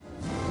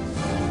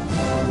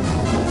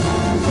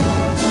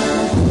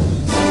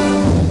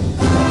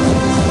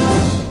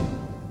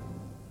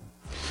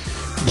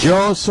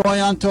Yo soy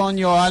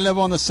Antonio. I live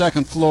on the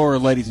second floor,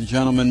 ladies and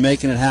gentlemen,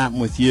 making it happen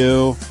with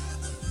you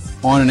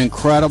on an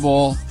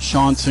incredible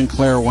Sean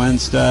Sinclair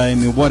Wednesday. I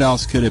mean, what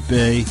else could it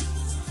be?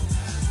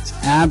 It's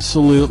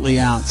absolutely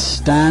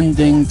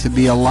outstanding to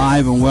be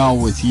alive and well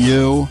with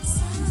you.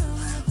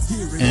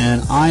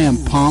 And I am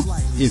pumped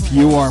if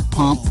you are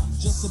pumped.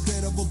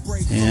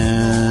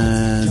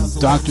 And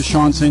Dr.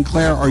 Sean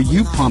Sinclair, are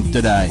you pumped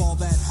today?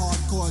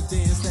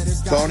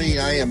 Tony,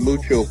 I am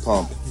mucho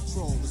pumped.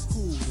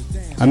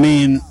 I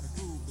mean,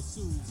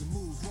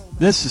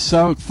 this is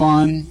so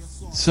fun,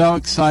 so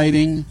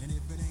exciting.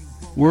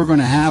 We're going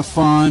to have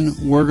fun.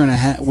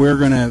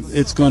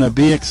 It's going to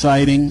be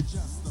exciting.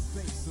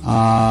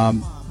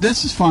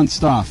 This is fun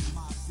stuff.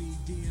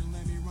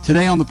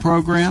 Today on the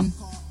program,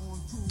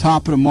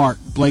 top of the mark,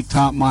 Blake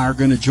Topmeyer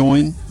going to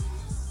join.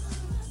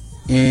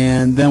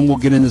 And then we'll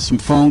get into some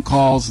phone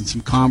calls and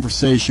some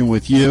conversation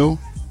with you.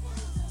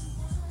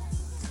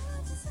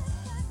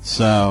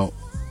 So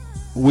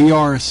we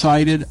are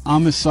excited.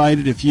 I'm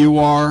excited if you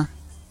are.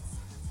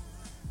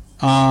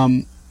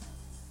 One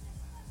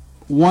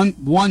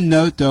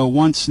note, though,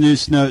 one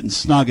snooze note and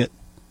snugget.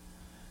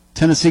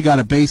 Tennessee got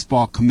a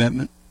baseball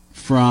commitment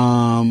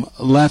from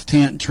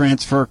left-hand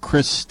transfer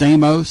Chris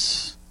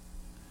Stamos,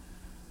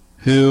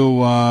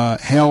 who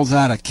hails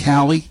out of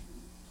Cali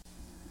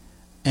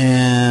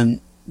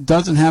and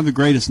doesn't have the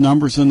greatest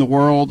numbers in the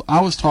world.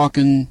 I was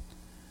talking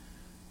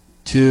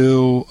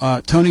to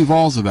Tony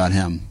Valls about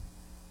him.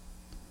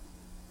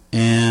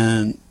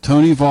 And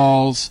Tony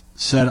Valls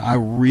said, I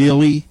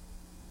really,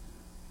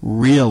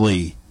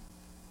 really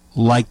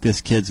like this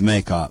kid's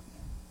makeup.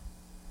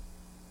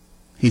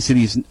 He said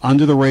he's an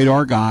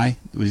under-the-radar guy,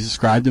 what he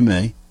described to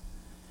me.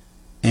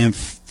 And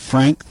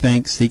Frank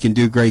thinks he can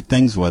do great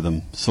things with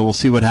him. So we'll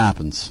see what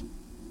happens.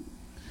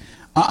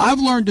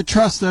 I've learned to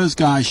trust those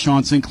guys,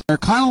 Sean Sinclair.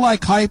 Kind of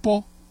like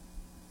Heupel.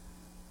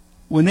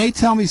 When they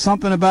tell me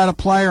something about a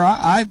player,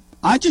 I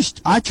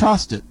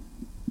trust it.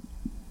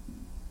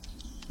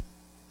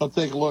 I'll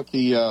take a look.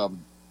 He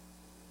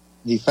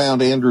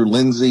found Andrew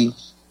Lindsay,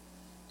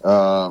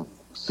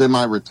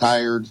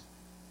 semi-retired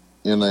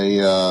in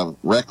a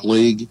rec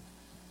league,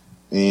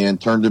 and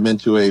turned him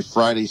into a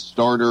Friday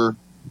starter,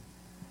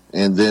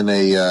 and then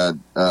a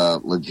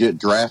legit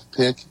draft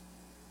pick.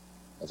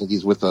 I think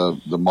he's with the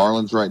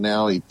Marlins right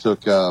now. He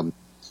took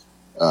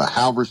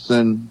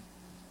Halverson,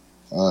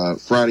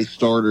 Friday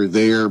starter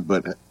there,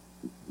 but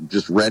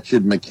just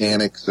wretched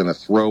mechanics and a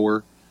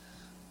thrower.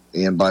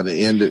 And by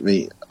the end of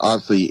me,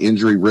 obviously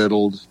injury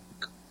riddled,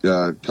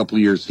 a couple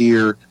of years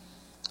here,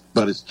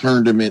 but it's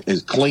turned him in,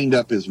 has cleaned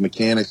up his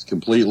mechanics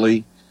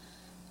completely.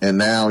 And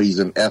now he's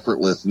an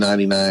effortless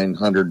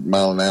 9,900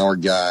 mile an hour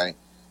guy.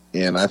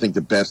 And I think the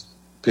best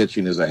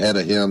pitching is ahead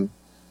of him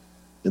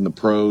in the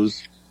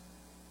pros.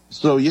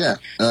 So yeah,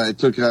 I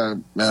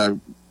found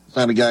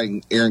a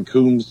guy, Aaron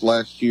Combs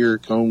last year,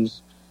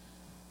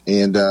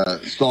 and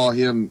saw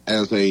him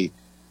as a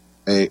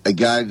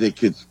guy that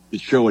could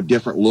show a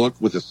different look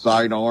with a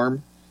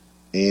sidearm,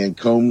 and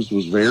Combs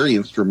was very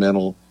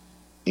instrumental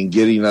in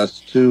getting us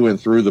to and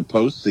through the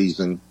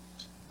postseason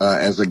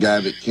as a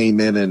guy that came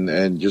in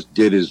and just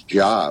did his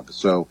job.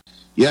 So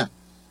yeah,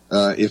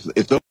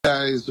 if those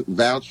guys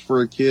vouch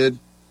for a kid,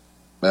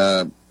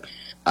 I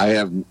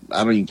don't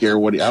even care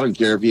I don't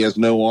care if he has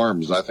no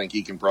arms. I think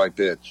he can probably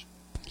pitch.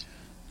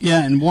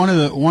 Yeah, and one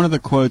of the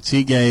quotes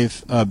he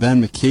gave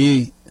Ben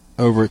McKee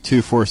over at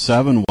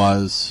 247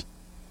 was,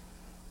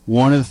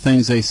 one of the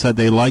things they said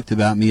they liked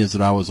about me is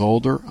that I was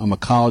older. I'm a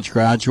college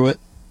graduate,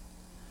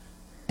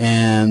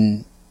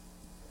 and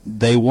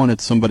they wanted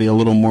somebody a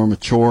little more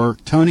mature.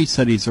 Tony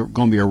said he's going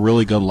to be a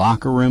really good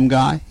locker room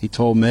guy, he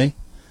told me.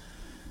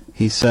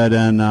 He said,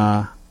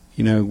 and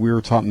we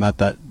were talking about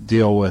that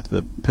deal with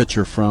the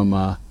pitcher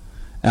from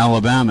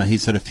Alabama. He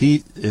said,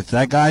 if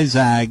that guy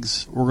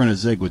zags, we're going to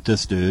zig with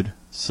this dude.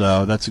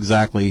 So that's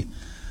exactly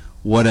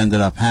what ended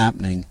up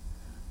happening.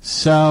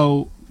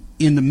 So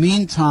in the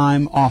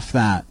meantime, off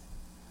that,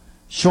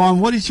 Sean,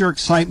 what is your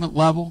excitement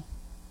level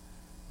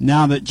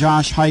now that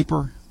Josh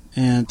Heupel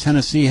and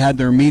Tennessee had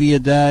their media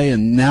day,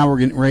 and now we're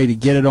getting ready to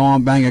get it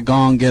on, bang a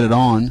gong, get it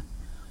on?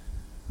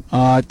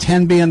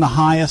 10 being the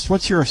highest.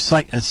 What's your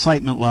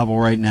excitement level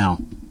right now?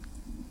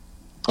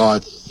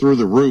 It's through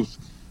the roof.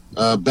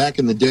 Back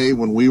in the day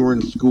when we were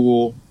in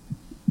school,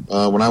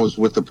 when I was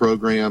with the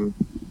program,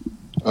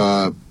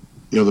 the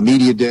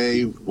media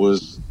day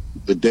was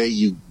the day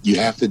you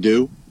have to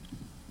do,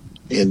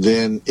 and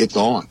then it's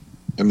on.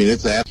 I mean,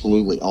 it's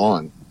absolutely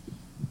on.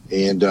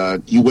 And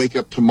you wake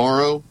up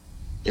tomorrow,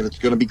 and it's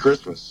going to be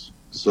Christmas.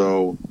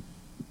 So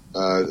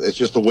it's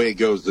just the way it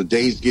goes. The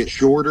days get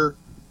shorter,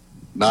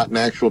 not in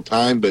actual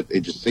time, but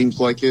it just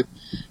seems like it.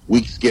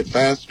 Weeks get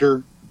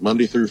faster.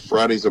 Monday through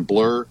Friday's a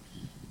blur.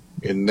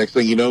 And next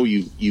thing you know,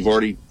 you've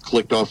already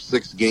clicked off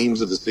 6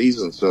 games of the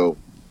season. So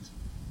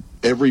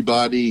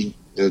everybody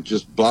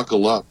just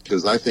buckle up,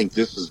 because I think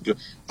this is good.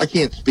 I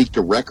can't speak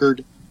to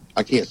record.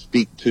 I can't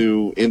speak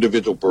to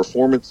individual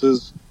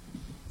performances.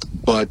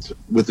 But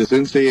with this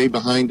NCAA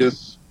behind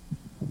us,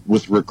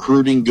 with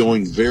recruiting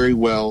going very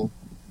well,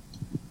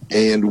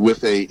 And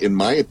with in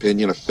my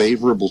opinion, a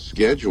favorable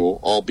schedule,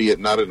 albeit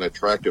not an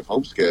attractive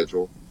home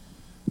schedule,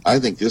 I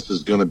think this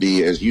is going to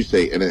be, as you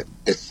say, an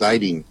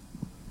exciting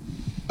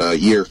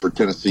year for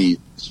Tennessee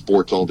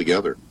sports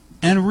altogether.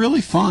 And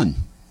really fun.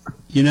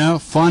 Fun,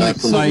 Absolutely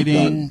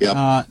exciting,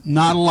 fun. Yep.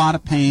 not a lot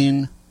of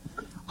pain.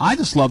 I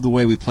just love the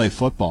way we play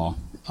football.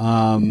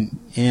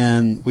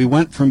 And we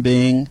went from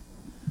being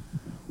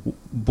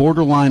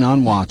borderline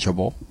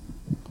unwatchable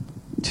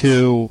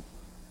to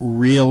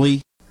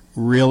really,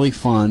 really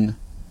fun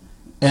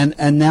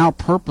and now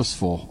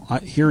purposeful.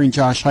 Hearing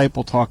Josh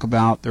Heupel talk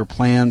about their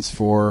plans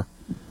for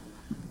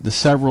the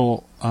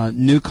several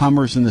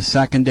newcomers in the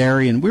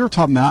secondary, and we were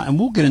talking about, and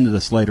we'll get into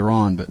this later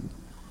on, but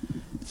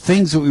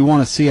things that we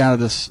want to see out of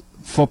this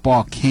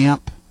football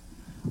camp.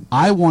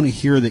 I want to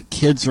hear that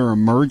kids are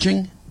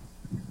emerging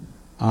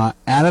out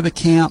of the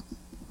camp.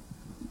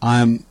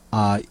 I'm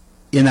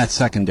in that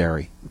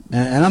secondary,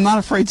 and I'm not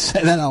afraid to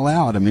say that out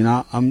loud. I mean,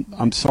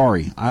 I'm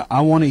sorry.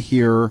 I want to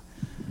hear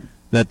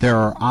that there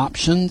are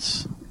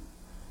options,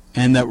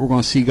 and that we're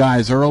going to see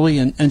guys early.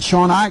 And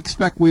Sean, I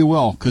expect we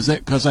will, because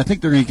I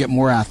think they're going to get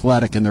more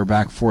athletic in their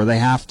back four. They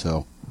have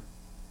to.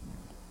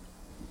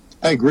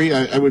 I agree.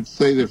 I would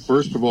say that,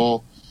 first of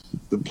all,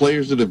 the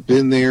players that have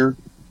been there,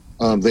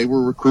 they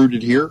were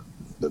recruited here.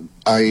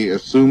 I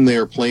assume they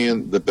are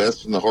playing the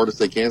best and the hardest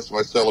they can, so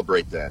I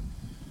celebrate that.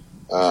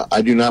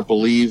 I do not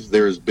believe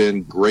there has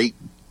been great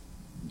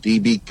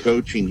DB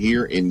coaching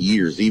here in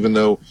years, even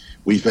though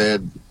we've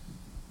had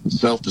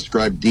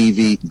self-described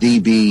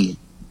DB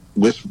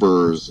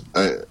whisperers.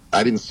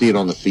 I didn't see it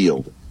on the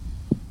field.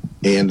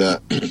 And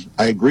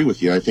I agree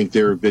with you. I think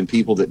there have been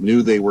people that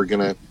knew they were going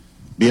to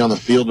be on the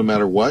field no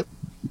matter what.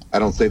 I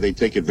don't say they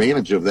take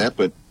advantage of that,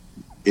 but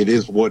it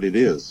is what it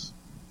is.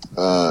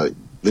 The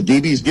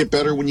DBs get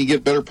better when you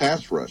get better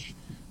pass rush.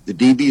 The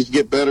DBs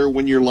get better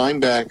when your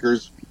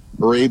linebackers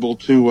are able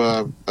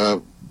to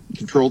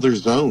control their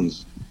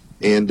zones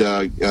and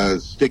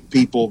stick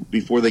people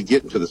before they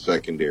get into the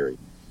secondary.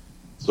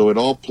 So it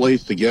all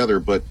plays together.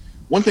 But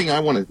one thing I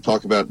want to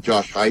talk about,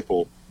 Josh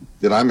Heupel,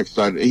 that I'm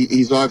excited.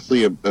 He's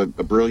obviously a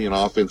brilliant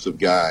offensive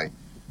guy,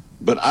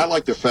 but I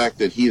like the fact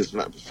that he is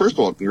not. First of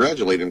all,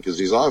 congratulate him because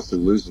he's obviously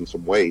losing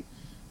some weight.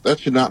 That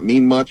should not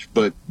mean much,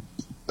 but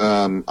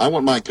I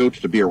want my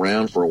coach to be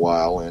around for a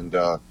while, and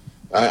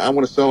I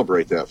want to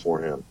celebrate that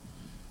for him.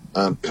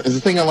 The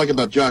thing I like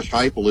about Josh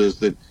Heupel is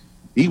that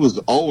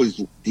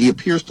he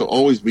appears to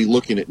always be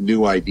looking at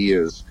new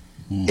ideas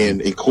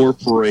and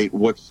incorporate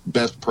what's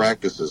best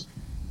practices.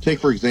 Take,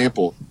 for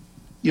example,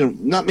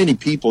 not many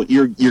people,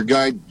 your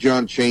guy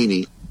John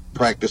Chaney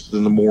practiced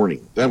in the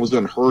morning. That was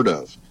unheard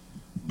of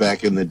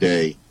back in the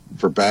day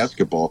for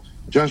basketball.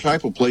 Josh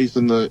Heupel plays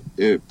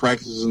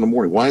practices in the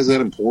morning. Why is that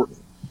important?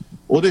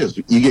 Well, it is.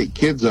 You get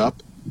kids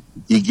up,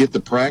 you get the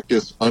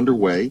practice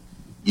underway,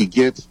 you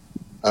get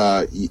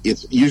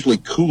it's usually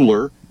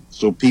cooler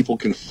so people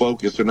can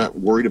focus. They're not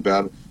worried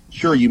about it.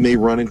 Sure, you may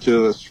run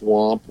into a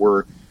swamp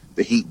where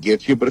the heat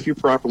gets you, but if you're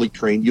properly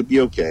trained, you'll be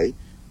okay.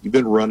 You've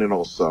been running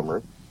all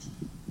summer.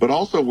 But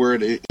also where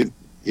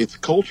it's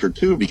culture,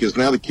 too, because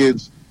now the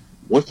kids,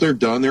 once they're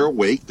done, they're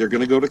awake, they're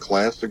going to go to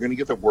class, they're going to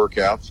get their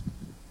workouts.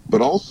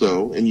 But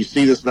also, and you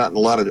see this not in a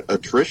lot of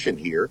attrition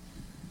here,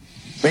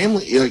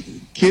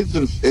 kids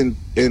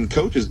and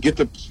coaches get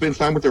to spend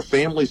time with their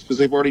families because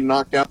they've already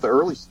knocked out the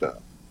early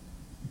stuff.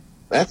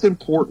 That's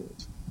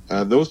important.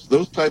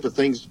 Those type of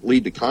things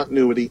lead to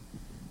continuity.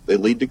 They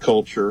lead to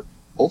culture.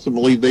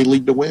 Ultimately, they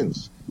lead to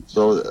wins.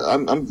 So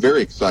I'm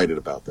very excited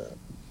about that.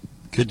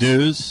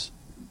 Kudos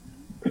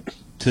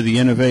to the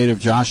innovative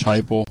Josh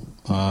Heupel,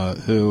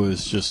 who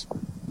is just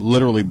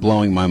literally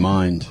blowing my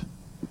mind.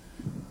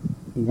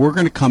 We're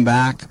going to come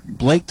back.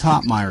 Blake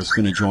Topmeyer is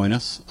going to join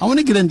us. I want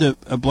to get into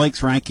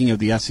Blake's ranking of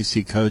the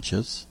SEC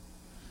coaches.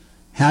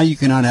 How you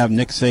cannot have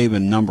Nick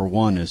Saban number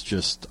one is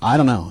just, I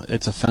don't know,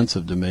 it's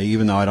offensive to me,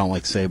 even though I don't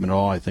like Saban at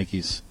all. I think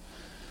he's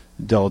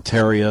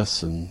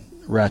deleterious and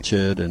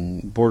wretched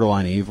and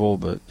borderline evil,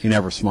 but he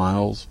never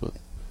smiles. But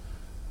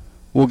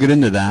we'll get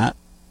into that.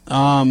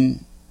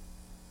 And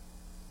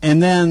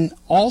then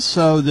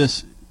also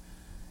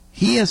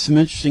he has some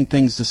interesting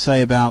things to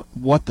say about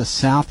what the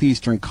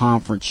Southeastern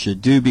Conference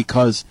should do,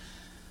 because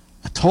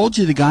I told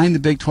you the guy in the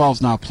Big 12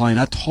 is not playing.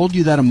 I told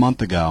you that a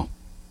month ago.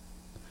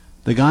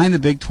 The guy in the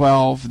Big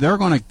 12, they're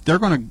going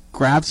to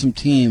grab some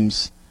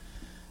teams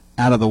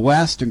out of the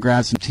West and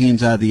grab some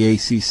teams out of the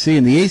ACC.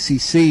 And the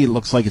ACC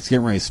looks like it's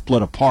getting ready to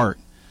split apart.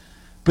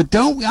 But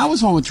I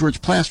was on with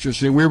George Plaster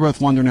yesterday. We were both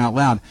wondering out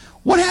loud,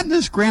 what happened to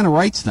this grant of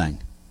rights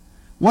thing?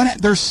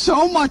 There's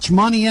so much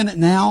money in it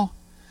now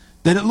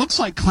that it looks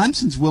like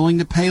Clemson's willing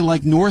to pay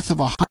like north of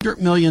 $100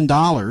 million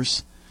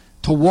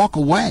to walk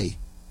away.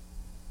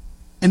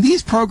 And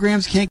these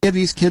programs can't give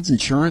these kids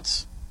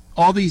insurance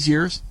all these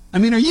years? I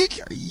mean,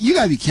 you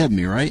got to be kidding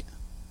me, right?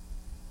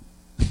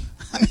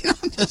 I mean,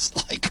 I'm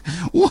just like,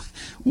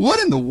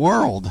 what in the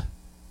world?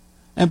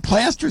 And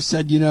Plaster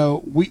said,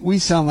 we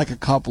sound like a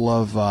couple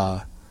of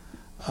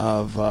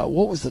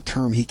what was the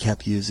term he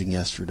kept using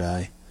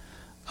yesterday?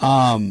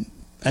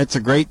 It's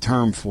a great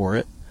term for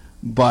it.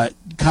 but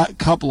a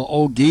couple of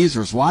old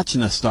geezers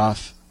watching this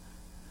stuff.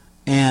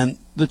 And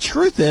the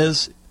truth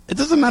is, it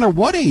doesn't matter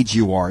what age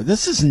you are.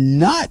 This is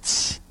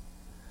nuts.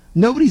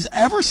 Nobody's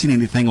ever seen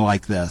anything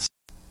like this.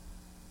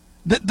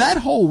 That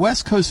whole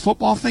West Coast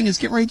football thing is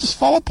getting ready to just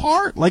fall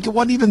apart like it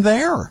wasn't even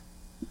there.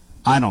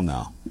 I don't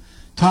know.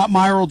 Top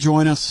Meyer will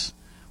join us.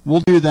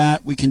 We'll do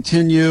that. We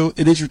continue.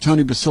 It is your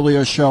Tony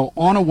Basilio show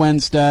on a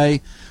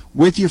Wednesday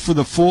with you for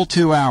the full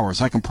 2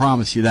 hours. I can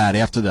promise you that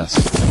after this.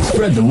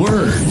 Spread the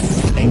word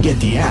and get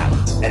the app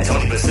at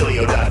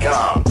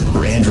TonyBasilio.com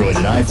for Android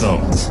and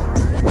iPhones.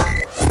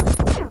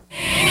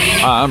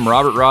 Hi, I'm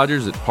Robert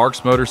Rogers at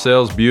Parks Motor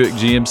Sales Buick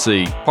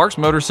GMC. Parks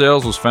Motor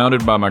Sales was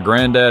founded by my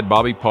granddad,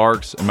 Bobby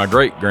Parks, and my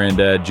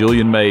great-granddad,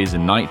 Julian Mays,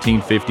 in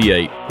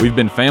 1958. We've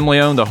been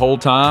family-owned the whole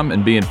time,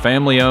 and being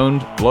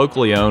family-owned,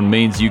 locally-owned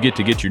means you get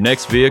to get your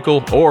next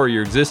vehicle or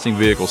your existing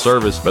vehicle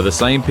serviced by the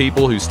same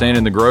people who stand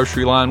in the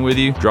grocery line with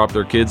you, drop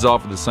their kids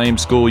off at the same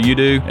school you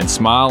do, and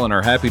smile and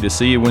are happy to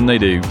see you when they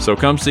do. So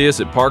come see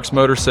us at Parks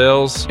Motor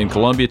Sales in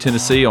Columbia,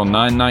 Tennessee on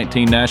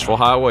 919 Nashville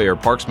Highway or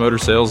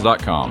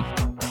parksmotorsales.com.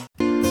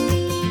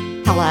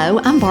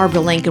 Hello, I'm Barbara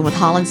Lincoln with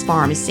Holland's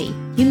Pharmacy.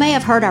 You may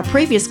have heard our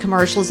previous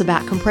commercials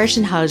about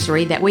compression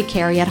hosiery that we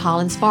carry at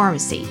Holland's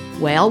Pharmacy.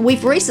 Well,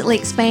 we've recently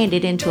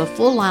expanded into a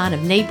full line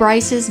of knee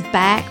braces,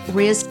 back,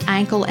 wrist,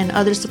 ankle, and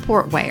other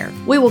support wear.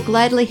 We will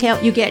gladly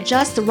help you get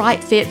just the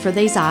right fit for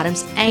these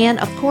items and,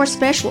 of course,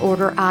 special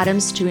order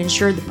items to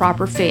ensure the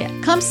proper fit.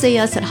 Come see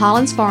us at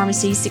Holland's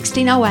Pharmacy,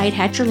 1608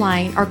 Hatcher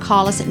Lane, or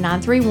call us at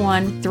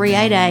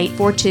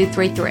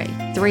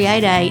 931-388-4233.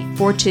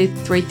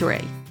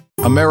 388-4233.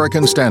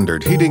 American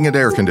Standard Heating and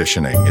Air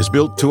Conditioning is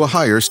built to a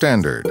higher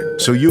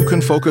standard, so you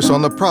can focus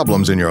on the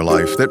problems in your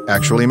life that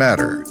actually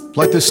matter,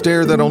 like the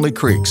stair that only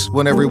creaks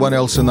when everyone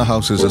else in the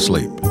house is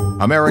asleep.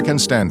 American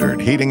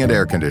Standard Heating and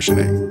Air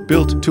Conditioning,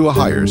 built to a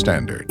higher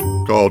standard.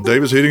 Call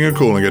Davis Heating and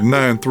Cooling at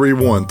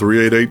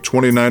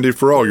 931-388-2090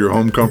 for all your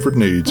home comfort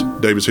needs.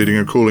 Davis Heating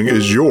and Cooling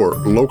is your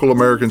local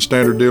American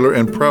Standard dealer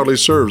and proudly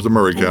serves the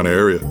Murray County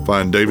area.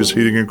 Find Davis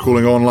Heating and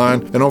Cooling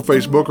online and on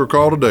Facebook or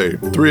call today,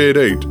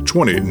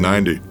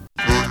 388-2090.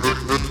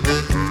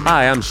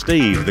 Hi, I'm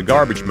Steve, the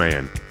Garbage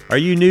Man. Are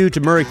you new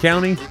to Murray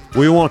County?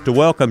 We want to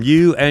welcome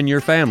you and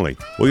your family.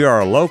 We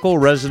are a local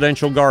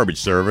residential garbage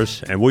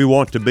service, and we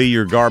want to be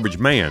your garbage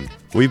man.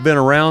 We've been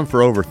around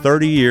for over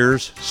 30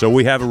 years, so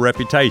we have a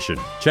reputation.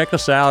 Check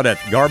us out at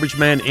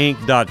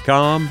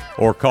garbagemaninc.com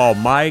or call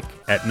Mike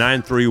at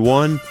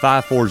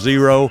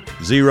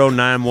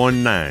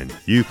 931-540-0919.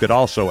 You could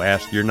also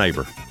ask your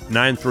neighbor.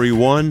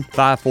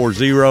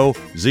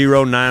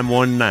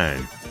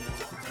 931-540-0919.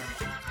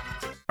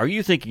 Are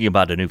you thinking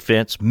about a new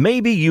fence?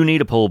 Maybe you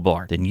need a pole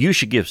barn. Then you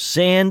should give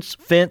Sands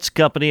Fence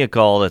Company a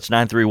call. That's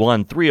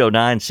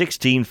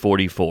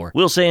 931-309-1644.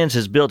 Will Sands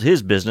has built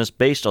his business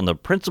based on the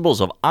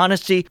principles of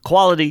honesty,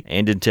 quality,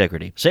 and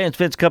integrity. Sands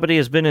Fence Company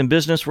has been in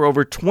business for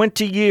over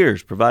 20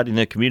 years, providing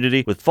the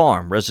community with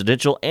farm,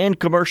 residential, and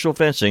commercial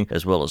fencing,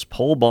 as well as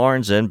pole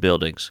barns and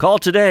buildings. Call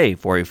today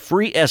for a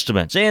free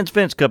estimate. Sands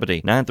Fence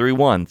Company,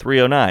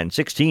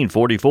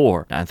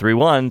 931-309-1644.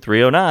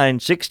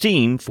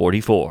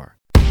 931-309-1644.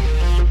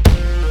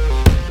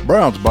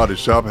 Brown's Body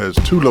Shop has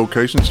 2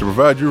 locations to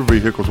provide your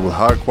vehicles with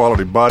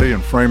high-quality body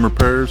and frame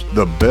repairs,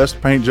 the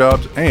best paint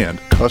jobs,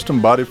 and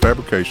custom body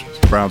fabrications.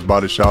 Brown's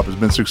Body Shop has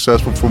been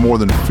successful for more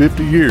than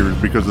 50 years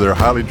because of their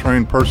highly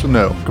trained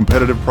personnel,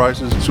 competitive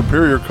prices,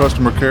 superior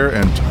customer care,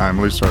 and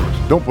timely service.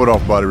 Don't put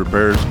off body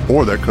repairs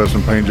or that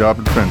custom paint job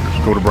at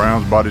Fenders. Go to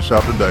Brown's Body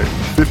Shop today,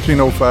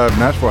 1505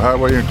 Nashville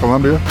Highway in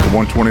Columbia, or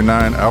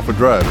 129 Alpha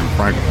Drive in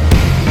Franklin.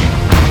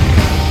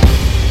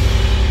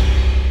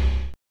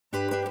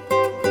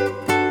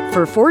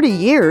 For 40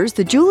 years,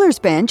 the Jeweler's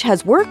Bench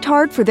has worked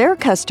hard for their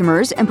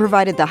customers and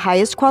provided the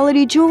highest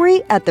quality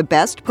jewelry at the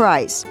best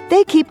price.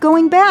 They keep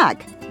going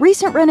back.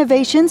 Recent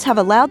renovations have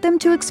allowed them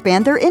to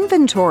expand their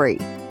inventory.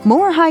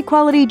 More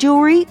high-quality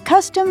jewelry,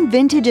 custom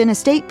vintage and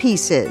estate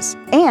pieces,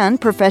 and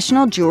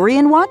professional jewelry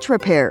and watch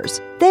repairs.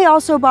 They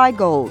also buy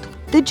gold.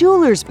 The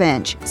Jeweler's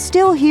Bench,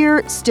 still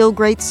here, still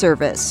great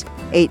service.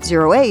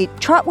 808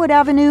 Trotwood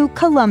Avenue,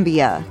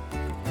 Columbia.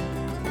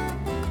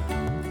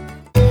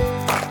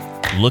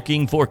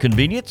 Looking for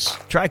convenience?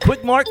 Try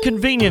Quick Mart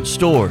Convenience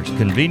Stores,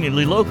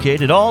 conveniently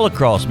located all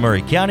across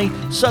Murray County,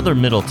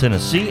 southern Middle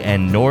Tennessee,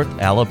 and North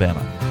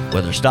Alabama.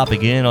 Whether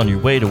stopping in on your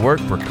way to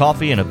work for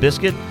coffee and a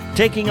biscuit,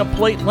 taking a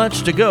plate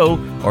lunch to go,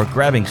 or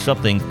grabbing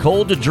something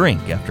cold to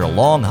drink after a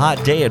long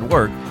hot day at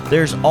work,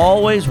 there's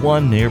always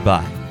one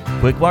nearby.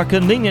 Quick Mart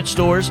Convenience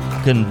Stores,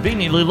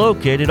 conveniently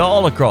located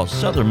all across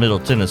southern Middle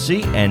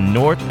Tennessee and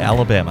North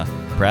Alabama.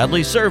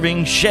 Proudly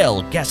serving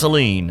Shell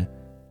gasoline.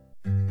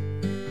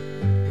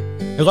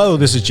 Hello,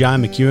 this is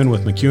John McEwen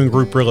with McEwen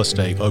Group Real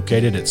Estate,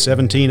 located at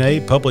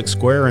 17A Public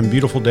Square in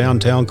beautiful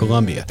downtown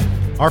Columbia.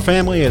 Our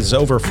family has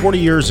over 40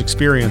 years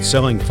experience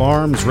selling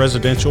farms,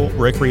 residential,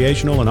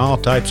 recreational, and all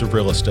types of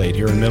real estate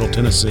here in Middle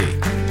Tennessee.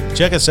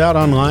 Check us out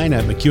online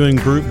at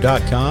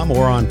McEwenGroup.com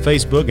or on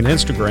Facebook and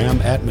Instagram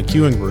at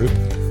McEwen Group,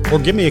 or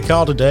give me a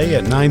call today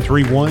at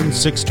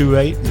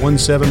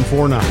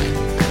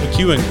 931-628-1749.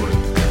 McEwen Group.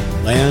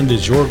 Land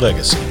is your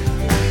legacy.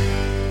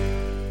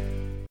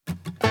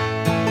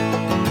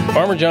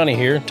 Farmer Johnny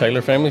here,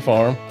 Taylor Family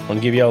Farm. I want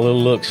to give y'all a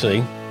little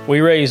look-see.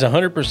 We raise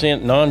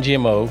 100%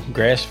 non-GMO,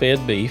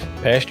 grass-fed beef,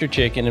 pasture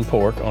chicken, and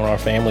pork on our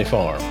family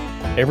farm.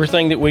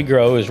 Everything that we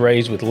grow is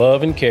raised with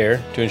love and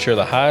care to ensure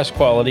the highest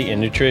quality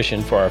and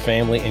nutrition for our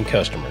family and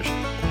customers.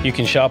 You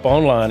can shop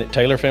online at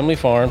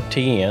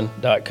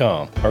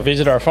TaylorFamilyFarmTN.com or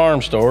visit our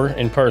farm store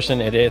in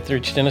person at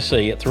Etheridge,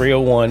 Tennessee at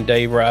 301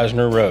 Dave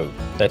Reisner Road.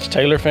 That's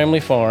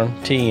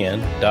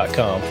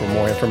TaylorFamilyFarmTN.com for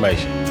more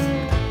information.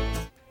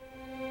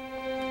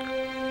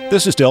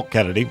 This is Del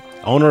Kennedy,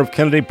 owner of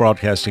Kennedy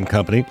Broadcasting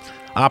Company,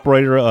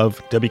 operator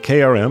of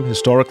WKRM,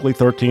 historically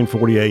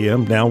 1340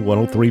 AM, now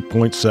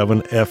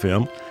 103.7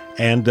 FM,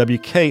 and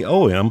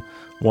WKOM,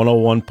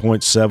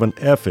 101.7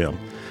 FM.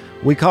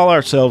 We call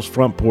ourselves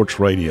Front Porch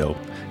Radio,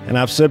 and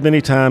I've said many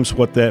times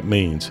what that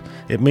means.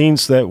 It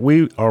means that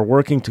we are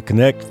working to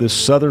connect this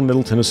southern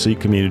Middle Tennessee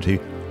community,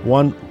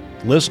 one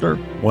listener,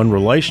 one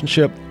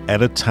relationship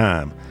at a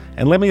time.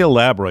 And let me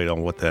elaborate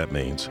on what that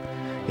means.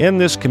 In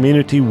this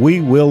community,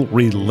 we will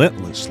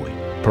relentlessly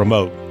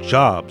promote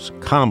jobs,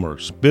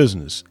 commerce,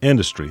 business,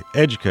 industry,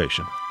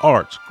 education,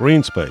 arts,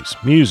 green space,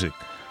 music,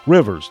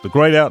 rivers, the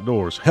great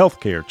outdoors,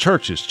 healthcare,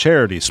 churches,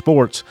 charities,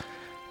 sports,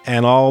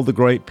 and all the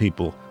great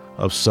people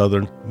of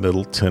southern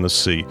Middle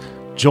Tennessee.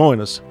 Join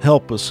us,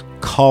 help us,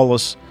 call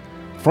us.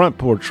 Front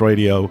Porch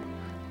Radio,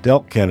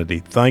 Del Kennedy,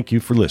 thank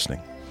you for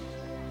listening.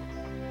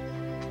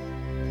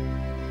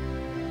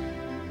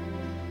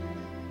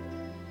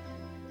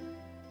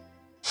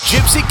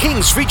 Gypsy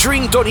Kings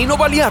featuring Tonino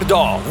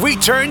Baliardo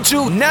return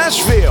to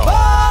Nashville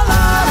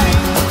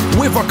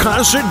with a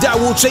concert that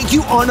will take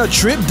you on a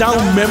trip down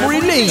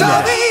memory lane.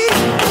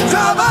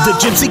 The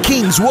Gypsy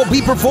Kings will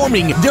be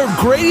performing their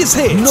greatest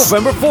hits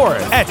November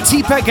 4th at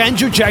TPAC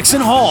Andrew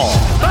Jackson Hall.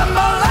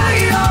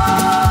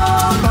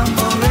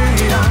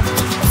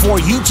 For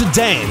you to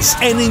dance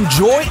and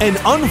enjoy an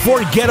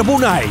unforgettable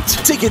night.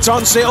 Tickets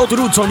on sale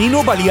through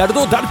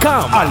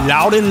ToninoBaliardo.com. A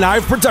Loud and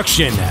Live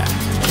production.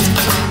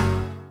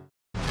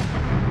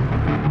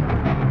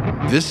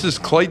 This is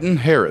Clayton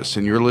Harris,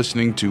 and you're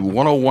listening to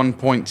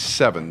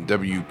 101.7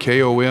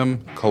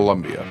 WKOM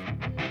Columbia.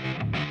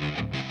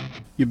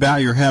 You bow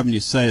your head and you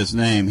say his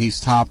name. He's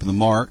top of the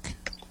mark.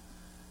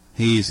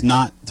 He's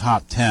not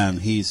top 10.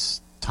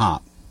 He's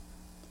top.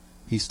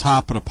 He's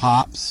top of the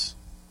pops.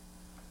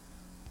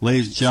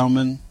 Ladies and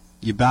gentlemen,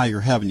 you bow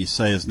your head and you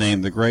say his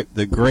name. The great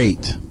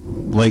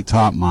Blake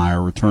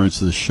Topmeyer returns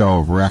to the show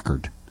of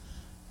record.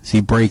 As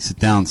he breaks it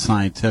down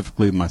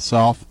scientifically with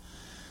myself.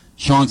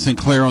 Sean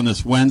Sinclair on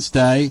this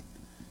Wednesday.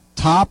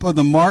 Top of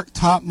the mark,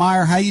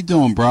 Topmeyer. How you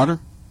doing, brother?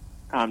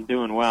 I'm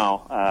doing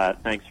well.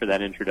 Thanks for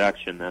that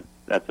introduction.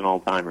 That's an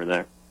all-timer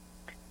there.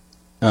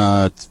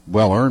 It's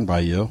well earned by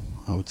you,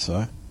 I would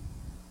say.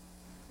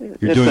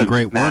 You're doing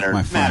great work,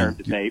 my friend. Matter of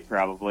debate,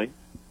 probably.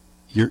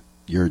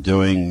 You're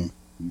doing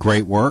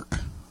great work.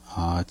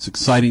 It's an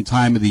exciting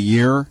time of the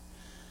year.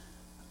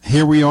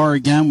 Here we are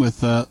again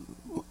with.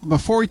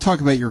 Before we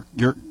talk about your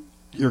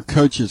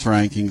coaches'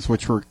 rankings,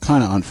 which were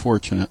kind of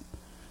unfortunate.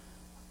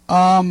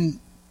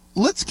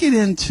 Let's get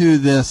into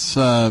this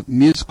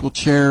musical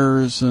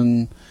chairs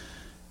and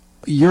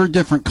your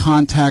different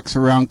contacts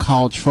around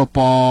college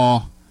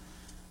football.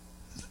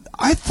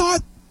 I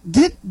thought,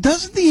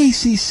 doesn't the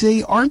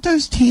ACC, aren't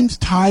those teams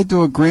tied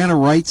to a grant of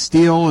rights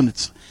deal, and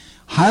it's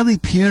highly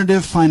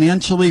punitive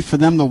financially for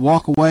them to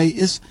walk away?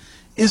 Is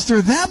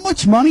there that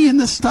much money in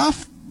this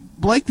stuff,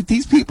 Blake, that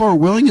these people are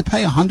willing to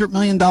pay a $100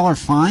 million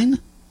fine?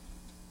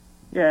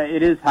 Yeah,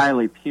 it is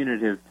highly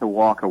punitive to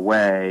walk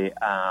away.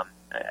 I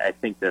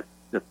think the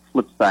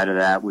flip side of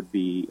that would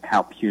be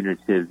how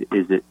punitive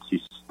is it to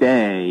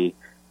stay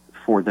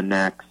for the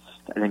next,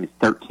 I think it's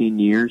 13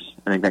 years.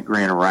 I think that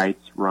grant of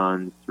rights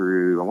runs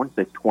through, I want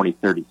to say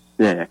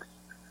 2036.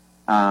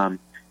 So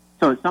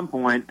at some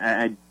point,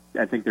 I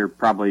think there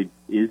probably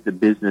is the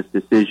business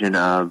decision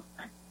of,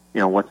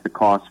 what's the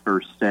cost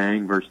for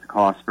staying versus the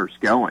cost for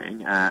going.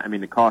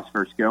 The cost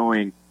for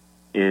going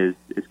is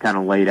kind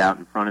of laid out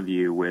in front of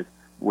you with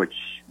what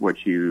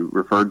you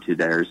referred to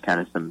there is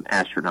kind of some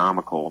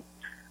astronomical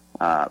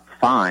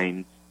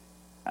fines.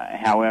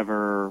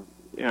 However,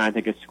 I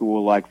think a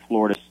school like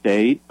Florida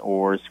State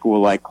or a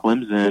school like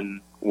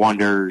Clemson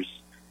wonders,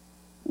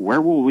 where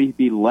will we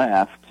be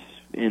left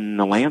in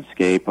the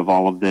landscape of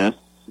all of this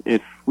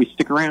if we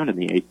stick around in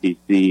the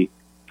ACC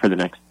for the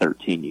next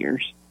 13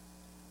 years?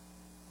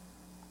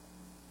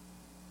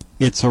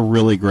 It's a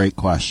really great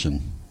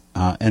question,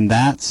 and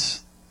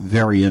that's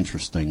very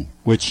interesting,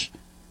 which...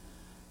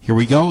 Here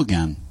we go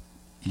again.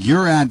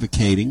 You're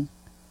advocating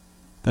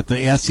that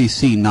the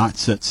SEC not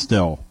sit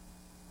still.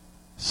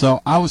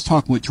 So I was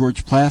talking with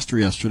George Plaster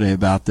yesterday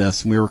about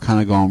this, and we were kind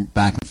of going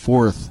back and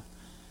forth.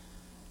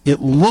 It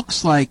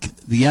looks like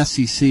the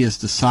SEC has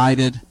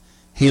decided,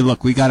 hey,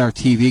 look, we got our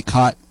TV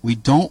cut. We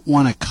don't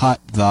want to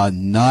cut the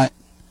nut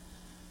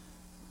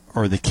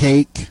or the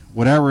cake,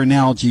 whatever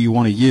analogy you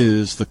want to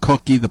use, the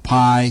cookie, the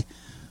pie.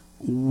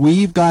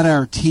 we've got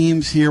our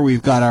teams here,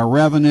 we've got our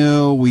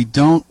revenue, we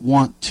don't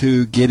want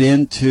to get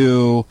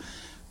into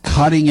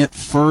cutting it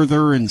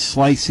further and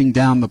slicing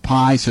down the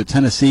pie so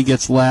Tennessee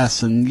gets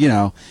less, and, you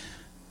know,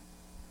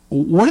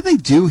 what do they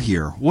do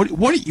here? What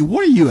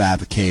are you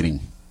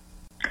advocating?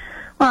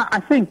 Well,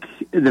 I think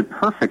the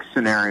perfect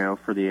scenario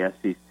for the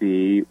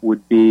SEC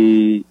would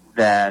be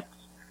that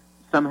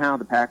somehow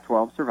the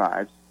Pac-12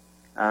 survives,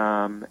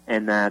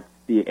 and that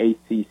the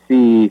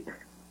ACC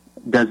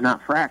does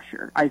not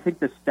fracture. I think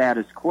the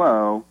status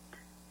quo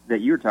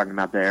that you were talking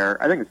about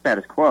there, I think the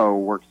status quo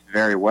works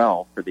very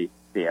well for the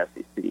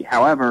SEC.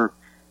 However,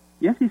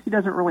 the SEC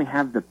doesn't really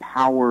have the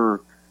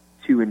power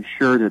to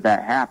ensure that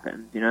that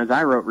happens. You know, as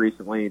I wrote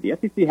recently, the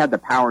SEC had the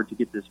power to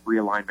get this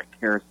realignment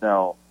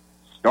carousel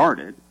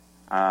started.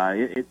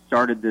 It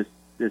started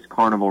this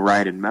carnival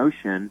ride in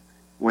motion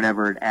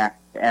whenever it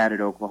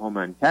added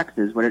Oklahoma and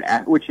Texas,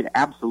 which it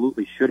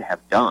absolutely should have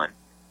done.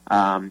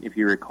 If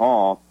you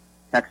recall,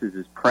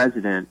 Texas's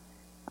president,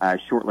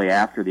 shortly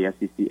after the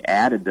SEC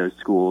added those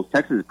schools,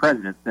 Texas's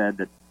president said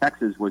that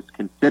Texas was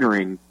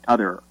considering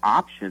other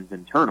options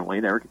internally.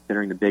 They were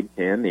considering the Big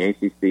Ten, the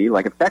ACC.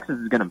 Like, if Texas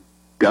is going to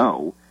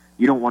go,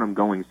 you don't want them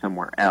going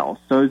somewhere else.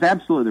 So it was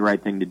absolutely the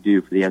right thing to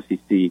do for the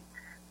SEC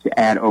to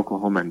add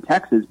Oklahoma and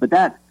Texas. But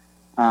that,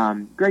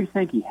 Greg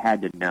Sankey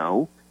had to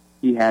know.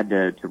 He had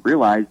to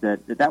realize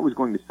that was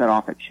going to set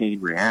off a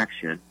chain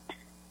reaction.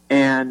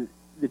 And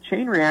the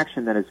chain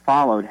reaction that has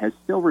followed has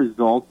still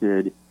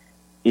resulted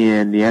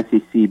in the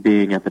SEC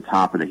being at the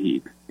top of the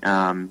heap.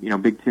 You know,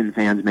 Big Ten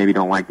fans maybe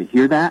don't like to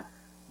hear that,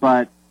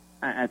 but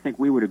I think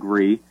we would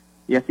agree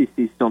the SEC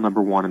is still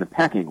number one in the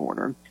pecking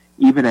order,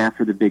 even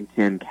after the Big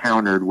Ten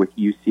countered with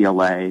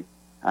UCLA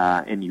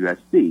and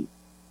USC.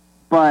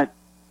 But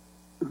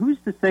who's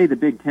to say the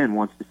Big Ten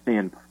wants to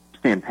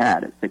stand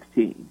pat at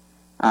 16?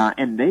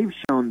 And they've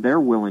shown they're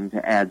willing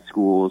to add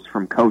schools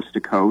from coast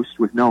to coast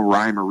with no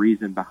rhyme or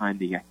reason behind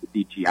the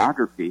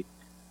geography.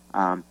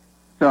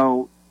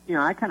 So, you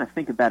know, I kind of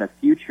think about a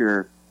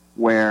future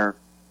where,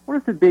 what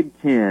if the Big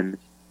Ten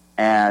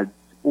adds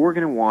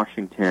Oregon and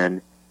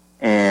Washington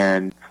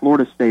and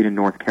Florida State and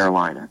North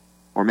Carolina,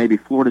 or maybe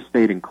Florida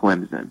State and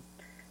Clemson?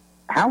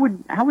 How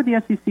would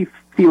the SEC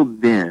feel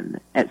then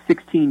at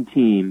 16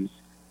 teams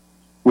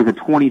with a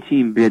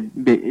 20-team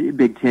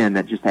Big Ten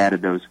that just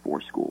added those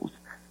four schools?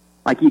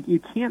 Like, you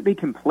can't be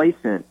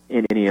complacent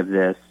in any of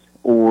this,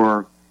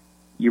 or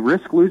you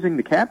risk losing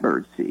the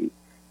catbird seat.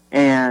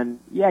 And,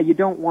 yeah, you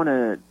don't want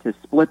to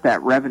split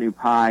that revenue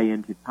pie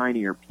into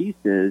tinier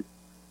pieces,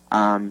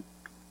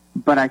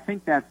 but I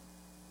think that's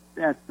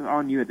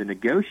on you at the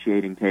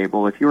negotiating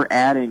table. If you're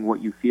adding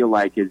what you feel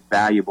like is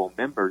valuable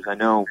members, I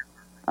know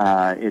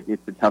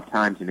it's a tough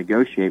time to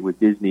negotiate with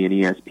Disney and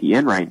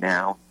ESPN right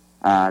now.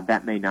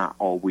 That may not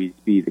always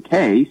be the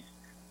case.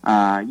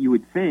 You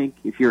would think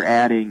if you're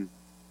adding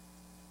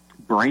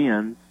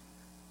brands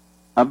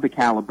of the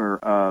caliber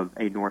of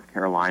a North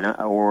Carolina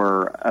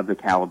or of the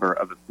caliber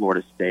of a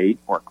Florida State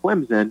or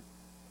Clemson,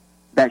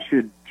 that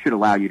should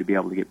allow you to be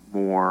able to get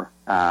more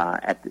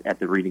at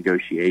the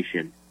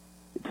renegotiation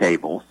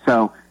table.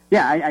 So,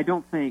 yeah, I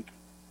don't think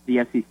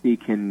the SEC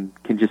can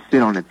just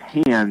sit on its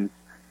hands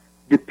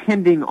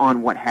depending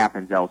on what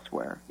happens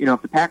elsewhere. You know,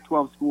 if the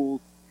Pac-12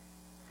 schools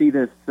see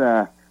this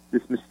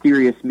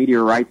mysterious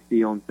media rights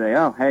deal and say,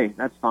 oh, hey,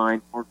 that's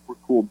fine, we're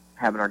cool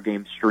having our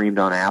game streamed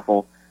on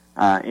Apple,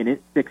 and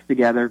it sticks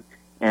together,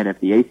 and if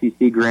the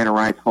ACC grant of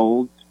rights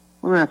holds,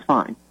 well, that's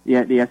fine.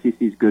 Yeah, the SEC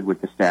is good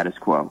with the status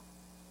quo.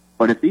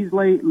 But if these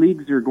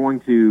leagues are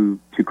going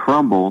to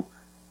crumble,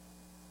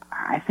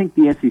 I think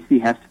the SEC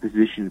has to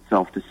position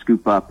itself to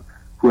scoop up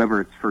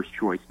whoever its first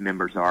choice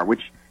members are,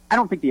 which I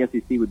don't think the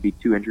SEC would be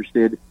too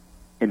interested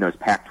in those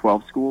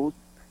Pac-12 schools.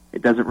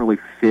 It doesn't really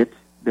fit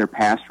their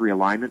past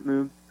realignment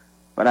moves,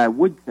 but I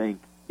would think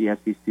the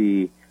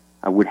SEC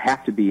would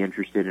have to be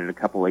interested in a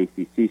couple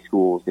ACC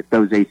schools if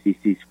those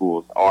ACC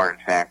schools are, in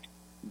fact,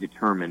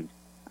 determined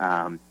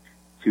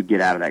to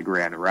get out of that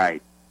grant of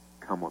right,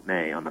 come what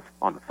may, on the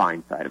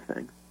fine side of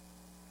things.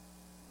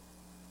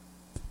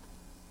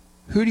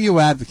 Who do you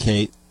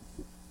advocate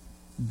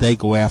they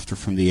go after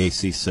from the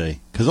ACC?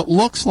 Because it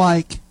looks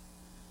like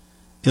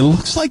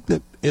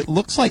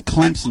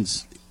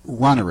Clemson's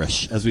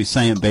runnerish, as we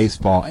say in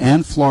baseball,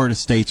 and Florida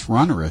State's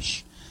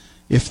runnerish.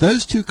 If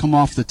those two come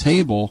off the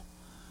table,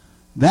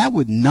 that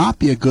would not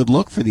be a good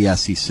look for the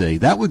SEC.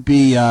 That would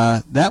be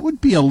a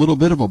little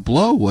bit of a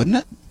blow, wouldn't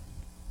it?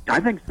 I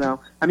think so.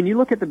 I mean, you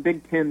look at the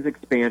Big Ten's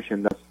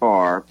expansion thus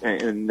far,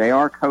 and they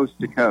are coast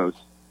to coast,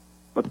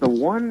 but the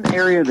one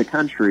area of the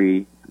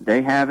country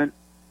they haven't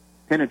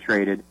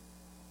penetrated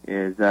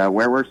is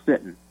where we're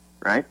sitting,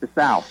 right? The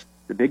South.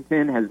 The Big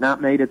Ten has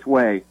not made its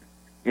way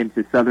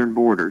into southern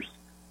borders.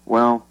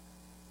 Well,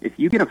 if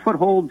you get a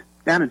foothold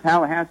down in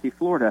Tallahassee,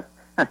 Florida,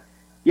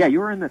 yeah,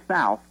 you're in the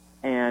South,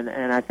 and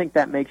I think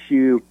that makes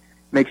your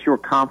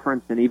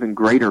conference an even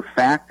greater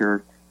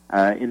factor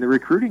in the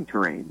recruiting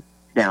terrain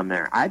down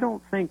there. I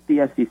don't think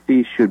the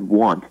SEC should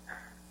want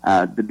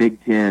the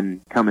Big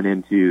Ten coming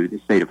into the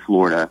state of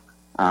Florida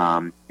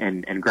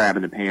and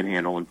grabbing the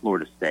panhandle in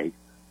Florida State.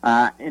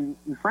 And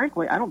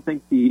frankly, I don't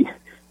think the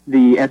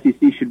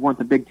SEC should want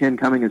the Big Ten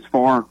coming as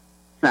far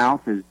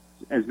south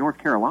as North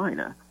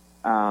Carolina,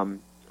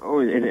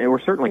 or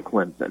certainly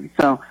Clemson.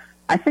 So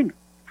I think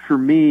for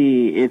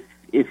me,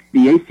 if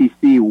the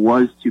ACC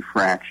was to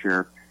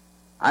fracture,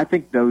 I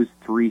think those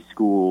three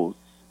schools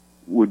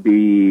would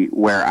be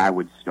where I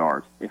would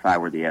start if I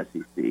were the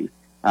SEC.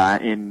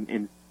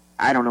 And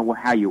I don't know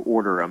how you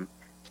order them,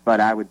 but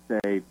I would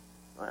say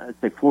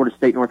Florida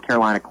State, North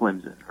Carolina,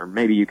 Clemson, or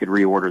maybe you could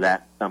reorder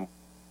that some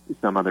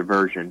other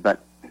version.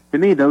 But to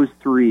me, those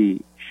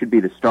three should be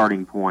the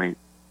starting point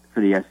for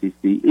the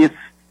SEC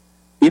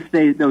if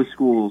those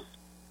schools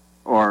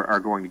are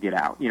going to get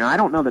out. You know, I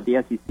don't know that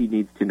the SEC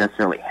needs to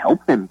necessarily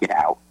help them get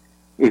out.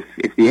 If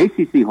the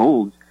ACC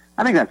holds,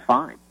 I think that's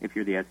fine if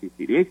you're the SEC.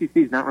 The ACC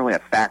is not really a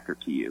factor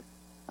to you.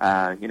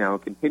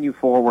 Continue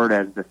forward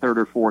as the third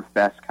or fourth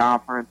best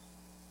conference.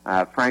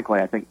 Frankly,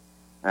 I think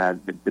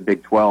the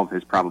Big 12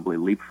 has probably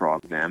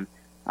leapfrogged them.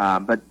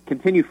 But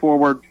continue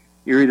forward.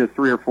 You're either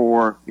 3 or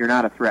 4. You're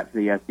not a threat to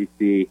the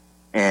SEC,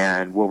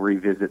 and we'll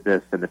revisit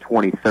this in the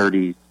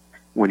 2030s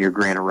when your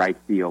grant of rights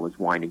deal is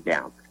winding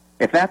down.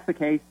 If that's the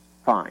case,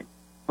 fine.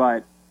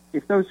 But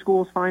if those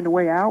schools find a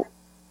way out,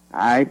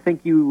 I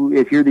think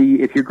if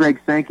you're Greg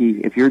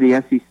Sankey, if you're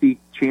the SEC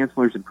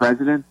chancellors and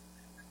presidents,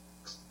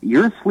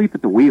 you're asleep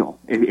at the wheel.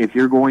 If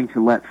you're going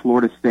to let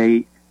Florida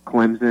State,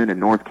 Clemson, and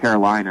North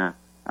Carolina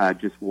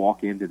just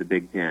walk into the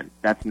Big Ten,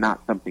 that's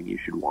not something you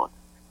should want.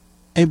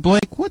 Hey,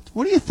 Blake, what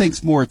do you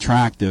think's more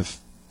attractive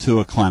to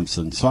a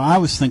Clemson? So I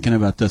was thinking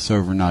about this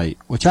overnight,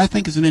 which I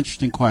think is an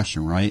interesting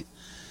question, right?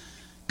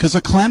 Because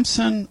a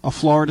Clemson, a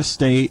Florida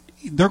State,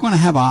 they're going to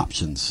have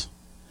options.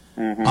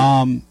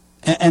 Mm-hmm.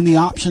 And the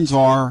options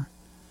are,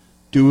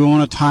 do we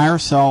want to tie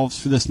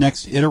ourselves for this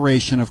next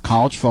iteration of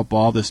college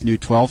football, this new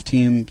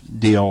 12-team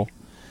deal?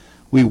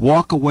 We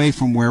walk away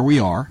from where we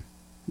are,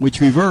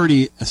 which we've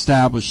already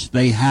established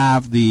they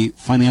have the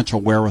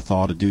financial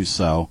wherewithal to do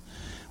so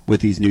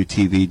with these new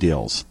TV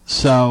deals.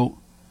 So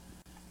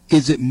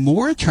is it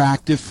more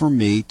attractive for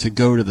me to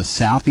go to the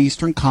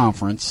Southeastern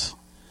Conference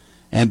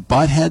and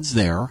butt heads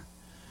there,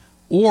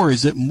 or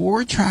is it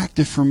more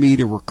attractive for me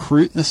to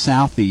recruit in the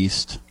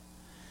Southeast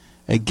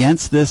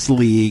against this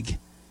league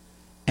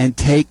and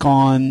take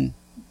on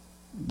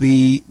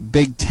the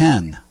Big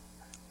Ten?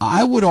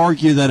 I would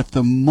argue that if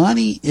the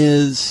money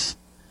is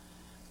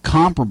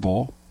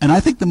comparable, and I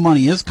think the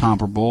money is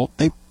comparable,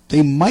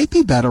 they might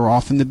be better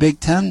off in the Big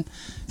Ten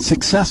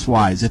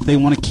success-wise if they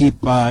want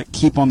to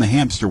keep on the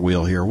hamster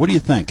wheel here. What do you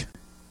think?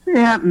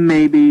 Yeah,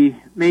 maybe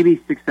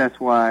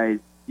success-wise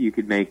you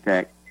could make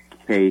that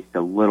case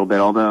a little bit,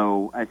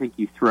 although I think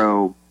you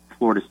throw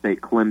Florida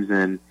State,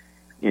 Clemson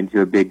into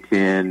a Big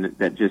Ten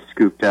that just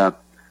scooped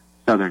up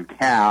Southern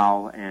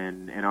Cal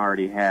and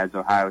already has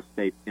Ohio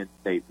State, Penn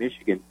State,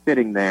 Michigan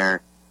sitting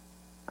there.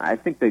 I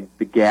think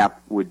the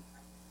gap would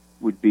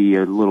be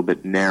a little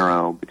bit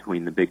narrow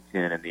between the Big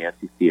Ten and the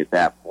SEC at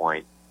that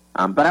point.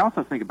 But I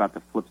also think about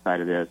the flip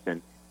side of this,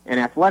 and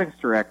athletics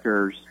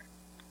directors,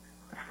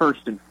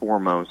 first and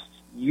foremost,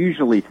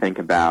 usually think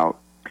about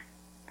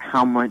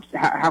how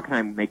can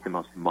I make the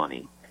most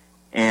money,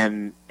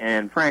 and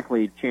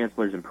frankly,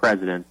 chancellors and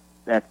presidents,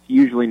 that's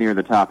usually near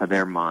the top of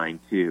their mind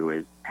too,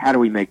 is how do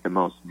we make the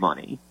most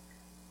money?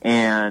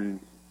 And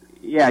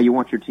yeah, you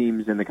want your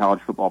teams in the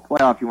college football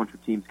playoff, you want your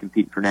teams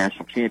competing for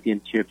national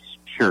championships,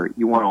 sure,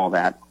 you want all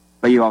that,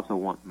 but you also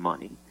want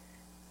money.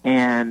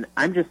 And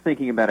I'm just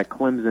thinking about a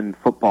Clemson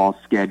football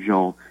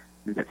schedule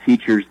that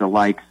features the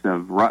likes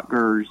of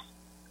Rutgers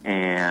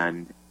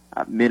and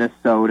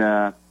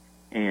Minnesota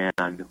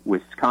and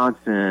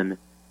Wisconsin,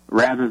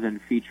 rather than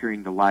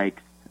featuring the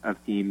likes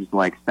of teams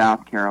like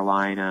South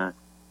Carolina,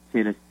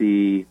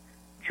 Tennessee,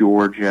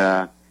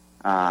 Georgia,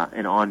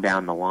 and on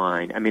down the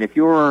line. I mean,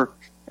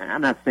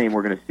 I'm not saying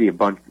we're going to see a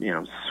bunch,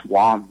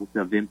 swaths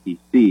of empty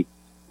seats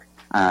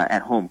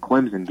at home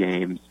Clemson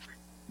games,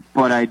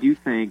 but I do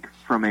think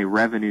from a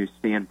revenue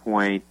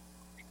standpoint,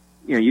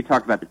 you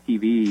talked about the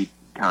TV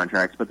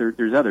contracts, but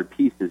there's other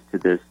pieces to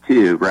this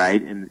too,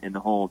 right? And the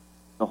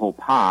whole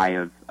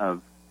pie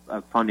of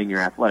funding your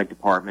athletic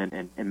department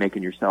and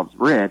making yourselves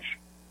rich.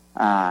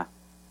 I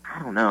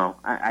don't know.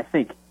 I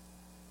think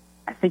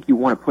you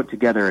want to put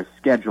together a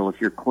schedule if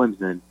you're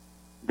Clemson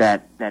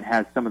that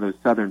has some of those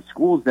southern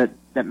schools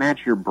that match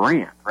your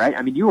brand, right?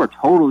 I mean, you are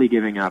totally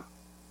giving up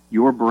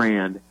your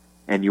brand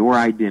and your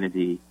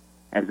identity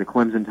as the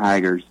Clemson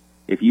Tigers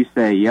if you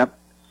say, yep,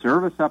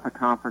 serve us up a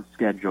conference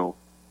schedule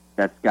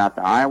that's got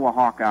the Iowa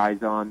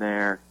Hawkeyes on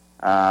there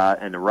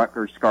and the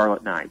Rutgers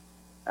Scarlet Knights.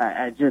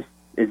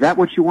 Is that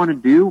what you want to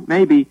do?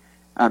 Maybe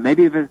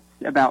if it's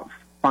about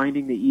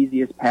finding the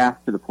easiest path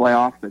to the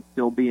playoffs but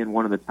still be in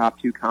one of the top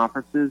two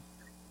conferences,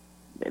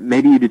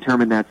 maybe you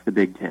determine that's the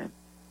Big Ten.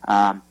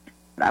 But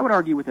I would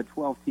argue with a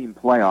 12-team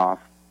playoff,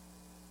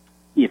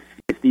 if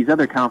these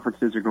other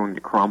conferences are going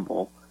to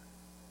crumble,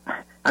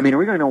 I mean, are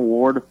we going to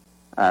award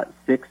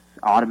 6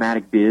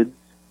 automatic bids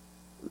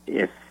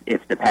if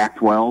the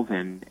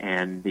Pac-12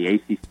 and the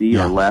ACC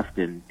are left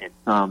in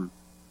some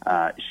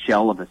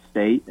shell of a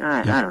state.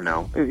 I don't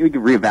know. We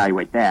can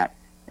reevaluate that.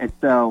 And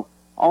so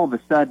all of a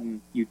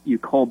sudden, you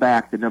cull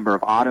back the number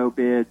of auto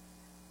bids,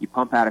 you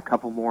pump out a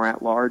couple more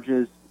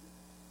at-larges.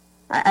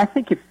 I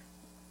think if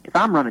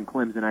I'm running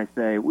Clemson, I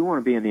say we want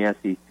to be in the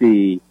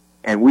SEC,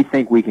 and we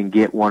think we can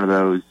get one of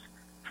those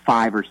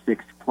 5 or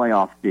 6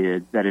 playoff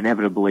bids that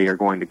inevitably are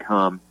going to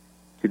come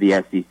to the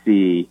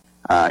SEC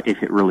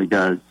if it really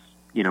does,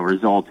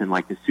 result in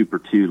like the Super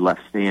 2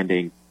 left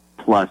standing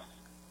plus,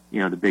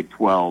 the Big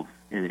 12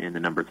 in the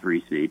number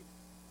 3 seed.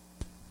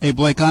 Hey,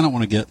 Blake, I don't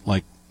want to get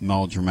like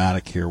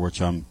melodramatic here,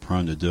 which I'm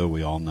prone to do.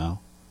 We all know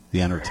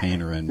the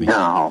entertainer in me.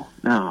 No,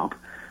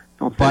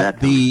 don't say that.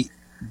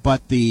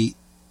 But the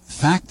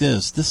fact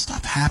is, this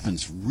stuff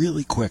happens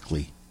really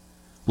quickly.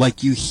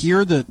 Like you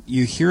hear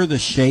the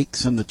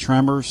shakes and the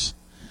tremors.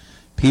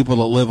 People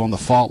that live on the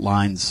fault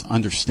lines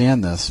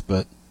understand this,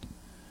 but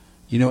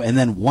and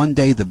then one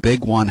day the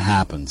big one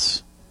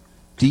happens.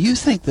 Do you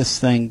think this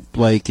thing,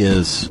 Blake,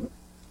 is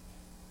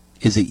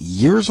it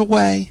years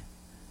away?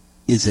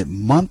 Is it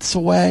months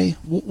away?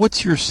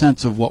 What's your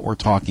sense of what we're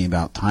talking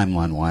about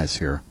timeline-wise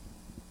here?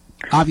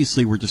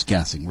 Obviously, we're just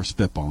guessing. We're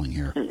spitballing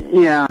here.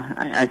 Yeah,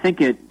 I think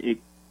it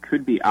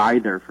could be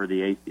either for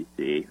the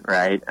ACC,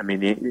 right? I mean,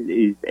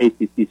 these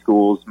ACC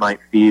schools might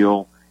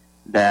feel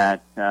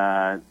that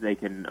they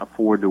can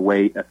afford to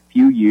wait a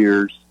few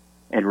years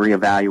and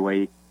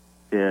reevaluate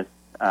this,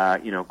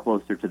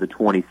 closer to the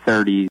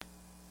 2030s,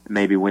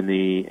 maybe when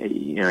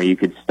you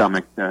could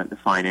stomach the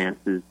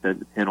finances,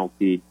 the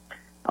penalty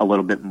a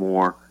little bit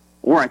more.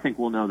 Or I think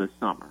we'll know this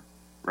summer,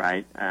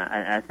 right?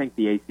 I think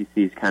the ACC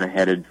is kind of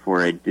headed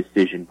for a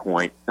decision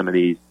point. Some of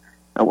these,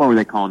 what were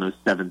they calling those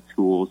 7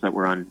 schools that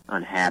were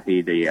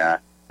unhappy? The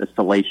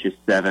Salacious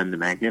 7, the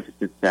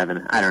Magnificent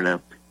 7. I don't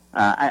know.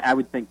 I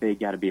would think they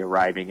got to be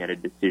arriving at a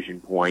decision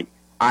point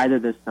either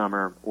this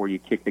summer or you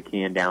kick the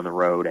can down the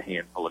road a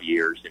handful of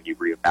years and you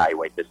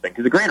reevaluate this thing.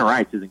 Because the grant of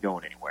rights isn't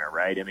going anywhere,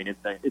 right? I mean,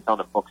 it's on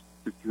the books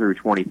through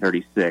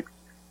 2036.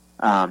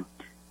 So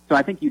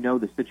I think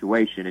the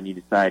situation and you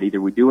decide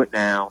either we do it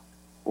now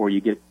or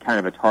you get kind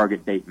of a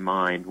target date in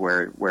mind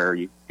where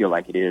you feel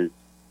like it is,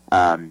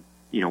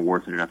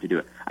 worth it enough to do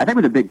it. I think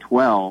with the Big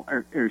 12,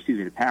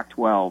 the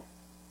Pac-12,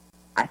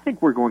 I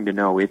think we're going to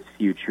know its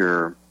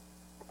future,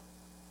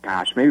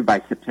 maybe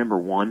by September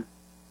 1,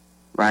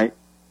 right?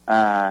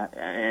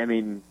 I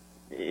mean,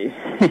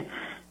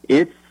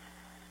 it's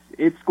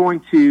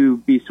going to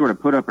be sort of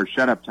put up or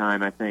shut up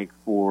time, I think,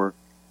 for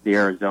the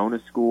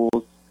Arizona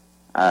schools.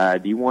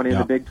 Do you want in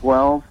the Big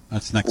 12?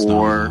 That's next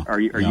or time. Are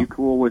you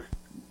cool with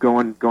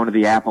going to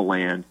the Apple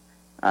Land,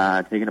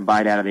 taking a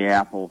bite out of the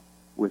apple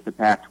with the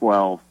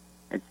Pac-12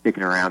 and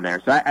sticking around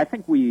there? So I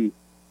think we,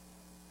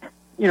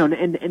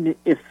 and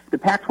if the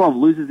Pac-12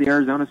 loses the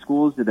Arizona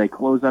schools, do they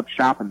close up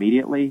shop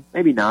immediately?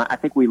 Maybe not. I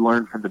think we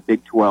learned from the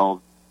Big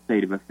 12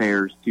 state of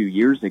affairs 2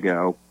 years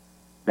ago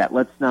that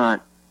let's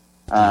not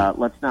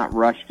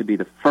rush to be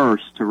the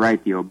first to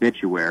write the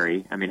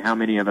obituary. I mean, how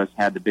many of us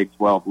had the Big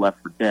 12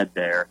 left for dead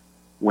there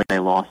when they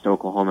lost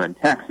Oklahoma and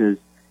Texas?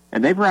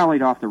 And they've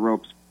rallied off the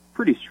ropes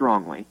pretty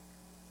strongly.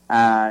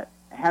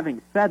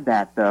 Having said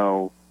that,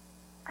 though,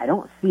 I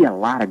don't see a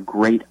lot of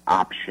great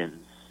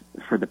options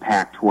for the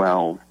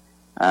Pac-12,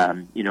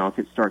 if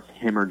it starts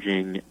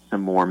hemorrhaging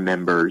some more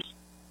members.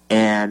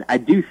 And I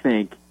do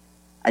think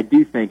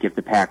if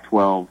the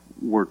Pac-12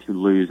 were to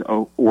lose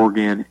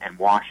Oregon and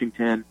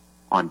Washington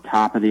on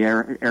top of the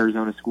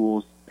Arizona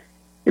schools,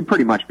 it'd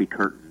pretty much be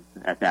curtains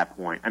at that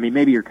point. I mean,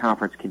 maybe your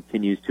conference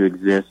continues to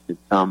exist in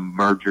some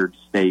merged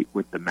state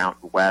with the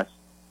Mountain West,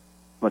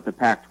 but the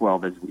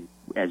Pac-12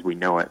 as we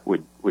know it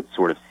would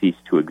sort of cease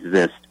to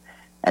exist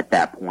at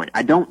that point.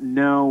 I don't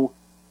know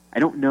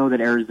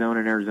that Arizona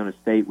and Arizona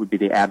State would be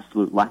the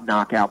absolute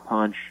knockout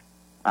punch,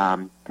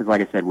 because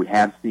like I said, we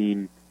have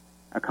seen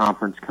a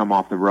conference come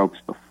off the ropes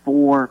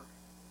before,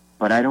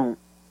 but I don't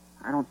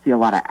see a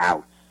lot of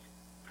outs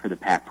for the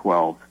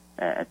Pac-12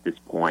 at this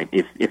point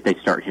if they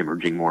start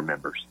hemorrhaging more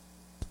members.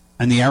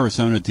 And the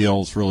Arizona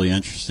deal is really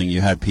interesting.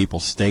 You had people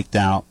staked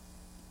out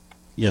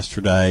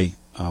yesterday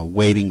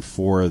waiting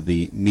for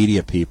the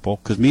media people,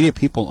 because media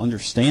people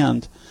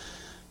understand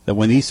that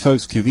when these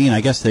folks convene,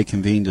 I guess they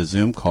convened a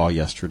Zoom call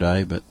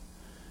yesterday, but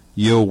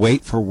you'll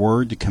wait for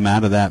word to come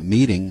out of that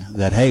meeting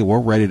that, hey, we're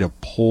ready to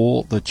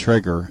pull the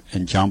trigger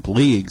and jump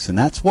leagues. And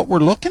that's what we're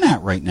looking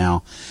at right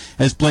now.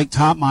 As Blake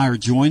Topmeyer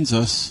joins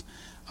us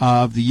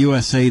of the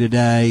USA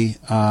Today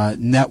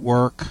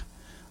network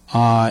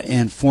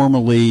and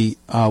formerly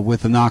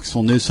with the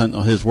Knoxville News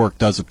Sentinel, his work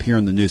does appear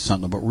in the News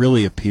Sentinel, but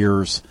really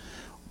appears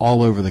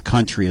all over the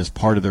country as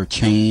part of their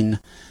chain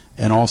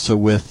and also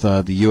with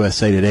the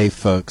USA Today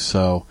folks.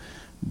 So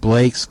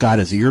Blake's got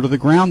his ear to the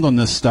ground on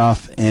this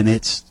stuff, and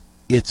it's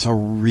a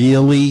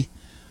really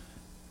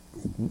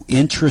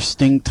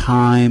interesting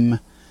time.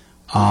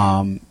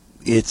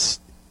 It's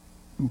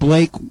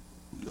Blake.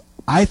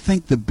 I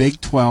think the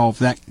Big 12,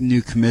 that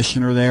new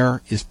commissioner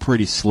there, is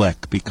pretty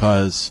slick,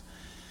 because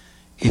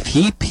if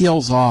he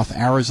peels off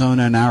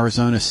Arizona and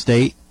Arizona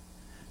State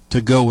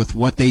to go with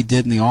what they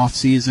did in the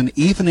offseason,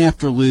 even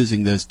after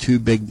losing those two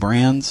big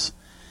brands,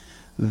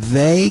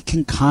 they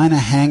can kind of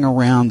hang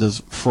around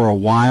for a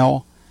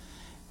while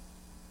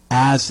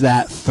as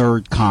that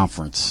third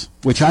conference,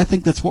 which I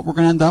think that's what we're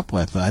going to end up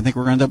with. I think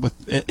we're going to end up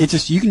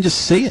with you can just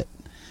see it.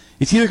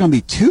 It's either going to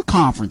be two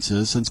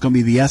conferences, and it's going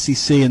to be the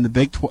SEC and the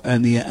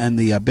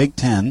the Big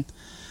Ten,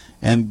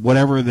 and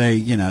whatever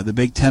the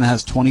Big Ten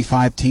has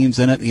 25 teams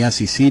in it, and the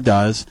SEC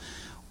does,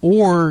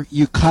 or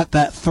you cut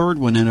that third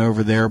one in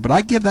over there. But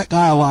I give that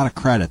guy a lot of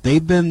credit.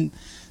 They've been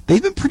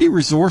pretty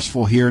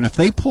resourceful here, and if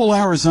they pull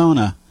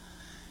Arizona,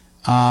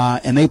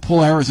 and they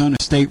pull Arizona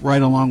State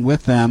right along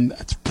with them,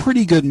 it's a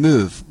pretty good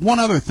move. One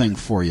other thing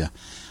for you.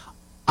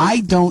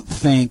 I don't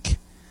think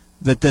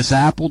that this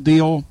Apple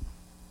deal,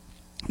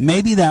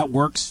 maybe that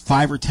works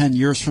 5 or 10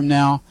 years from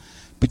now,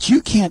 but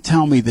you can't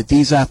tell me that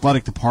these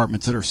athletic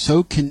departments that are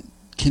so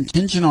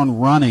contingent on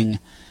running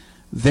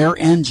their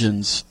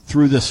engines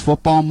through this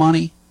football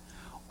money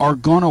are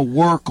going to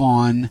work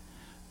on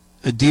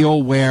a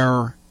deal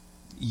where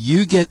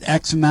you get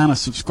X amount of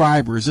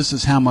subscribers, this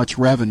is how much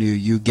revenue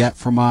you get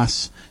from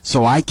us,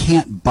 so I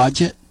can't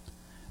budget.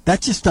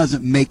 That just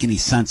doesn't make any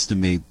sense to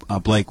me,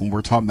 Blake, when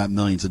we're talking about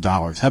millions of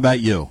dollars. How about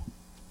you?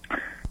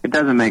 It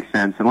doesn't make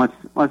sense, and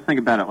let's think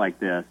about it like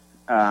this.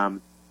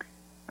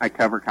 I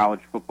cover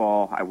college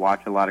football. I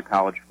watch a lot of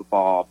college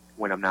football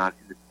when I'm not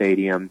in the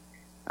stadium,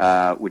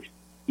 which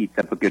eats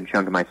up a good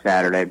chunk of my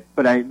Saturday.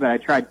 But I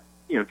try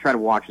to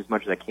watch as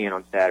much as I can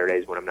on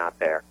Saturdays when I'm not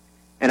there.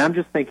 And I'm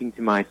just thinking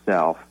to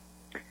myself,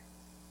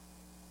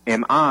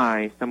 am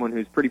I, someone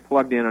who's pretty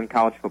plugged in on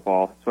college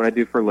football, that's what I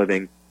do for a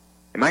living,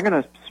 am I going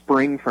to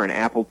spring for an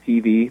Apple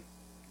TV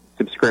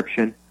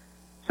subscription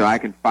so I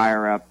can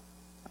fire up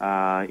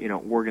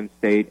Oregon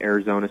State,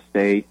 Arizona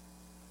State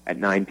at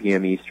 9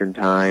 p.m. Eastern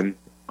Time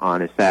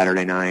on a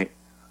Saturday night?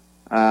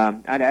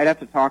 I'd have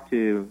to talk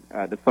to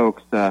the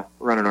folks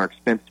running our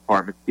expense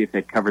department to see if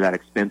they'd cover that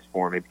expense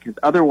for me, because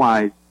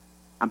otherwise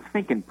I'm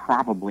thinking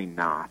probably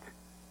not.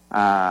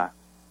 I'm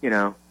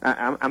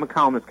a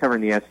columnist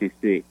covering the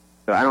SEC,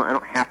 so I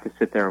don't have to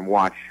sit there and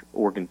watch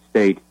Oregon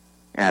State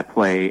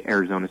play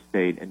Arizona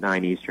State at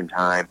 9 Eastern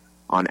Time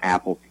on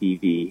Apple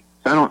TV.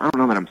 So I don't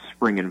know that I'm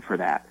springing for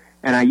that.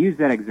 And I use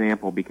that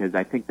example because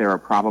I think there are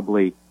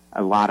probably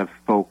a lot of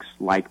folks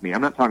like me.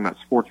 I'm not talking about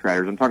sports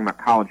writers. I'm talking about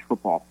college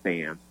football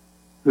fans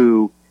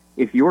who,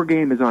 if your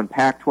game is on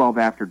Pac-12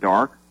 After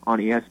Dark on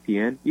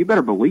ESPN, you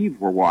better believe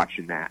we're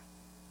watching that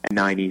at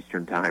 9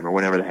 Eastern Time or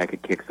whenever the heck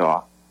it kicks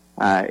off.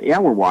 Yeah,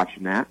 we're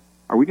watching that.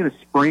 Are we going to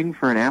spring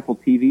for an Apple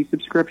TV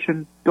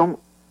subscription? Don't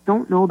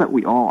know that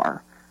we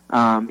are.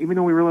 Even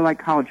though we really like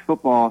college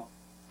football,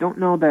 don't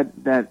know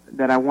that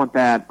I want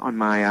that on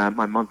my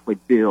my monthly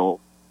bill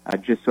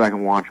just so I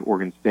can watch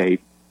Oregon State,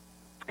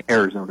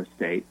 Arizona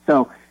State.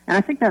 So, and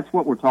I think that's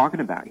what we're talking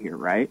about here,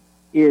 right?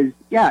 Is,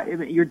 yeah,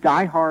 your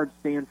diehard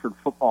Stanford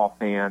football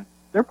fan,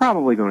 they're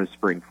probably going to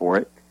spring for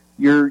it.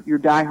 Your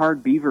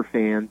diehard Beaver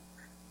fans,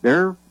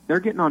 they're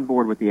getting on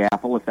board with the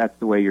Apple if that's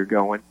the way you're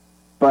going.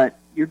 But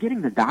you're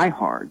getting the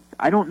diehards.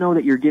 I don't know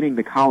that you're getting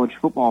the college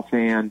football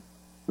fan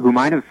who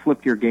might have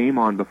flipped your game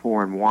on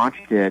before and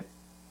watched it,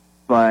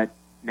 but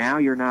now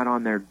you're not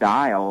on their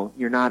dial.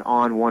 You're not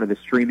on one of the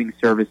streaming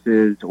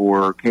services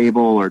or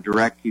cable or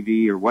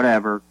DirecTV or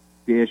whatever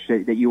dish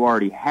that you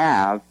already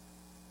have.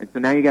 And so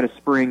now you got to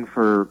spring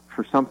for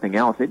something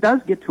else. It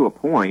does get to a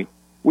point.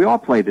 We all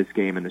play this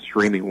game in the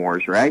streaming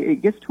wars, right?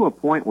 It gets to a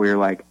point where you're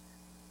like,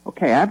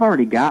 okay, I've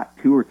already got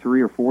 2 or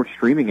 3 or 4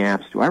 streaming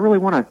apps. Do I really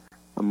want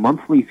a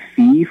monthly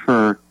fee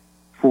for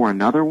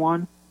another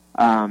one?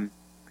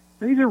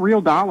 These are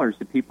real dollars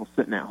to people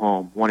sitting at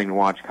home wanting to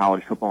watch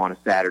college football on a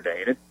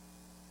Saturday. And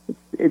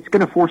it's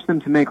going to force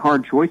them to make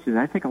hard choices. And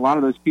I think a lot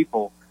of those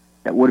people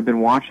that would have been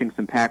watching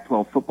some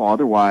Pac-12 football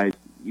otherwise,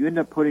 you end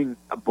up putting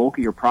a bulk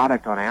of your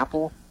product on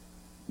Apple,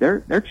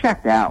 they're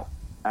checked out.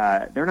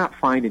 They're not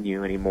finding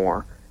you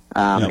anymore.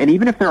 And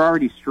even if they're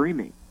already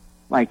streaming,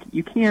 like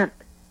you can't,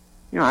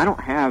 I don't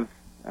have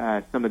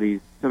some of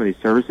these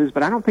services,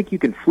 but I don't think you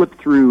can flip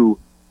through.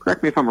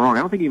 Correct me if I'm wrong.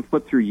 I don't think you can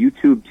flip through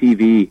YouTube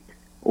TV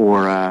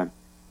or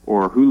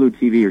Hulu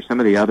TV or some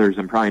of the others.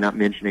 I'm probably not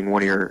mentioning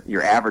one of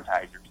your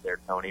advertisers there,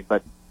 Tony,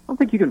 but I don't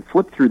think you can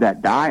flip through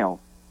that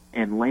dial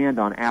and land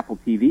on Apple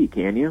TV,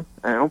 can you?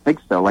 I don't think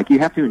so. Like, you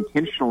have to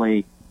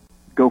intentionally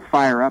go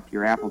fire up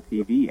your Apple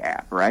TV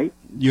app, right?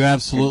 You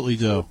absolutely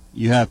do.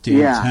 You have to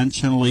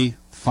intentionally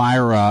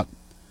fire up.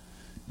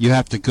 You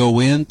have to go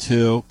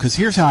into, because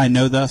here's how I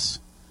know this.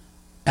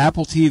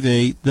 Apple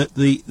TV,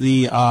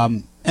 the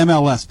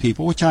MLS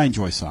people, which I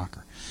enjoy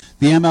soccer,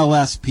 the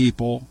MLS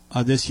people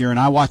this year, and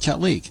I watch that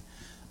league,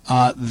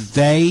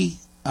 they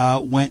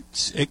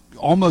went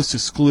almost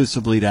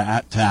exclusively to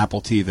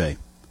Apple TV.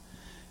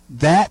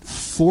 That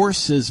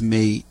forces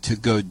me to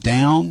go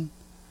down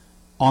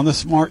on the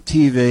smart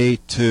TV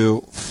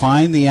to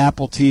find the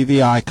Apple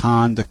TV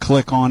icon, to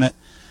click on it.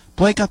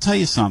 Blake, I'll tell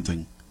you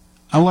something.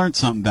 I learned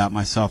something about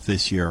myself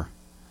this year.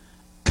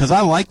 Because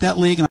I like that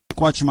league, and I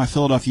like watching my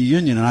Philadelphia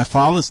Union, and I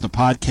follow this in the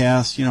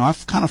podcast. I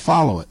kind of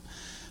follow it.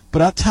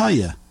 But I'll tell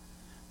you,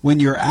 when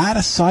you're out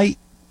of sight,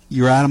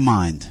 you're out of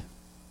mind.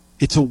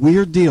 It's a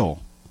weird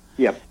deal.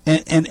 Yep.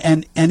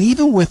 And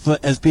even with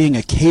as being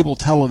a cable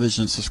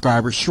television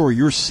subscriber, sure,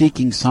 you're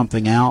seeking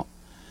something out.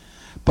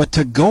 But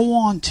to go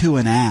on to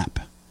an app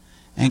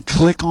and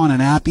click on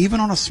an app, even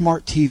on a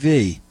smart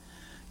TV,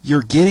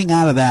 you're getting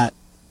out of that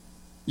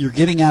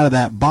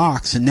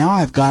box, and now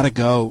I've got to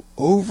go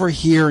over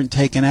here and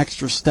take an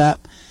extra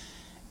step.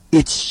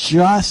 It's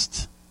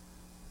just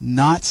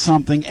not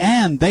something,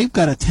 and they've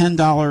got a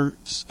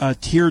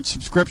 $10 tiered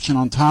subscription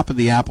on top of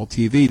the Apple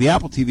TV. The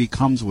Apple TV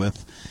comes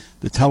with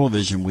the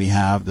television we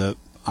have,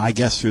 I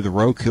guess through the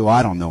Roku.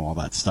 I don't know all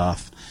that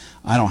stuff.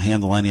 I don't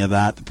handle any of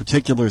that. The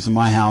particulars in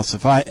my house,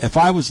 if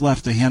I was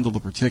left to handle the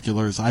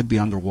particulars, I'd be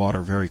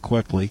underwater very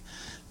quickly.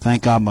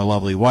 Thank God my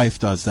lovely wife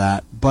does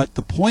that. But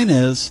the point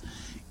is,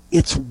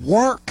 it's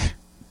work.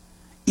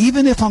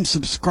 Even if I'm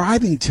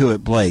subscribing to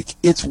it, Blake,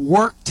 it's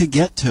work to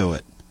get to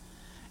it.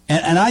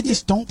 And I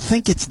just don't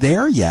think it's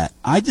there yet.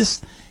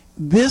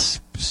 This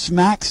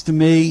smacks to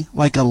me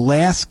like a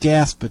last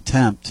gasp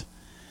attempt.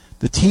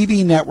 The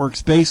TV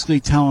network's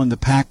basically telling the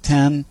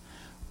Pac-10,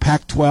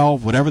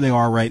 Pac-12, whatever they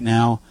are right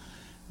now,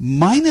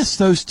 minus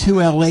those 2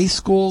 LA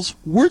schools,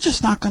 we're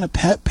just not going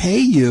to pay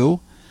you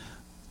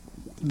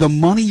the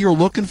money you're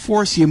looking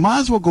for, so you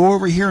might as well go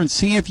over here and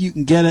see if you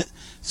can get it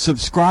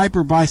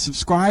subscriber by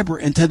subscriber.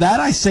 And to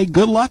that I say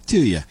good luck to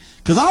you,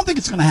 because I don't think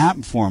it's going to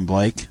happen for them,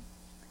 Blake.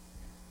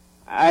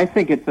 I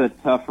think it's a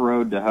tough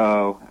road to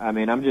hoe. I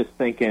mean, I'm just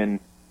thinking,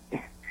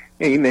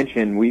 you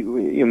mentioned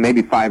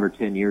maybe 5 or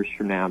 10 years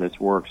from now this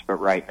works, but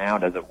right now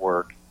does it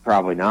work?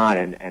 Probably not.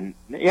 And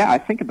yeah, I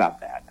think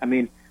about that. I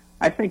mean,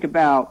 I think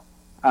about,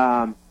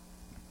 in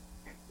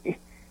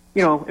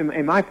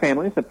my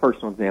family, it's a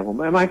personal example,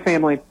 but in my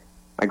family,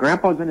 my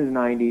grandpa's in his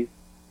 90s,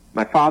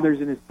 my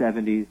father's in his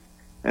 70s,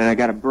 and I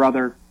got a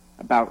brother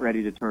about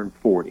ready to turn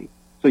 40.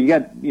 So you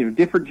got,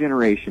 different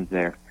generations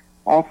there.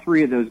 All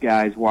 3 of those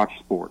guys watch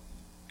sports.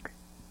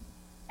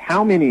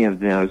 How many of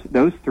those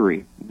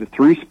 3, the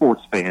 3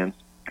 sports fans,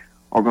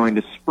 are going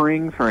to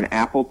spring for an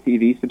Apple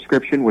TV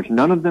subscription, which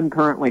none of them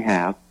currently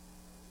have?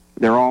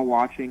 They're all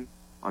watching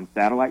on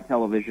satellite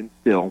television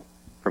still,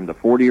 from the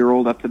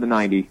 40-year-old up to the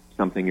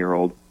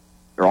 90-something-year-old.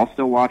 They're all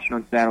still watching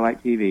on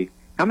satellite TV.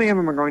 How many of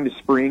them are going to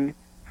spring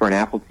for an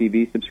Apple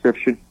TV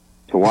subscription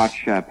to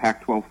watch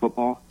Pac-12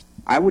 football?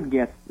 I would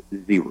guess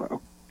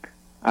 0.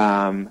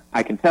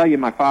 I can tell you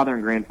my father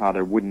and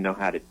grandfather wouldn't know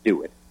how to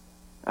do it.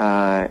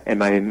 And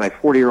my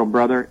 40-year-old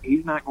brother,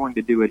 he's not going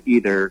to do it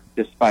either,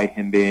 despite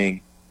him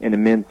being an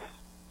immense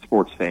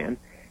sports fan.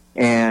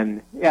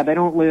 And yeah, they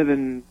don't live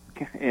in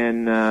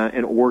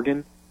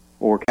Oregon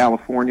or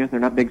California. They're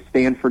not big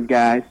Stanford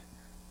guys.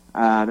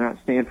 They're not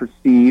Stanford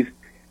Steve,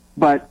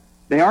 but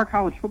they are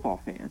college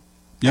football fans.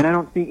 Yep. And I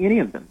don't see any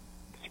of them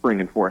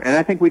springing for it. And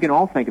I think we can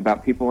all think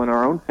about people in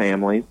our own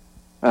families,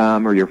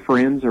 or your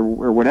friends, or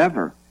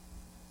whatever.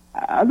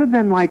 Other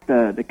than like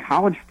the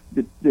college,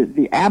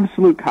 the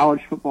absolute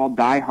college football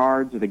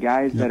diehards, or the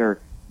guys that are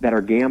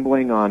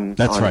gambling on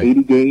right.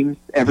 80 games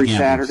every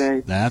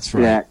Saturday. That's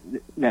right.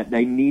 That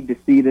they need to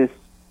see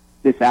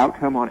this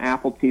outcome on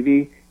Apple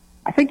TV.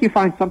 I think you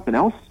find something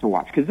else to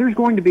watch, because there's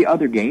going to be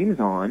other games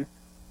on.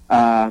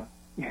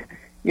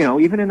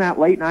 Even in that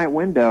late night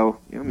window,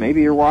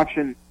 maybe you're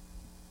watching,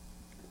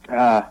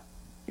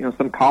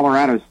 some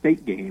Colorado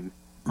State game.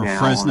 Or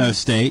Fresno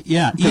State.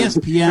 Yeah,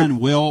 ESPN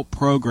will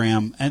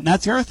program, and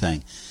that's the other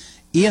thing.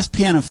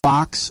 ESPN and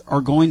Fox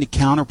are going to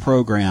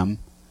counter-program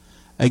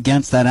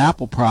against that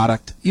Apple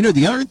product.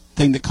 The other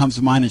thing that comes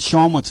to mind, and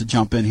Sean wants to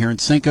jump in here,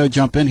 and Cinco,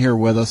 jump in here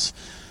with us.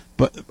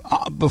 But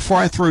before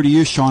I throw to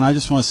you, Sean, I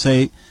just want to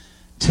say,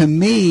 to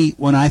me,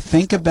 when I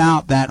think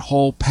about that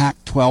whole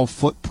Pac-12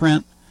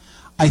 footprint,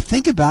 I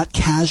think about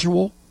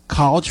casual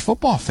college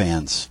football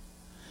fans.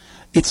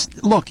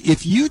 Look,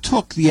 if you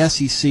took the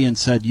SEC and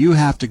said you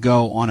have to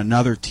go on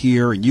another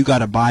tier and you got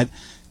to buy,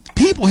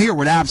 people here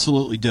would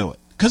absolutely do it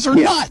because they're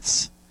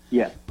nuts.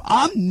 Yeah.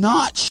 I'm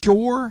not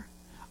sure.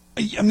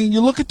 I mean,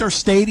 you look at their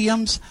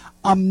stadiums,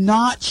 I'm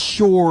not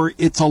sure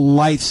it's a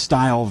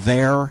lifestyle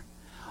there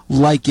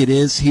like it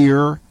is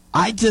here.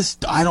 I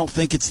don't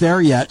think it's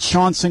there yet.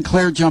 Sean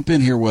Sinclair, jump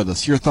in here with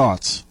us. Your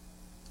thoughts?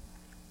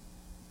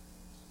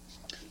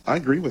 I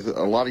agree with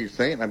a lot of you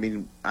saying. I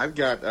mean, I've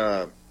got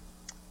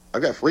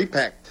free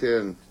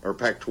Pac-10 or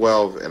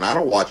Pac-12, and I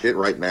don't watch it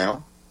right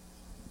now.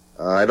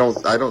 I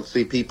don't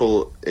see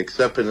people,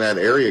 except in that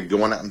area,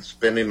 going out and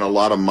spending a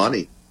lot of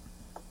money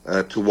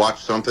to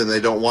watch something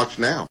they don't watch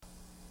now.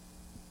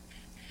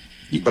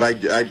 But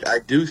I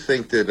do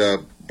think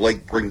that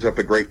Blake brings up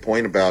a great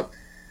point about.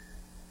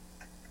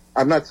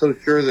 I'm not so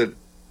sure that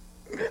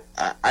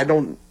I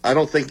don't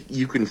think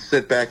you can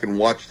sit back and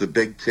watch the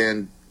Big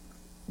Ten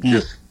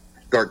just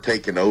start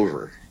taking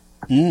over.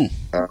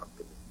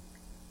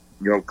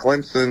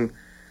 Clemson.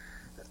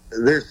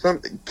 There's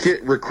some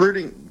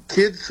recruiting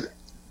kids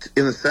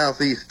in the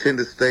Southeast tend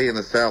to stay in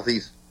the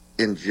Southeast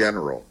in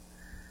general.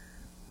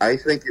 I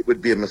think it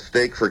would be a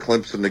mistake for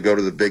Clemson to go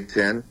to the Big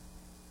Ten.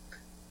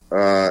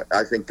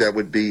 I think that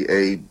would be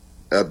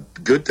a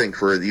good thing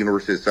for the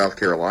University of South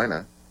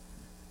Carolina.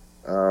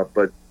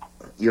 But,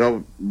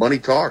 money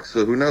talks,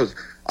 so who knows?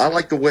 I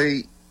like the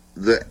way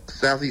the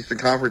Southeastern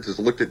Conference has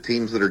looked at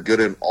teams that are good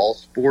in all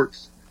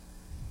sports,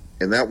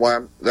 and that's why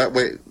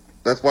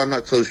I'm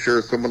not so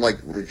sure someone like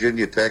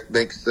Virginia Tech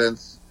makes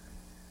sense.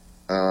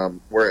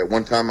 Where at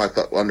one time I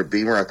thought under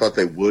Beamer, I thought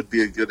they would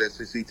be a good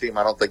SEC team.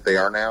 I don't think they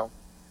are now.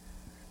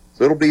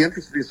 So it'll be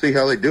interesting to see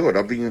how they do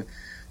it.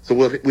 So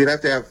we'd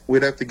have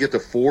to get to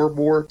 4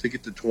 more to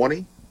get to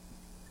 20.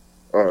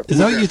 Is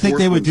that what you think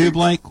they would do,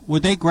 Blake?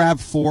 Would they grab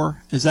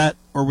 4? Is that,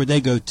 or would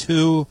they go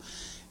 2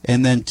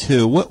 and then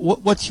 2?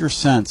 What's your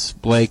sense,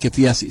 Blake, if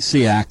the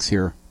SEC acts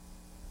here?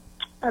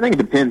 I think it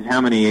depends how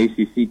many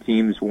ACC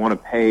teams want to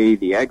pay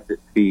the exit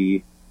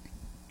fee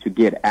to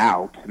get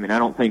out. I mean, I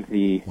don't think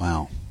the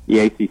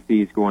ACC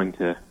is going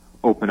to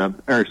open up,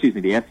 or excuse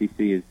me, the SEC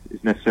is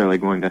necessarily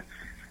going to,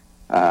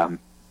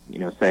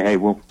 say, hey,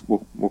 we'll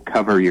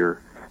cover your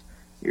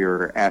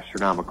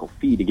astronomical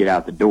fee to get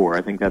out the door.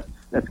 I think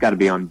that's got to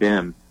be on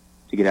them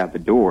to get out the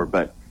door.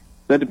 But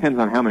that depends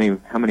on how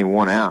many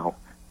want out.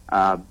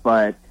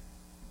 But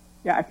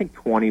yeah, I think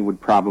 20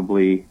 would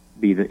probably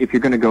be if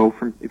you're going to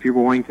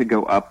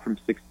go up from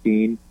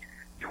 16,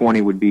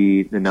 20 would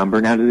be the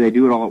number. Now, do they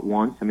do it all at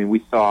once? I mean,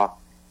 we saw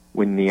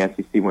when the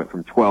SEC went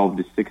from 12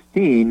 to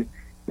 16,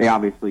 they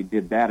obviously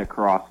did that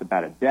across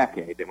about a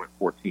decade. They went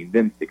 14,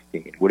 then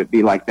 16. Would it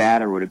be like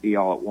that, or would it be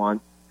all at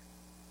once?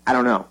 I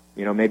don't know.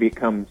 Maybe it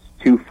comes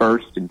 2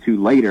 first and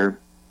 2 later.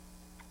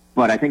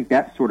 But I think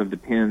that sort of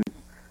depends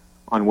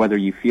on whether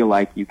you feel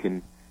like you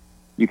can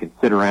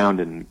sit around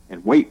and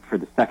wait for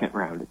the second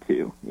round of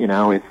 2.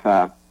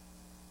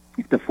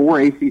 If the 4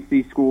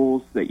 ACC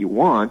schools that you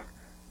want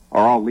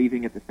are all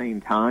leaving at the same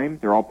time,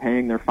 they're all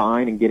paying their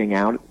fine and getting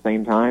out at the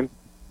same time,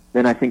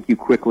 then I think you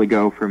quickly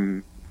go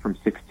from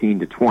 16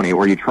 to 20,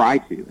 or you try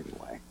to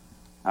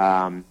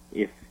anyway.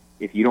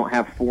 If you don't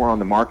have 4 on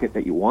the market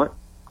that you want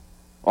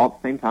all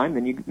at the same time,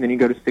 then you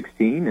go to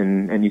 16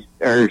 then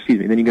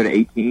you go to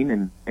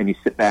 18 and you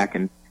sit back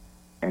and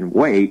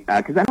wait,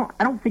 because I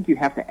don't think you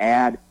have to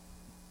add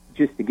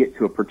just to get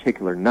to a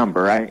particular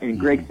number. And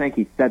Greg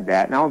Sankey said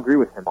that, and I'll agree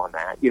with him on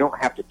that. You don't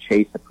have to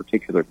chase a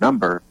particular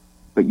number,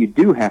 but you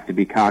do have to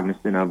be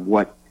cognizant of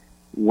what's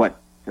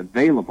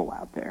available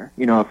out there.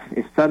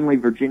 If suddenly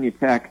Virginia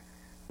Tech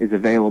is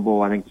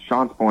available, I think to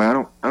Sean's point, I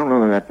don't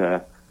know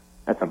that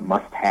that's a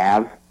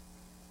must-have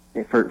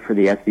for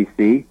the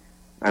SEC.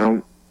 I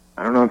don't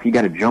know if you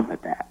got to jump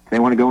at that. If they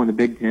want to go in the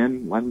Big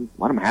Ten, let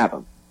them have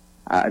them.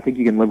 I think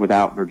you can live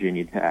without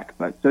Virginia Tech,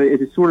 but so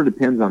it sort of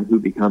depends on who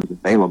becomes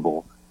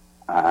available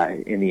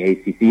in the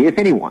ACC, if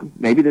anyone.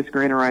 Maybe this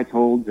grant of rights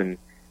holds,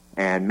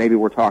 and maybe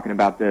we're talking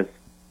about this,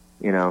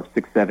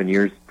 6-7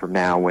 years from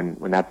now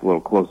when that's a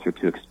little closer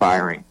to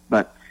expiring.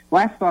 But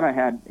last thought I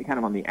had, kind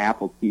of on the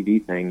Apple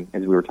TV thing,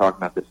 as we were talking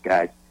about this,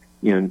 guys.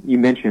 You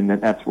mentioned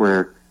that's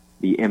where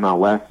the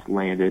MLS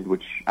landed,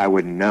 which I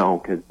wouldn't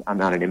know because I'm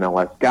not an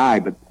MLS guy.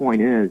 But the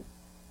point is,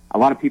 a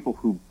lot of people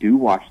who do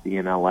watch the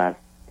MLS,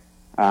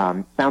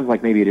 sounds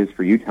like maybe it is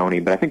for you, Tony,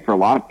 but I think for a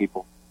lot of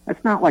people,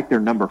 that's not like their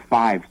number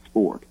 5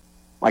 sport.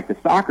 Like the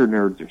soccer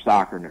nerds are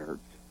soccer nerds,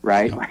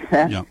 right? Like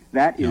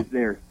that is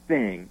their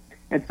thing.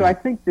 And so I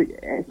think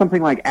that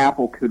something like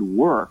Apple could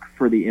work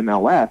for the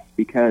MLS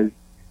because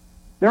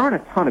there aren't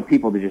a ton of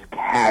people that just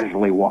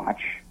casually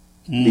watch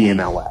the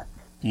MLS.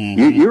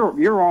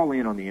 You're all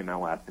in on the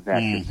MLS, if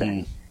that's your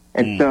thing.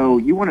 And so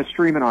you want to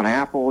stream it on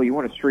Apple, you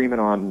want to stream it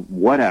on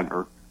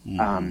whatever.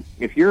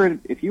 If you were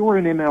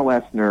an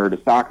MLS nerd,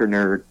 a soccer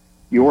nerd,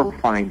 you're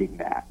finding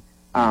that.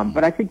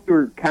 But I think you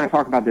were kind of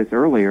talking about this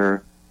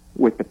earlier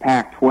with the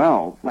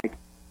Pac-12. Like,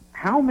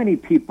 how many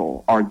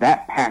people are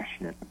that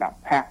passionate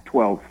about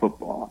Pac-12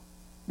 football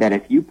that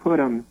if you put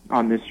them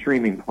on this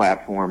streaming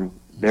platform,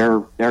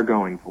 they're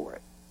going for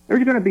it?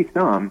 There's going to be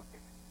some,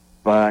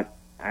 but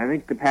I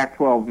think the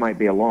Pac-12 might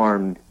be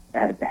alarmed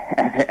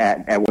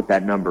at what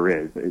that number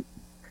is. It's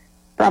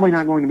probably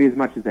not going to be as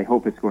much as they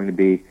hope it's going to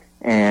be,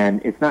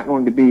 and it's not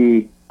going to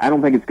be, I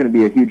don't think it's going to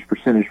be a huge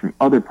percentage from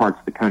other parts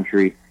of the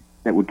country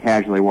that would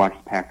casually watch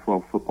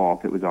Pac-12 football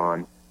if it was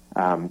on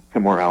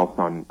somewhere else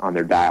on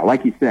their dial.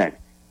 Like you said,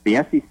 the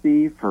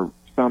SEC, for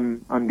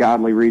some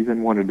ungodly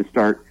reason, wanted to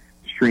start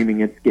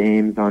streaming its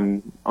games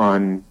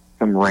on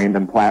some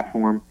random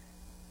platform.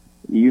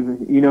 You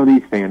know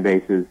these fan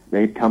bases,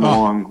 they'd come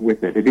along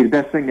with it. It'd be the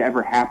best thing to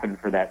ever happen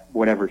for that,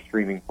 whatever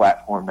streaming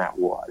platform that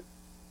was.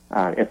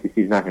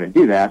 SEC's not going to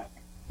do that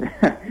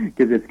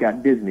because it's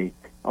got Disney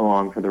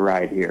along for the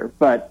ride here.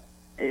 But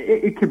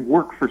it could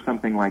work for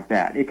something like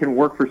that. It can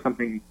work for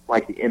something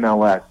like the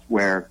MLS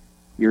where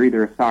you're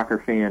either a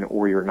soccer fan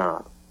or you're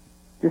not.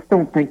 Just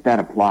don't think that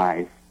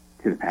applies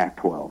to the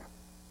Pac-12.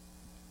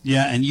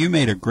 Yeah, and you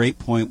made a great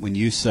point when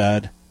you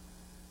said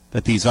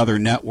that these other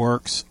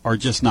networks are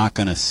just not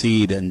going to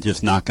seed and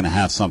just not going to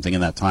have something in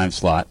that time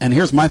slot. And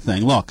here's my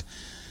thing. Look,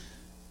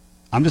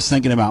 I'm just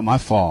thinking about my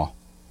fall.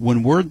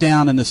 When we're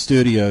down in the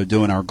studio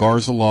doing our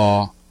Garza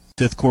Law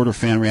fifth quarter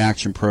fan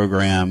reaction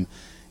program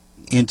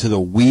into the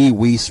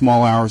wee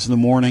small hours of the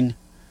morning,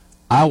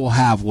 I will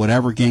have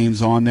whatever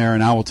games on there,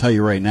 and I will tell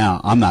you right now,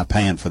 I'm not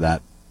paying for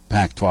that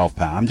Pac-12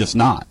 pass. I'm just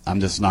not.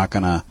 I'm just not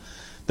going to.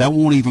 That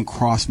won't even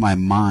cross my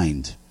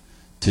mind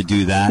to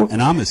do that,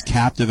 and I'm as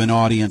captive an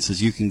audience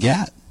as you can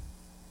get.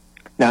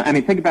 Now, I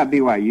mean, think about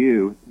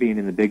BYU being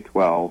in the Big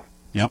 12.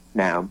 Yep.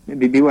 Now,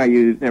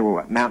 BYU, they were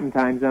what, Mountain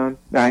Time Zone,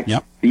 right?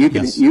 Yep. So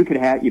you could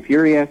have, if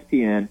you're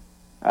ESPN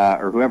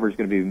or whoever's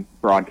going to be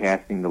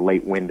broadcasting the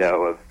late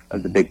window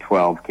of the Big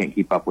 12, can't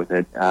keep up with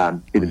it,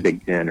 see the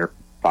Big 10 or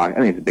Fox.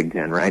 I think it's the Big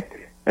 10, right?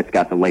 That's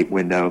got the late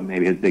window.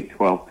 Maybe it's Big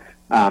 12.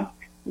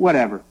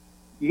 Whatever.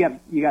 You got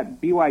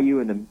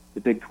BYU in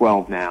the Big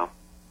 12 now.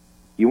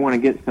 You want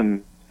to get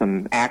some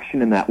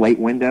action in that late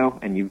window,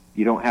 and you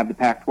don't have the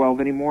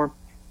Pac-12 anymore.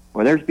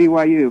 Well, there's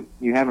BYU.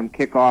 You have them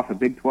kick off a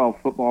Big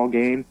 12 football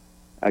game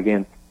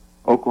against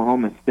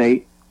Oklahoma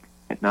State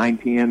at 9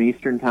 p.m.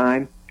 Eastern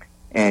Time,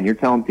 and you're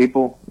telling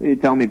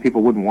me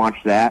people wouldn't watch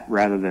that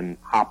rather than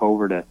hop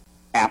over to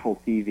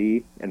Apple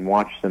TV and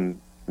watch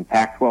some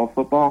Pac-12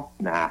 football?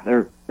 Nah,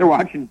 they're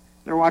watching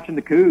the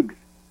Cougs.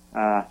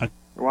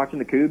 They're watching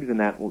the Cougs in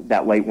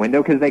that late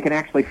window because they can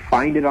actually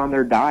find it on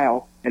their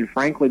dial. And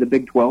frankly, the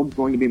Big 12 is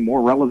going to be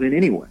more relevant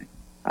anyway.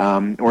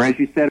 Or as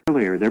you said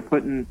earlier, they're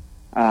putting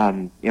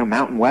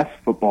Mountain West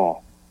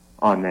football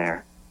on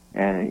there,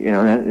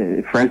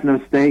 and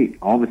Fresno State.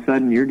 All of a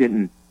sudden, you're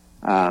getting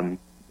a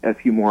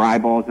few more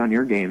eyeballs on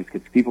your games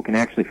because people can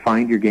actually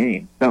find your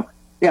games. So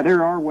yeah,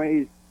 there are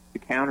ways to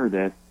counter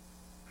this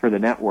for the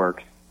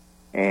networks.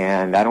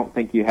 And I don't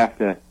think you have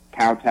to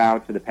kowtow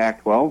to the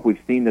Pac-12. We've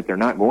seen that they're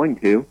not going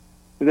to,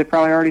 because they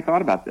probably already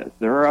thought about this.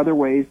 There are other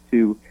ways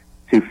to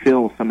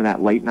fill some of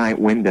that late night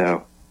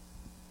window.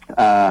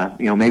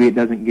 Maybe it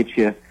doesn't get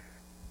you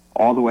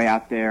all the way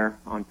out there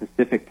on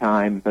Pacific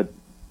time, but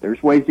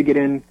there's ways to get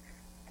in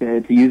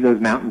to use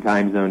those Mountain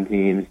Time Zone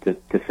teams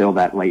to fill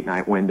that late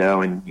night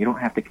window, and you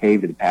don't have to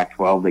cave to the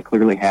Pac-12. They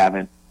clearly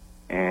haven't.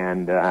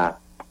 And I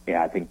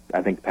think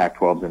the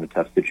Pac-12's in a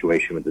tough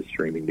situation with this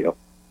streaming deal.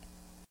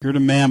 You're the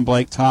man,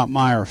 Blake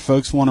Topmeyer.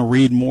 Folks want to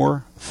read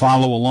more,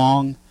 follow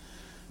along,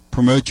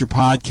 promote your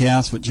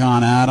podcast with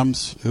John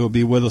Adams, who will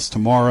be with us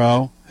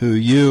tomorrow, who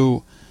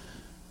you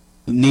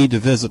need to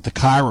visit the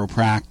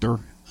chiropractor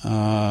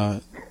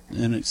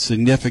in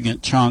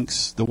significant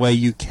chunks. The way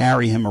you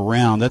carry him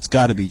around, that's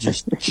got to be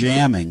just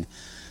jamming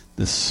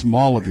the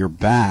small of your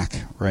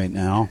back right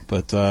now.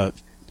 But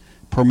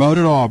promote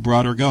it all,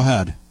 brother. Go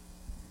ahead.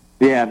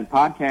 Yeah, the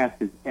podcast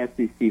is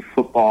SEC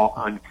Football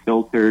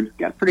Unfiltered.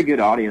 Got a pretty good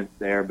audience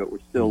there, but we're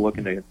still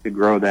looking to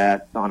grow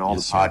that. It's on all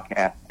the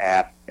podcast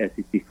apps.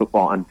 SEC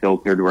Football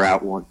Unfiltered. We're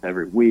out once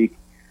every week.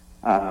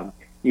 You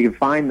can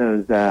find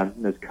those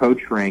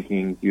coach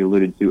rankings you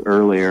alluded to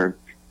earlier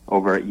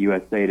over at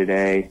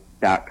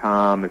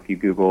usatoday.com. If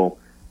you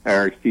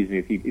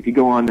if you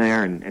go on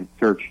there and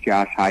search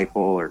Josh Heupel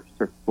or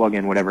plug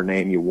in whatever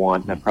name you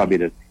want, that's probably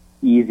the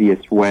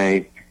easiest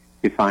way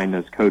to find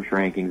those coach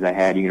rankings I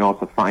had. You can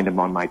also find them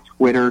on my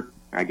Twitter,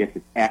 or I guess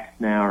it's X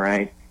now,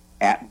 right?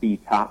 At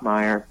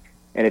 @BTopmeyer.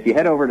 And if you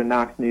head over to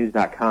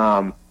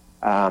knoxnews.com,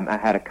 I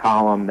had a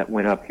column that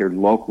went up here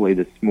locally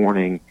this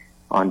morning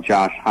on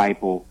Josh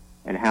Heupel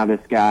and how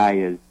this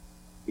guy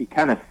he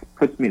kind of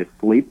puts me to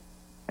sleep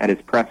at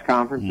his press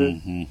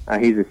conferences.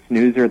 Mm-hmm. He's a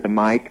snoozer at the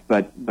mic,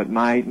 but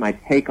my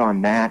take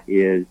on that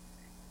is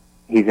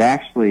he's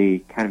actually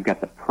kind of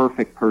got the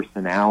perfect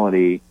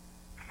personality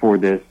for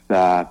this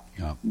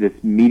this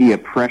media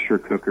pressure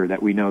cooker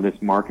that we know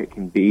this market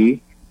can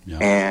be,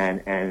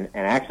 and I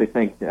actually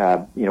think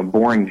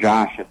boring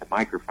Josh at the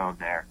microphone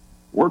there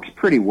works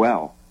pretty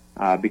well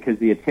because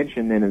the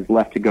attention then is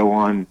left to go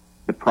on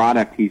the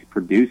product he's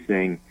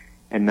producing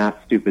and not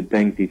stupid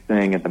things he's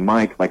saying at the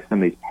mic like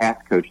some of these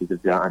past coaches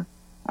have done.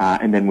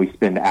 And then we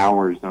spend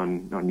hours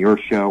on your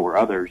show or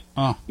others,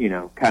 kind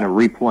of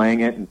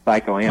replaying it and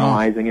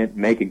psychoanalyzing it, and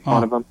making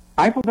fun of him.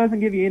 Heupel doesn't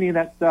give you any of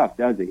that stuff,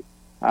 does he?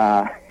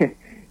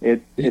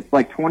 It's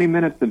like 20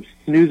 minutes of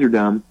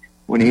snoozerdom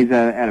when he's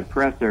at a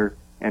presser,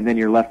 and then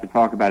you're left to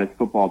talk about his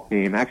football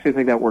team. I actually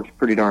think that works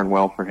pretty darn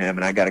well for him,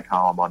 and I got a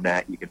column on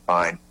that you can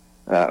find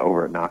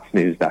over at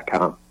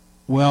knoxnews.com.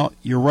 Well,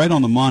 you're right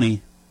on the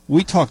money.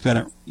 We talked about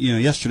it,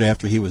 yesterday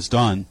after he was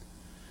done.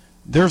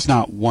 There's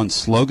not one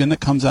slogan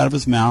that comes out of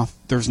his mouth.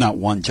 There's not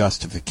one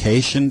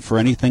justification for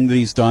anything that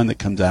he's done that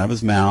comes out of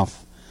his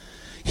mouth.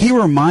 He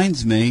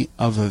reminds me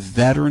of a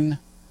veteran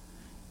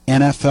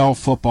NFL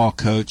football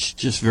coach,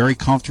 just very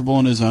comfortable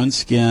in his own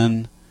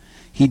skin.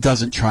 He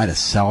doesn't try to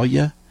sell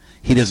you.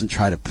 He doesn't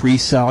try to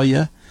pre-sell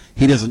you.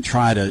 He doesn't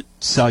try to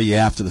sell you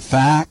after the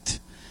fact.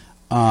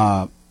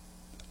 I'm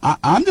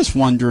just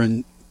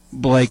wondering,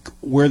 Blake,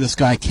 where this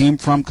guy came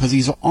from, because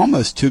he's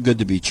almost too good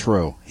to be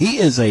true. He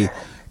is a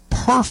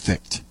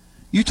perfect,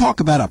 you talk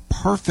about a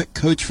perfect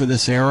coach for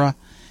this era.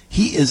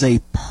 He is a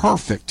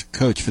perfect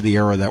coach for the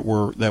era that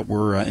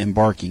we're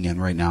embarking in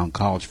right now in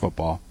college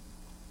football.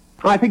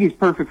 Well, I think he's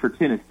perfect for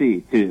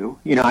Tennessee too.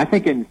 I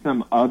think in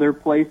some other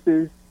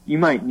places you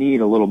might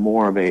need a little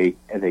more of a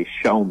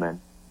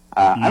showman.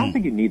 I don't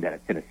think you need that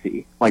at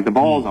Tennessee. Like the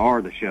balls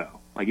are the show.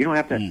 Like you don't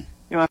have to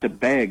don't have to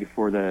beg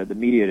for the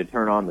media to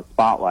turn on the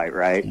spotlight,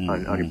 right,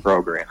 on your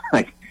program.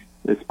 Like,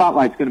 the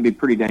spotlight's going to be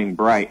pretty dang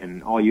bright,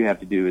 and all you have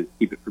to do is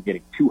keep it from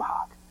getting too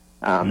hot.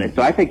 And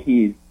so I think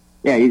he's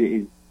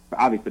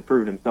obviously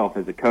proven himself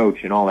as a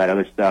coach and all that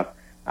other stuff,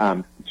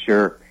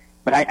 sure.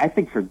 But I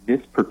think for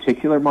this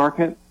particular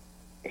market,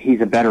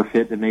 he's a better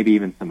fit than maybe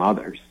even some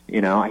others.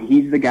 You know,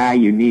 he's the guy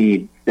you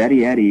need,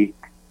 steady Eddie,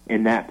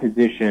 in that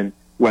position,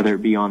 whether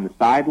it be on the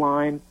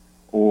sideline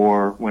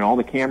or when all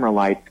the camera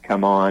lights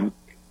come on.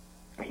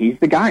 He's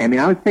the guy. I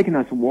mean, I was taking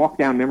this walk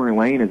down memory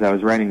lane as I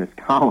was writing this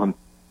column.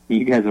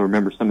 You guys will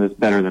remember some of this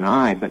better than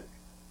I, but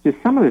just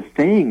some of the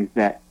things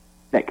that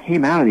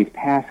came out of these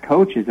past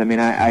coaches. I mean,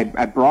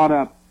 I brought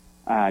up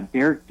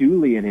Derek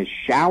Dooley and his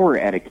shower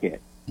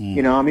etiquette.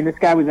 You know, I mean, this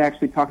guy was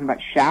actually talking about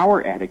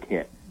shower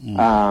etiquette.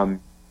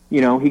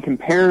 You know, he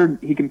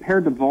compared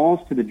the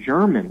Vols to the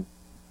Germans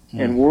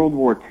in World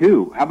War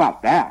II. How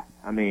about that?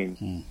 I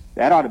mean,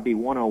 that ought to be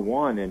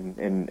 101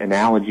 in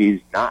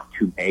analogies not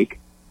to make.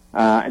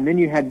 And then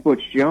you had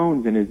Butch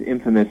Jones and his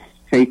infamous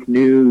fake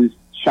news,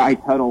 Shy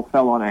Tuttle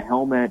fell on a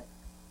helmet.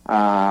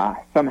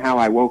 Somehow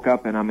I woke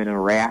up and I'm in a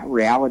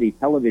reality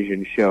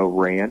television show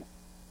rant.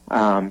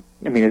 I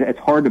mean, it's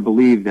hard to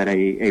believe that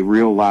a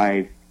real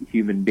live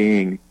human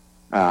being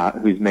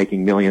who's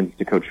making millions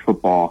to coach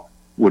football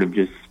would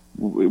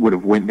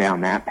have went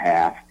down that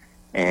path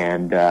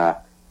and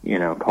you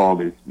know,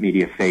 called his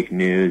media fake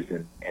news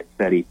and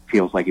said he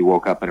feels like he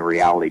woke up in a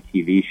reality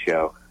TV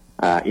show.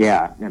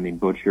 Yeah, I mean,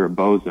 Butch, you're a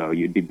bozo.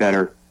 You'd be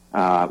better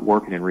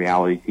working in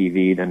reality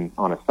TV than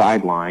on a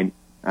sideline,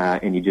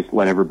 and you just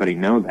let everybody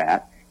know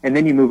that. And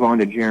then you move on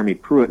to Jeremy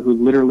Pruitt, who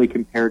literally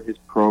compared his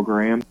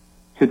program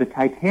to the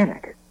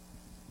Titanic.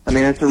 I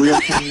mean, that's a real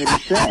thing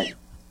that he said.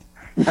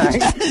 Right?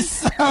 That is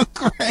so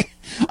great.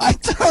 I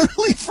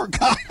totally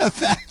forgot about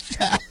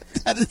that.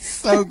 That is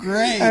so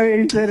great. I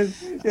mean, he said his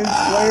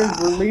players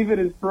were leaving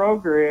his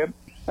program,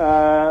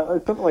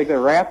 something like the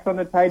Rats on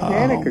the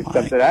Titanic or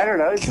something. I don't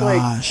know. It's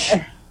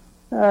like,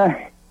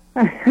 I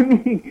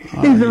mean,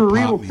 these are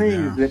real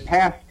things that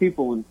past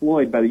people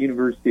employed by the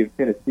University of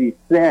Tennessee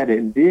said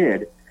and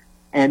did.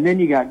 And then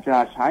you got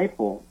Josh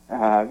Heupel.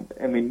 I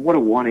mean, what a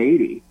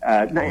 180.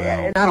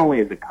 Not only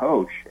as a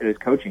coach, at his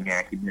coaching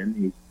acumen,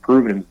 he's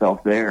proven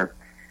himself there,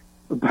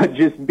 but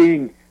just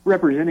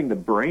representing the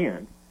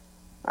brand.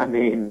 I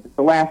mean,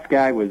 the last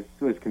guy was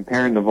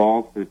comparing the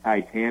Vols to the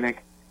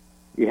Titanic.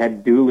 You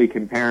had Dooley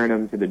comparing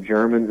them to the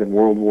Germans in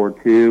World War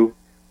II.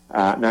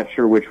 Not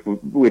sure which was.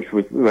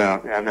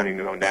 Well, I'm not even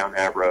going down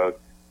that road.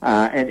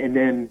 And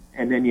then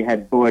you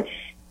had Butch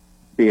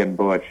being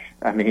Butch.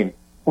 I mean,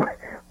 what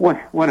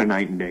a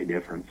night and day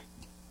difference.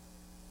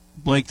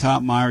 Blake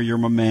Topmeyer, you're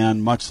my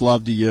man. Much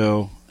love to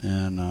you,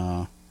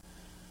 and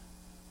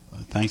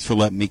thanks for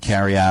letting me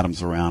carry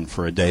Adams around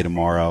for a day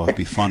tomorrow. It'll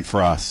be fun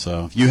for us.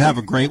 So you have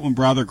a great one,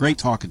 brother. Great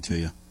talking to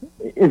you.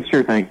 It's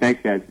sure thing.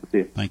 Thanks, guys. See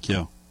you. Thank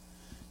you.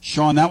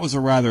 Sean, that was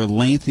a rather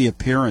lengthy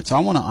appearance. I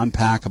want to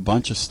unpack a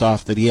bunch of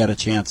stuff that he had a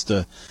chance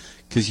to,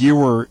 because you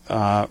were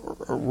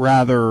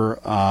rather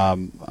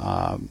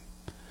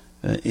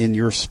in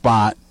your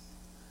spot.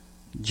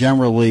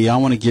 Generally, I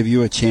want to give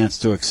you a chance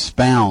to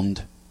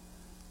expound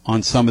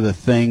on some of the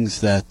things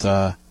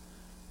that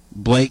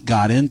Blake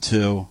got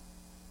into.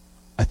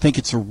 I think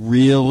it's a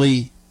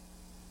really,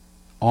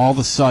 all of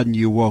a sudden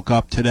you woke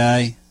up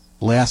today,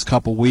 last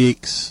couple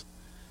weeks,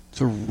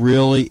 it's a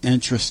really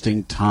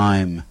interesting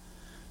time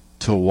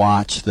to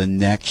watch the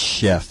next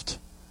shift.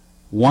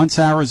 Once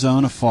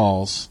Arizona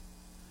falls,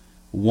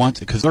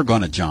 because they're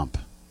going to jump.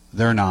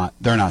 They're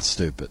not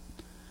stupid.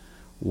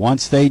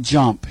 Once they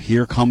jump,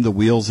 here come the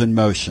wheels in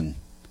motion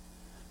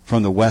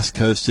from the West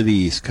Coast to the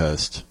East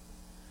Coast.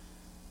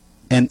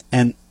 And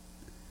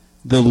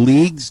the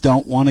leagues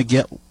don't want to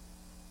get,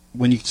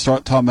 when you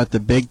start talking about the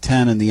Big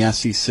Ten and the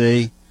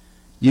SEC,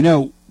 you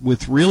know,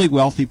 with really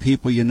wealthy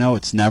people, you know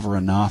it's never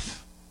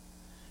enough.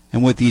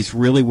 And with these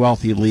really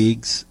wealthy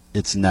leagues,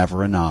 it's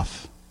never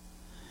enough.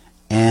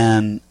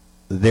 And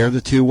they're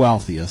the two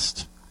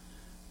wealthiest.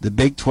 The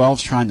Big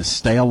 12's trying to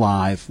stay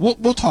alive.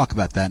 We'll talk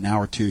about that in an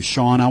hour or two.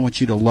 Sean, I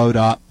want you to load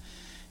up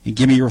and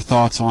give me your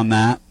thoughts on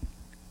that.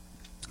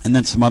 And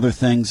then some other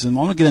things. And I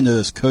want to get into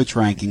those coach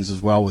rankings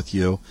as well with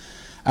you.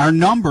 Our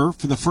number,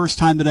 for the first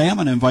time today, I'm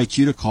going to invite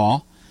you to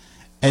call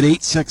at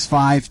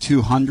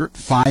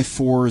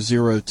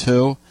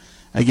 865-200-5402.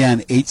 Again,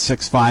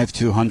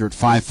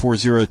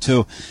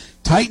 865-200-5402.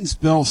 Titans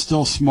Bill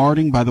still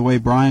smarting. By the way,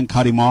 Brian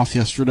cut him off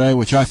yesterday,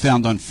 which I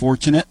found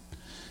unfortunate.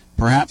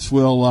 Perhaps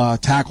we'll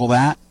tackle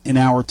that in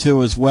hour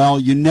two as well.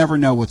 You never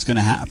know what's going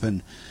to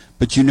happen,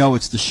 but you know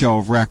it's the show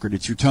of record.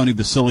 It's your Tony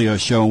Basilio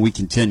show, and we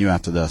continue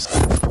after this.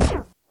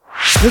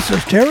 This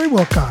is Terry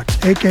Wilcox,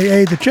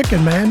 a.k.a. The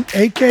Chicken Man,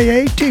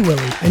 a.k.a.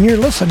 T-Willie, and you're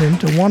listening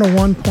to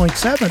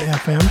 101.7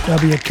 FM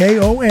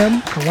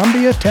WKOM,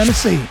 Columbia,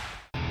 Tennessee.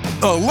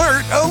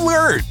 Alert,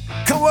 alert!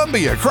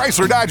 Columbia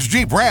Chrysler Dodge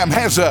Jeep Ram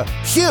has a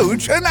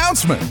huge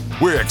announcement.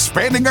 We're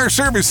expanding our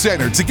service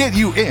center to get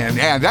you in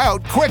and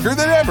out quicker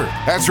than ever.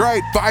 That's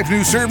right, 5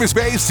 new service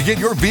bays to get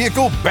your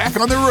vehicle back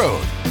on the road.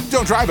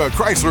 Don't drive a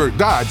Chrysler,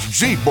 Dodge,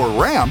 Jeep, or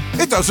Ram.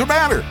 It doesn't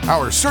matter.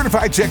 Our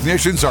certified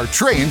technicians are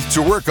trained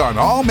to work on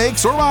all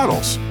makes or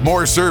models.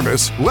 More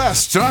service,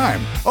 less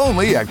time.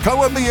 Only at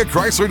Columbia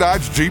Chrysler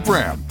Dodge Jeep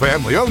Ram.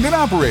 Family owned and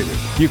operated.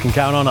 You can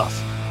count on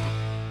us.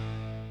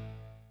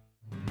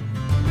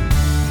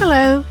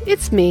 Hello,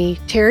 it's me,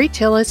 Terry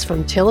Tillis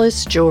from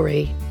Tillis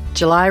Jewelry.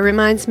 July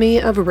reminds me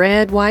of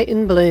red, white,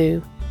 and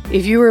blue.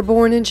 If you were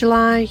born in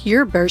July,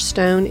 your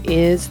birthstone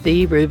is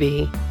the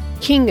ruby,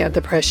 king of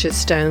the precious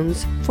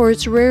stones, for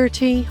its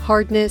rarity,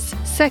 hardness,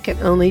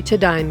 second only to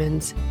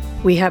diamonds.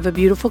 We have a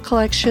beautiful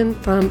collection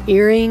from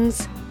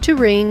earrings to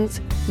rings,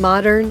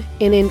 modern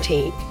and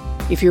antique.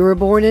 If you were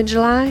born in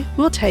July,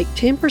 we'll take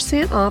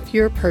 10% off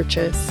your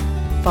purchase.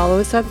 Follow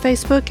us on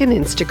Facebook and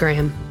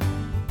Instagram.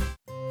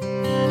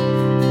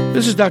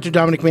 This is Dr.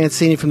 Dominic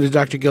Mancini from the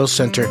Dr. Gill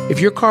Center. If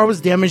your car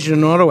was damaged in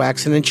an auto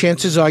accident,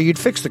 chances are you'd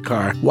fix the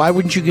car. Why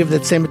wouldn't you give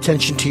that same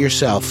attention to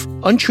yourself?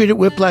 Untreated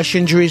whiplash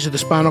injuries of the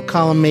spinal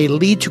column may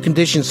lead to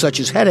conditions such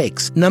as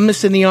headaches,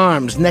 numbness in the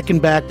arms, neck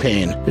and back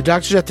pain. The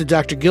doctors at the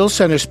Dr. Gill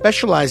Center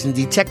specialize in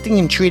detecting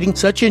and treating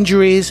such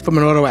injuries from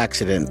an auto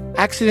accident.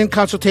 Accident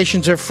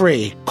consultations are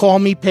free. Call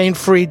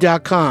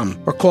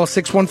mepainfree.com or call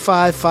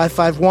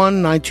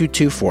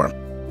 615-551-9224.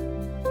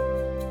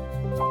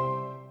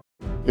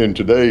 In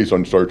today's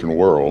uncertain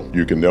world,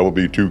 you can never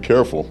be too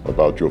careful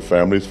about your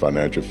family's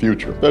financial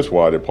future. That's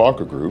why the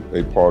Parker Group,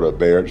 a part of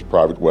Baird's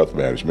Private Wealth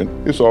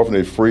Management, is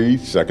offering a free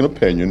second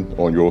opinion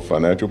on your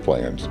financial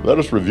plans. Let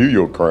us review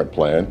your current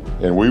plan,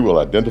 and we will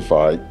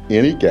identify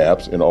any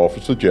gaps and offer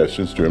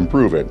suggestions to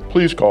improve it.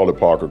 Please call the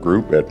Parker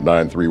Group at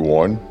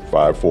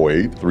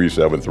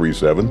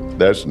 931-548-3737.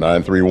 That's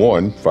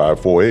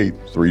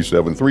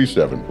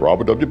 931-548-3737.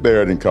 Robert W.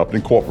 Baird and Company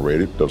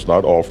Incorporated does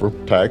not offer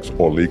tax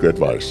or legal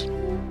advice.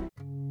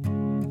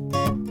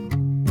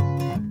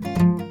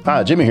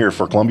 Hi, Jimmy here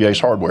for Columbia Ace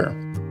Hardware.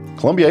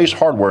 Columbia Ace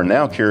Hardware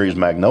now carries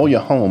Magnolia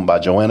Home by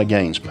Joanna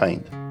Gaines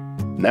paint.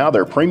 Now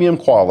their premium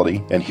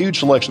quality and huge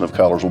selection of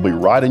colors will be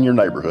right in your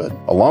neighborhood.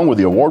 Along with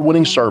the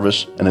award-winning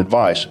service and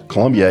advice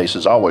Columbia Ace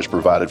has always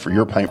provided for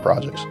your paint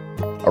projects.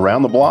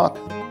 Around the block,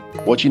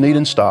 what you need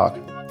in stock,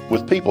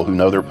 with people who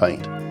know their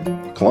paint.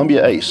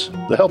 Columbia Ace,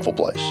 the helpful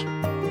place.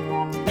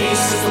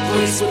 Ace is the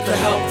place with the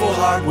helpful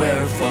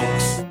hardware,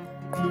 folks.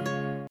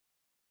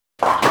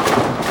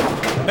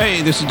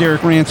 Hey, this is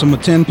Derek Ransom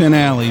with 10 Pin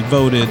Alley,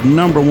 voted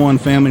 #1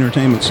 family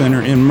entertainment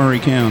center in Murray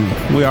County.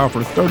 We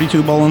offer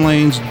 32 bowling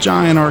lanes,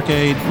 giant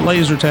arcade,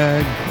 laser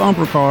tag,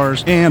 bumper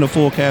cars, and a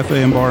full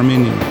cafe and bar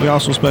menu. We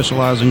also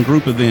specialize in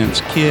group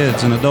events,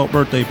 kids and adult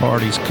birthday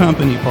parties,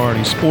 company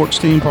parties, sports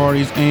team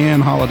parties,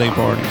 and holiday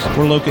parties.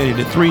 We're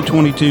located at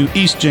 322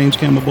 East James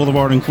Campbell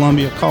Boulevard in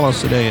Columbia. Call us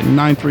today at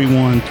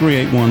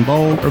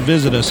 931-381-BOWL or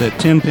visit us at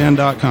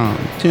 10pin.com.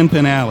 10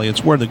 Pin Alley,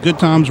 it's where the good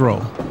times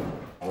roll.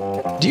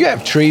 Do you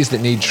have trees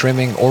that need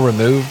trimming or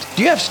removed?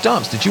 Do you have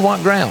stumps that you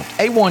want ground?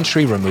 A1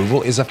 Tree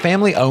Removal is a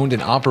family-owned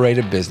and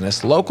operated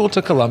business local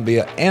to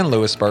Columbia and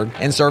Lewisburg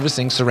and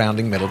servicing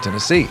surrounding Middle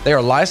Tennessee. They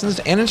are licensed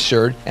and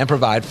insured and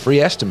provide free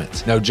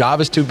estimates. No job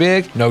is too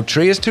big, no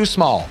tree is too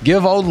small.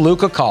 Give old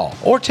Luke a call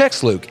or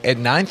text Luke at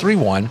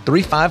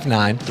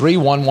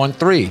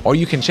 931-359-3113, or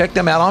you can check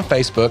them out on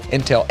Facebook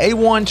and tell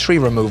A1 Tree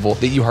Removal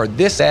that you heard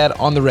this ad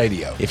on the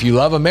radio. If you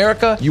love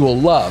America, you will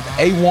love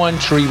A1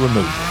 Tree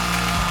Removal.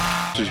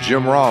 This is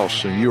Jim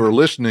Ross, and you are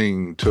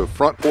listening to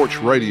Front Porch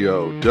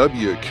Radio,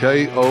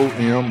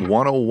 WKOM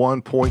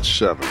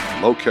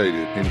 101.7,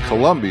 located in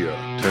Columbia,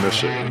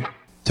 Tennessee.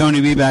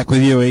 Tony, be back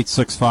with you,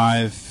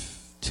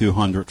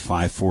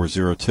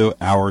 865-200-5402,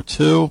 Hour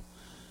 2.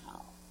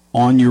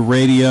 On your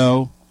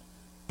radio,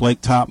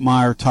 Blake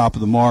Topmeyer, top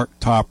of the mark,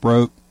 top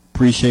rope.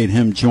 Appreciate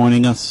him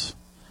joining us.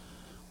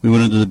 We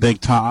went into the big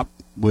top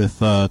with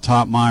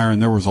Topmeyer,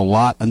 and there was a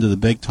lot under the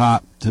big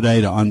top today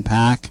to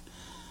unpack.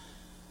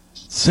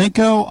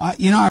 Cinco,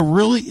 I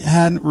really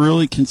hadn't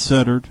really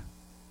considered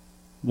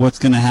what's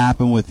going to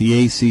happen with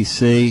the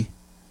ACC.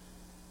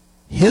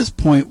 His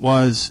point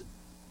was,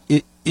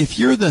 if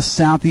you're the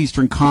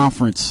Southeastern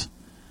Conference,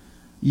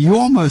 you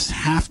almost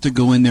have to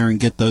go in there and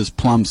get those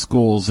plum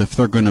schools if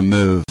they're going to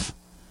move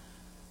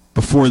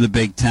before the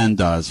Big Ten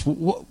does.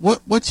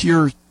 What's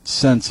your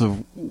sense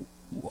of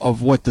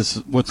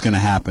what's going to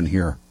happen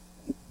here?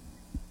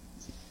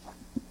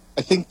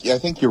 I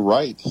think you're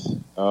right.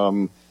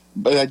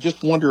 But I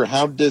just wonder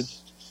how big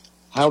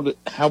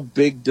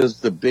does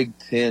the Big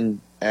Ten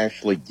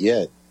actually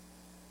get?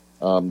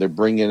 They're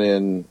bringing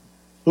in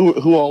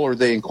who all are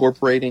they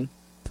incorporating?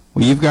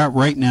 Well, you've got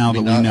right now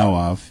that we know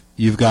of.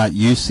 You've got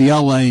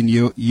UCLA and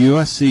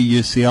USC,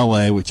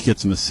 UCLA, which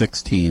gets them a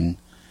 16.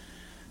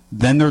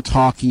 Then they're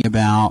talking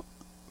about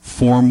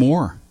 4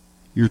 more.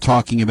 You're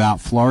talking about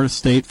Florida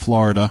State,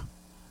 Florida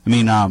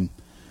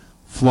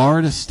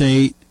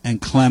State and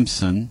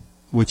Clemson,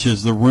 which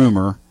is the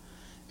rumor.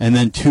 And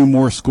then 2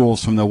 more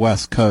schools from the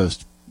West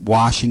Coast.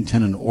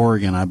 Washington and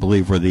Oregon, I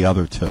believe, were the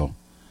other two.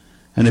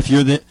 And if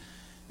you're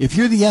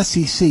the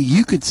SEC,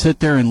 you could sit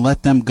there and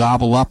let them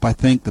gobble up, I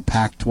think, the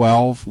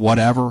Pac-12,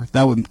 whatever.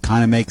 That would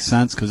kind of make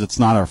sense because it's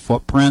not our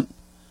footprint.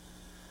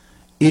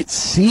 It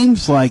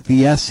seems like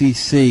the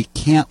SEC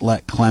can't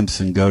let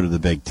Clemson go to the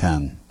Big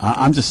Ten.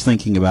 I'm just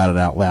thinking about it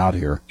out loud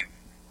here.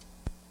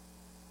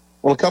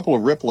 Well, a couple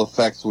of ripple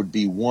effects would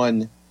be,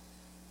 one,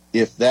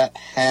 if that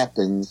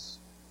happens,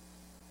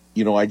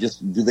 do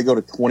they go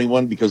to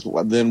 21? Because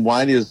then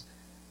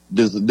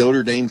does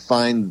Notre Dame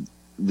find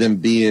them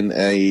being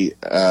a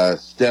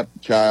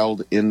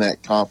stepchild in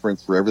that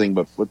conference for everything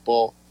but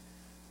football?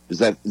 Is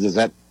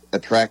that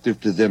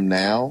attractive to them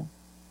now?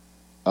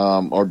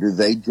 Or do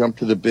they jump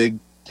to the Big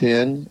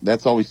Ten?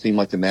 That's always seemed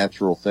like the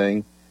natural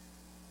thing.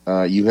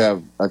 I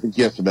think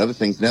you have some other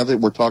things. Now that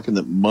we're talking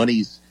that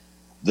money's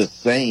the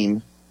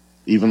same,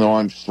 even though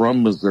I'm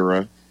from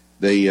Missouri,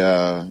 they,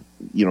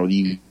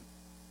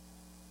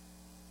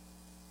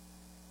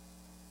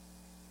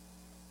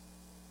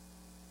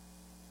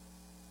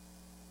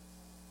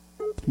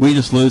 we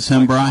just lose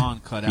him, Brian? Sean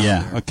cut out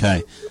yeah, there.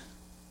 okay.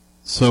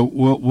 So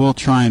we'll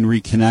try and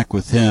reconnect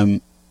with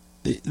him.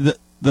 The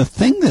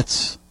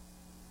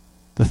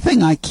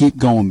thing I keep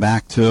going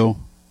back to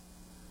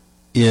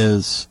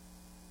is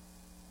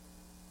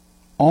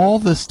all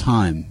this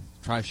time.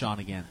 Try Sean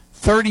again.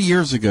 30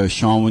 years ago,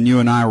 Sean, when you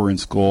and I were in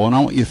school, and I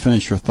want you to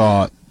finish your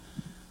thought,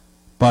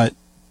 but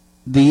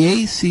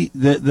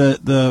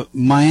the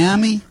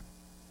Miami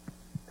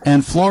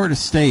and Florida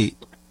State,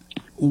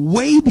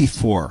 way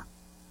before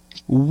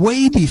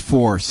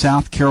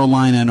South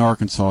Carolina and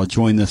Arkansas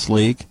joined this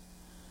league,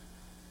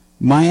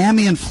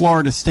 Miami and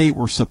Florida State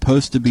were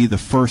supposed to be the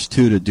first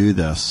two to do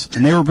this,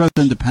 and they were both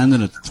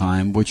independent at the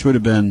time, which would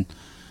have been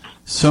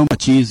so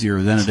much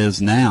easier than it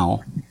is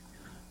now.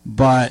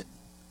 But,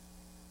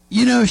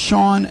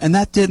 Sean, and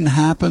that didn't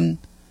happen,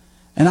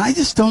 and I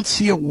just don't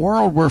see a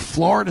world where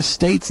Florida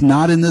State's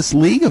not in this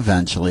league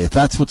eventually, if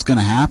that's what's going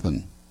to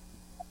happen.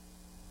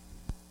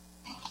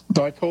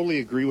 So I totally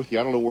agree with you.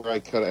 I don't know where I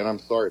cut, and I'm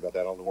sorry about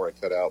that. I don't know where I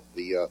cut out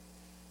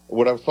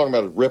what I was talking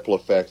about is ripple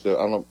effects. I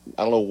don't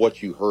know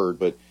what you heard,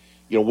 but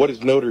what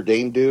does Notre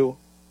Dame do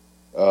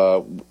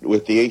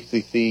with the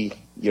ACC?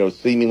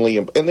 Seemingly,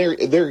 and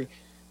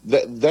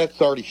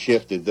that's already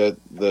shifted.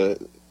 The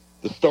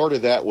start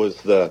of that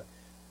was the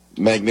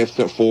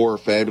Magnificent Four,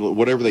 fabulous,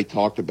 whatever they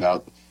talked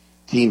about.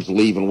 Teams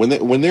leaving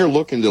when they're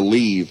looking to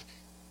leave.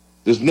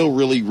 There's no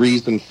really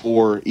reason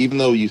for, even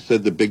though you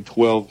said the Big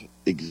 12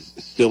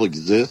 still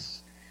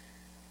exists.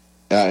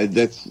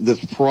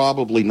 That's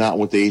probably not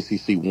what the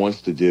ACC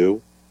wants to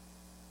do,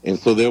 and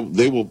so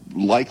they will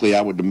likely,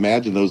 I would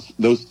imagine,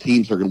 those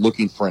teams are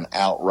looking for an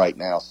out right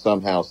now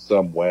somehow,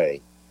 some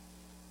way,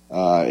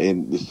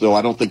 and so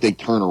I don't think they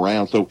turn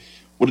around. So,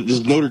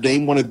 does Notre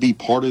Dame want to be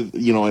part of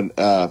an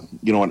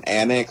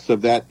annex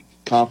of that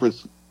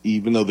conference,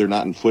 even though they're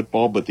not in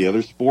football but the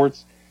other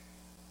sports?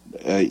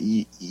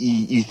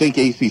 You think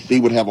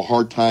ACC would have a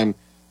hard time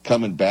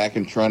coming back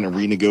and trying to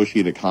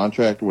renegotiate a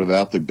contract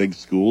without the big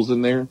schools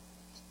in there?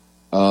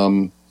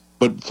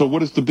 But so what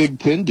does the Big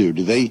Ten do?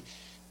 Do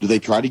they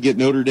try to get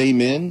Notre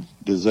Dame in?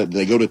 Do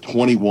they go to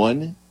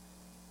 21?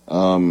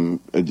 Do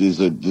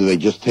they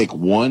just take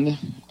one?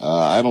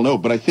 I don't know,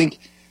 but I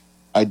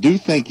do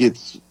think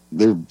it's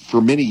there.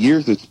 For many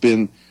years, it's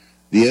been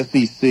the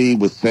SEC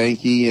with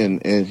Sankey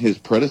and his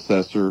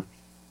predecessor.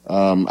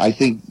 I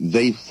think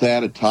they've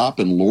sat atop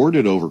and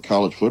lorded over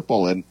college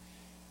football, and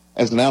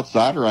as an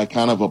outsider, I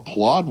kind of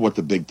applaud what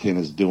the Big Ten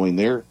is doing.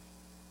 They're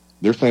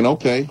saying,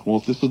 okay, well,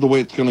 if this is the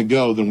way it's going to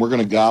go, then we're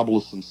going to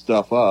gobble some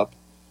stuff up.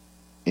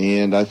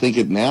 And I think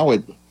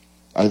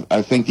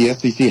I think the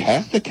SEC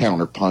has to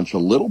counterpunch a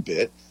little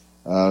bit.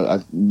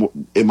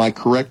 Am I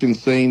correct in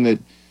saying that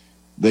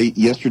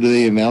yesterday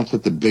they announced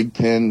that the Big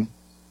Ten,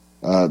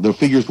 the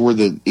figures were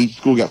that each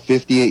school got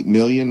 $58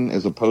 million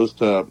as opposed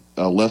to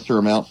a lesser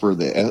amount for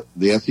the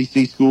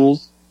SEC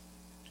schools?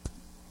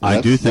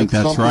 I do think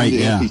that's right.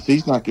 Yeah, the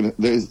SEC's not going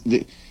to. There's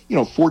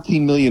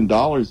 $14 million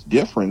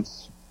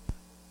difference.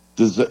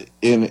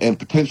 And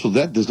potential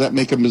debt. Does that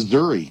make a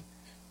Missouri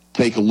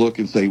take a look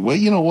and say, well,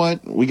 you know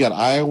what? We got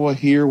Iowa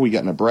here, we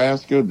got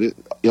Nebraska,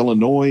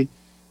 Illinois.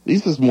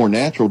 This is more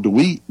natural. Do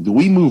we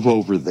move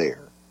over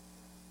there?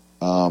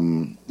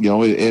 And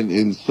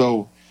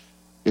so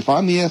if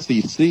I'm the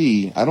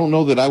SEC, I don't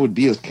know that I would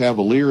be as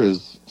cavalier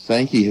as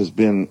Sankey has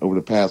been over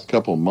the past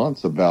couple of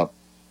months about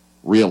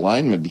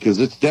realignment, because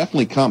it's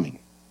definitely coming.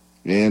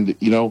 And,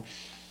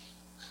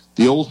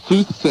 the old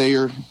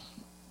soothsayer,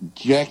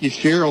 Jackie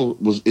Sherrill,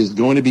 is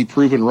going to be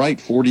proven right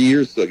 40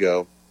 years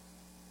ago.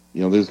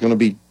 There's going to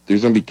be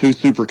two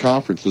super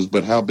conferences,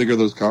 but how big are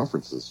those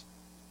conferences?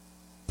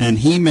 And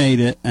he made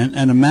it.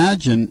 And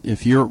imagine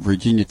if you're at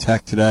Virginia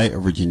Tech today, a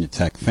Virginia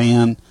Tech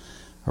fan,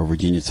 a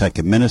Virginia Tech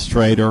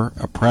administrator,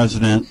 a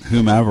president,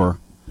 whomever.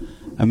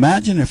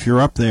 Imagine if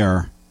you're up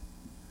there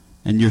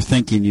and you're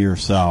thinking to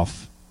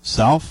yourself,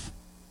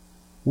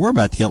 we're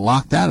about to get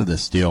locked out of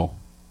this deal.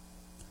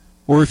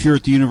 Or if you're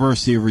at the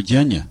University of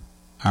Virginia,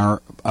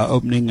 our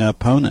opening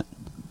opponent.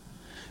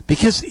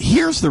 Because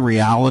here's the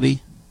reality,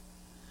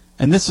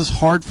 and this is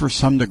hard for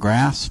some to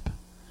grasp.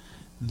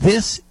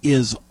 This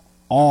is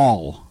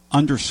all,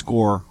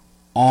 underscore,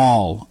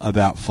 all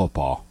about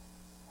football.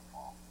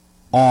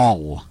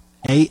 All,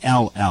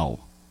 A-L-L,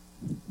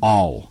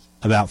 all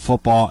about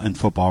football and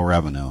football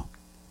revenue.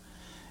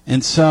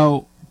 And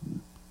so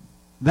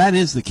that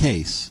is the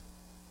case.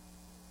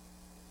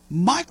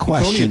 My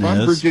question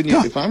Tony,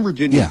 if I'm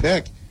Virginia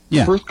Tech,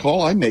 the first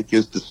call I make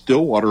is to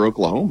Stillwater,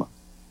 Oklahoma,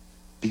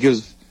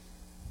 because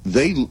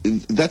to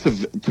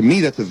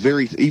me that's a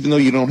very, even though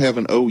you don't have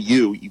an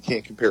OU, you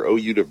can't compare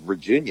OU to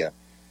Virginia,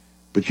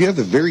 but you have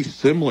a very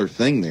similar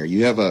thing there.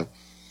 You have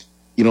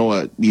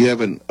you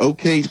have an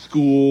okay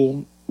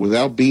school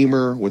without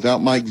Beamer,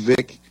 without Mike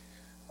Vick.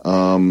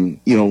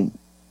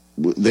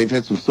 They've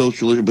had some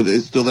social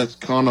issues, but that's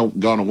kind of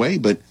gone away.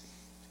 But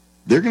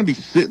they're going to be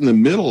sitting in the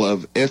middle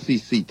of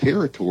SEC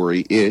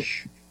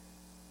territory-ish,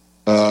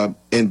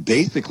 and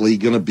basically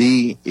going to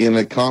be in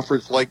a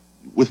conference like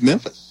with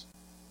Memphis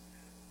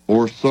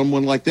or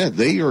someone like that.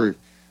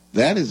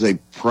 That is a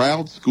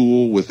proud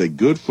school with a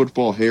good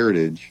football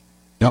heritage.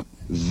 Yep.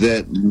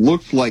 That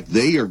looks like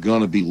they are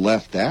going to be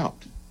left out,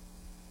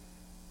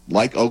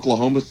 like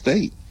Oklahoma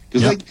State.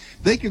 Because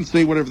they can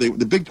say whatever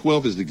the Big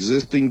 12 is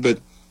existing, but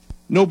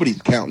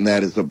nobody's counting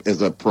that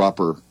as a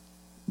proper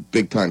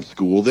big-time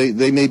school.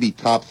 They may be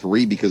top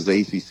 3 because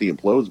the ACC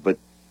implodes, but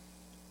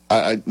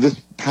this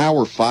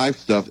Power 5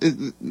 stuff,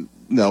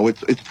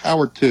 it's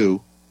Power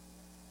 2,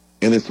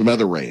 and then some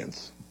other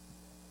rans.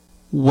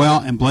 Well,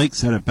 and Blake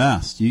said it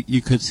best.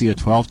 You could see a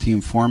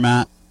 12-team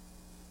format,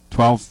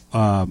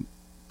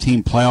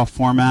 12-team playoff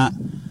format,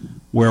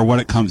 where what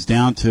it comes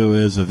down to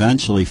is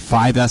eventually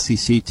 5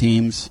 SEC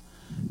teams,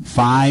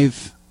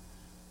 5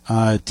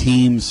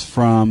 teams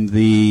from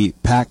the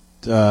Pac,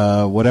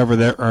 whatever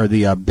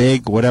the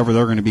Big, whatever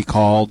they're going to be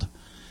called,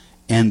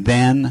 and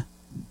then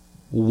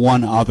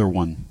one other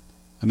one.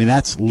 I mean,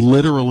 that's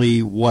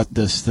literally what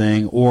this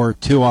thing, or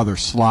 2 other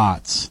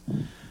slots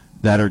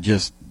that are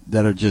just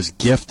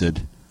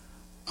gifted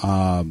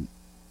to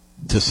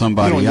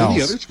somebody else. In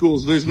the other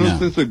schools, there's no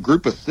sense of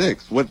group of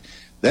 6.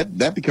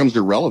 That becomes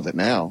irrelevant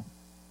now.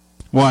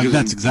 Well,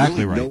 that's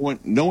exactly really,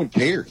 right. No one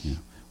cares. Yeah.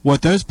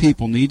 What those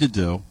people need to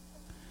do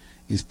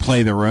is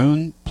play their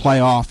own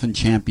playoff and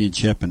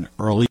championship in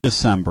early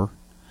December.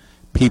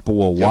 People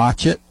will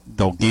watch it.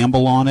 They'll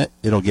gamble on it.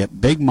 It'll get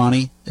big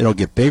money. It'll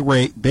get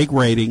big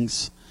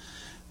ratings.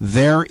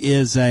 There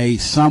is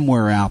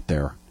somewhere out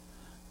there.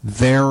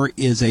 There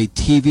is a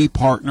TV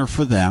partner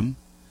for them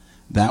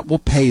that will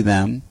pay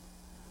them.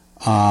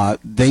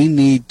 They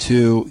need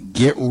to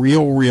get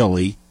real,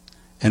 really,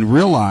 and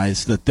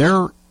realize that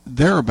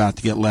they're about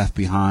to get left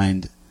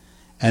behind.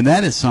 And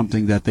that is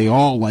something that they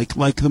all, like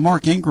the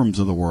Mark Ingrams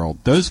of the world,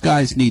 those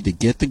guys need to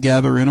get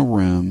together in a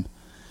room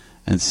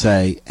and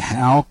say,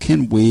 how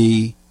can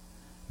we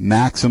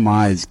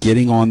maximize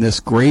getting on this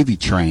gravy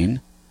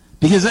train?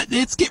 Because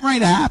it's getting ready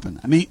to happen.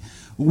 I mean,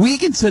 we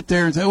can sit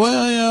there and say,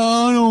 well,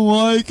 I don't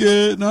like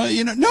it. No,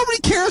 nobody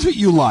cares what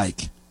you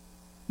like.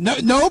 No,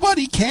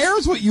 nobody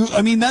cares what you...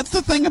 I mean, that's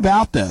the thing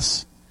about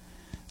this.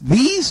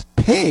 These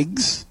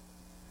pigs,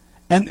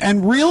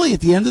 and really, at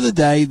the end of the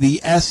day,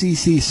 the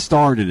SEC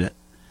started it.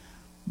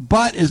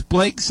 But, as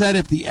Blake said,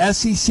 if the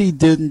SEC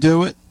didn't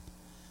do it,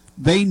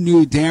 they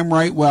knew damn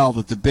right well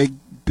that the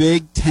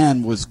Big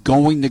Ten was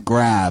going to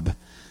grab.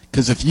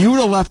 Because if you would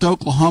have left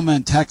Oklahoma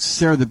and Texas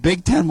there, the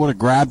Big Ten would have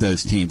grabbed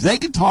those teams. They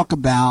could talk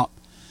about,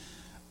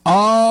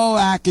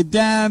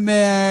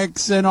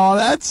 academics and all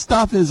that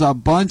stuff is a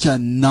bunch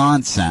of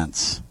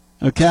nonsense.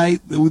 Okay?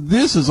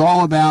 This is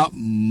all about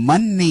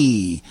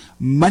money.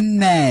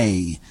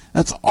 Money.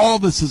 That's all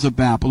this is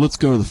about. But let's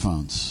go to the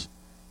phones.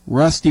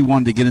 Rusty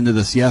wanted to get into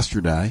this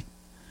yesterday,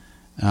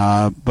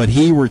 but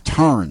he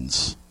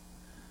returns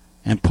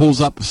and pulls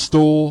up a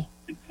stool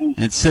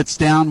and sits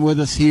down with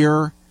us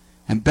here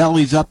and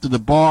bellies up to the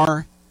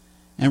bar.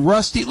 And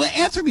Rusty,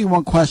 answer me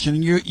one question.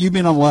 And you've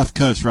been on the left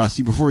coast,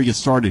 Rusty, before we get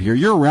started here.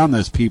 You're around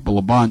those people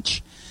a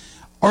bunch.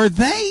 Are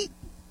they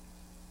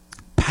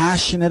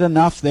passionate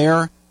enough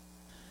there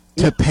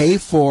to pay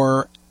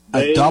for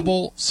a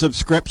double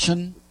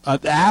subscription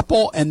at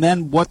Apple, and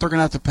then what they're going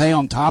to have to pay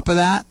on top of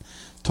that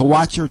to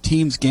watch your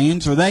team's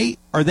games? Are they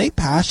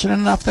passionate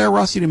enough there,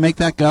 Rusty, to make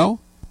that go?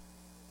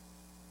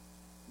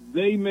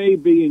 They may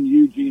be in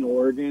Eugene,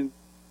 Oregon.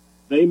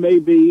 They may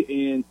be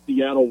in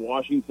Seattle,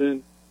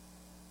 Washington.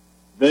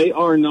 They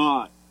are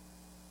not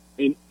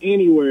in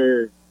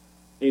anywhere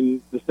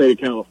in the state of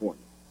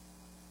California.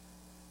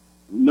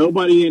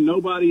 Nobody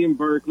in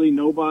Berkeley,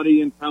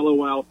 nobody in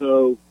Palo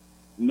Alto,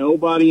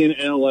 nobody in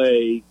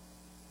LA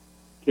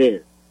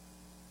cares.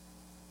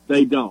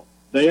 They don't.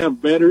 They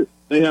have the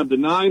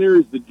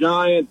Niners, the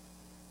Giants,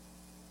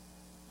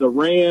 the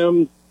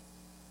Rams,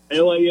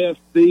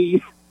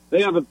 LAFC.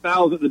 They have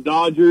the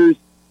Dodgers.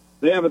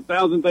 They have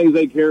 1,000 things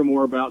they care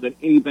more about than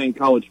anything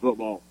college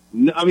football.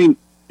 I mean,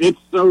 it's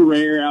so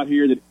rare out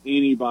here that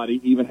anybody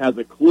even has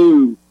a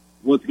clue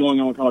what's going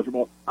on in college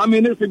football. I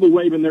mean, there's people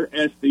waving their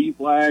SC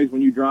flags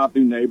when you drive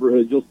through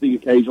neighborhoods. You'll see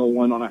occasional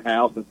one on a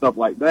house and stuff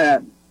like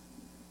that.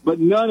 But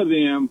none of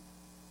them,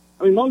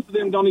 I mean, most of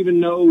them don't even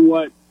know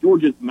what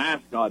Georgia's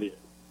mascot is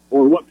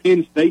or what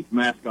Penn State's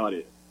mascot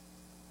is.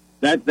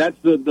 That's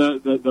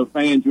the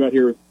fans you out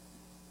here,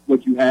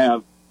 what you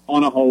have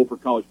on a whole for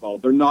college football.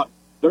 They're not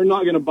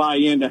going to buy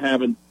into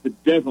having to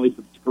definitely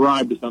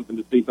subscribe to something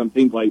to see some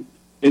team play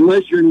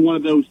unless you're in one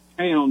of those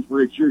towns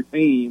where it's your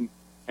team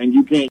and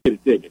you can't get a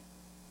ticket.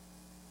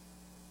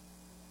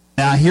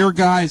 Now, here,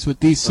 guys, with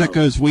these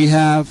sickos we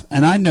have,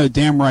 and I know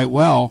damn right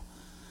well,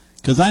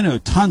 because I know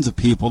tons of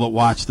people that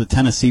watch the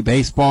Tennessee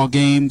baseball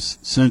games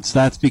since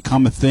that's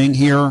become a thing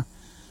here.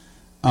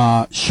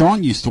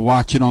 Sean used to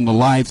watch it on the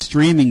live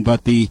streaming,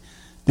 but the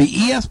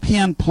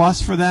ESPN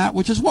Plus for that,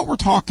 which is what we're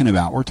talking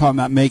about. We're talking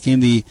about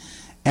making the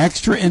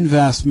extra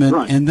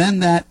investment and then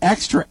that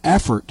extra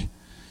effort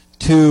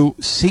to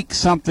seek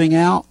something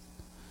out.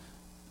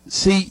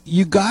 See,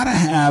 you've got to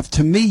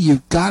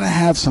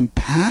have some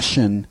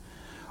passion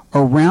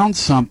around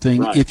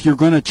something if you're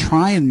going to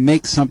try and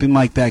make something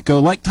like that go.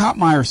 Like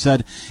Topmeyer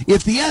said,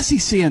 if the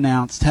SEC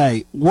announced,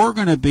 hey,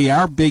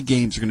 our big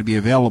games are going to be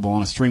available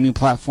on a streaming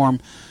platform,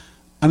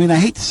 I mean, I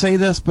hate to say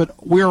this, but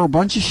we're a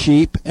bunch of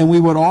sheep, and we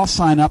would all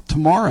sign up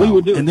tomorrow.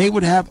 And they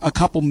would have a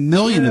couple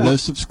million of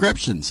those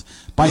subscribs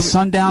by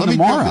sundown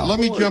tomorrow. Let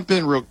me jump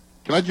in real.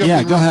 Can I jump in?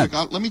 Yeah, go ahead.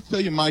 Quick? Let me tell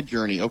you my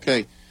journey.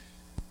 Okay,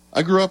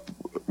 I grew up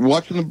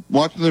watching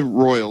the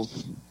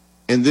Royals,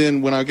 and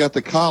then when I got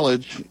to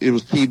college, it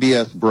was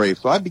TBS Braves.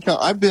 So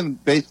I've been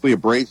basically a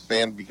Braves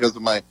fan because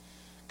of my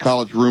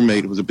college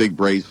roommate who was a big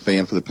Braves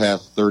fan for the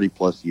past 30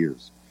 plus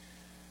years.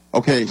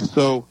 Okay,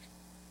 so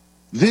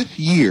this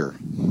year,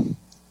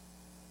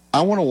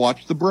 I want to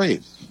watch the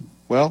Braves.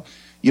 Well,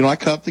 I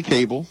cut up the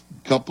cable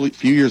a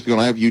few years ago,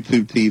 and I have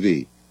YouTube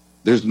TV.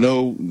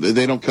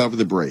 They don't cover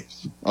the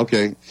Braves.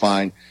 Okay,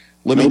 fine.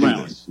 Let me do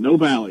this. No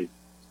Valley.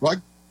 Right.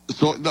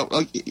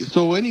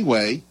 So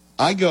anyway,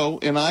 I go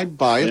and I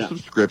buy a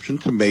subscription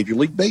to Major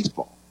League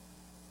Baseball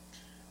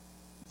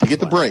to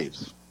get the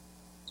Braves.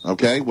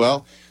 Okay,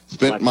 well,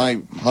 spent my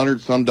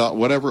 $100-some,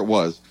 whatever it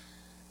was.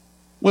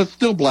 Well, it's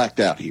still blacked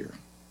out here.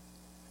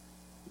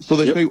 So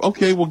they say,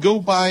 okay, well, go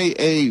buy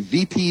a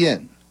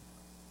VPN.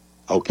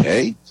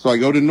 Okay, so I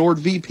go to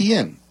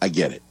NordVPN. I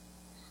get it.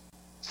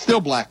 Still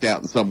blacked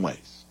out in some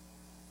ways.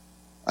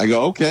 I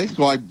go, okay,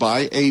 so I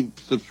buy a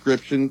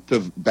subscription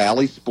to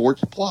Bally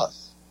Sports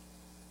Plus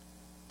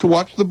to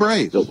watch the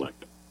Braves. Still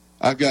blacked out.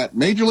 I've got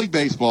Major League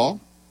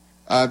Baseball.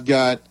 I've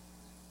got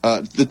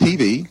the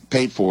TV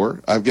paid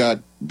for. I've got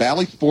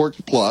Bally Sports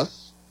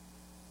Plus.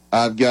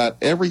 I've got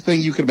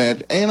everything you can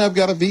imagine. And I've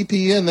got a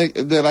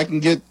VPN that I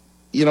can get,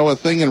 a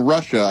thing in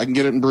Russia. I can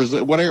get it in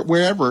Brazil,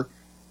 wherever.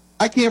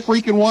 I can't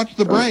freaking watch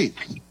the Braves.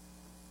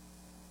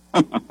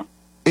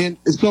 And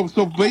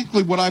so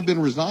basically what I've been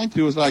resigned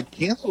to is I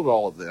canceled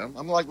all of them.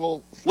 I'm like,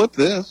 well, flip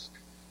this.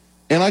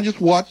 And I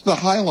just watch the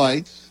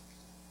highlights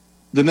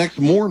the next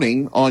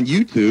morning on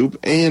YouTube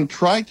and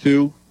try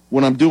to,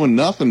 when I'm doing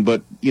nothing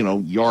but,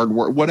 yard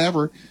work,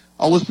 whatever,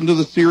 I'll listen to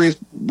the Sirius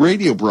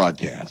radio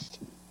broadcast.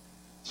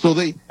 So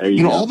they,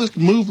 all this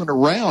moving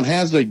around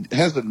has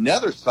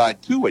another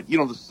side to it. The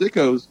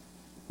sickos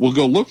will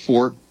go look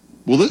for it.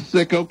 Well, this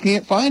sicko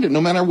can't find it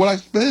no matter what I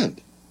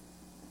spend.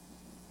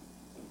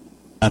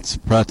 That's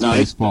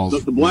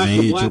baseball's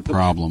major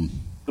problem.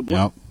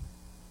 The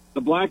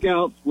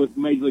blackouts with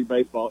Major League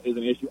Baseball is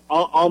an issue.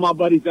 All my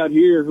buddies out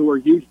here who are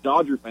huge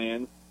Dodger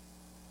fans,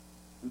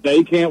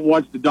 they can't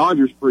watch the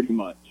Dodgers pretty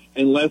much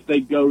unless they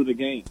go to the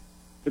game.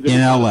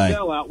 In LA, a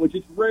sellout, which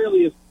it's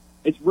rarely a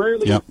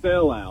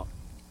sellout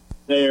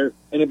there,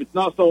 and if it's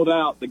not sold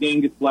out, the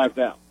game gets blacked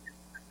out.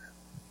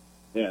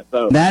 Yeah,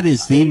 so that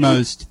is the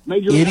most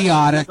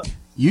idiotic.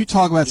 You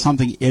talk about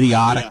something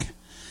idiotic,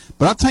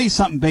 but I'll tell you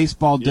something.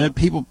 Baseball did.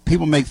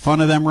 People make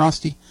fun of them,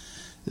 Rusty.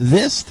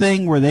 This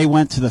thing where they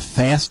went to the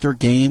faster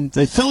game.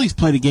 The Phillies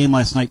played a game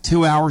last night,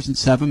 2 hours and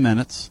 7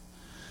 minutes.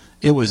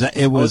 It was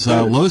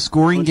a low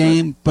scoring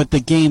game, but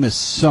the game is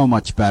so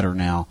much better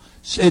now.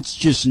 It's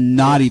just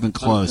not even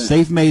close.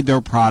 They've made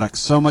their product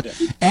so much,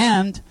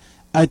 and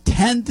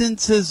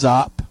attendance is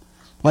up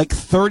like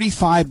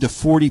 35 to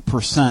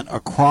 40%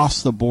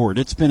 across the board.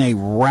 It's been a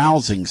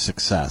rousing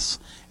success.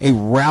 Yeah,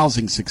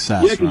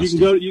 because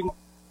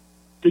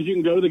you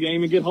can go to the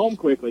game and get home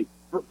quickly.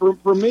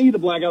 For me, the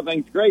blackout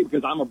thing's great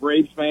because I'm a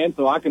Braves fan,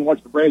 so I can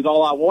watch the Braves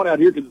all I want out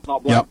here because it's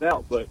not blacked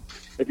out. But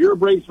if you're a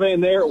Braves fan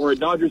there, or a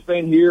Dodgers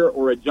fan here,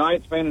 or a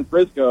Giants fan in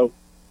Frisco,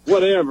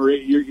 whatever,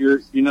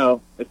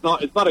 it's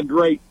not a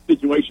great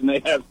situation they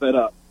have set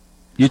up.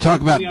 You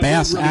talk about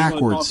Bass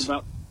Ackwards.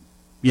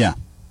 Yeah.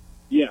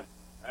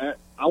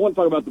 I want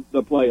to talk about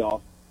the playoffs.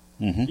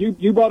 Mm-hmm.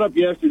 You brought up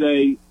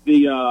yesterday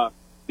the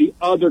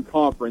other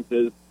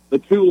conferences, the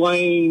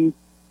Tulanes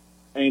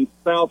and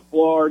South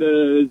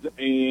Florida's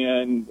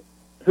and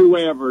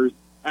whoever's,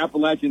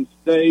 Appalachian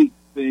States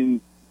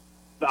and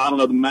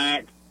the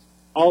MAC,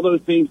 all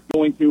those teams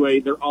going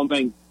to their own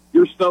thing.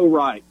 You're so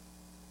right.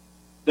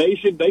 They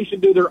should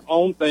do their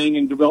own thing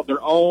and develop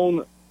their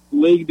own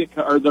league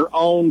or their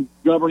own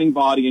governing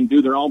body and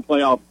do their own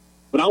playoff.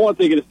 But I want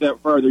to take it a step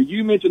further.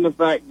 You mentioned the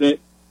fact that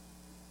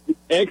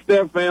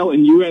XFL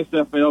and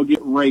USFL get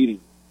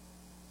ratings.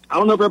 I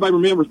don't know if everybody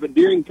remembers, but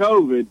during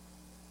COVID,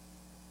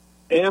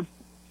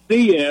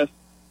 FCS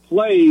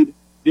played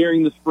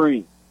during the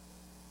spring.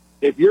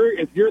 If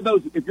you're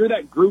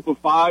that group of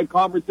 5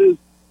 conferences,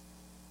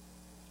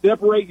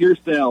 separate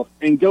yourself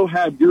and go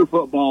have your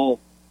football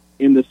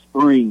in the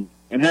spring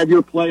and have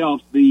your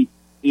playoffs be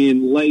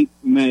in late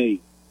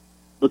May,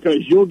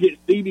 because you'll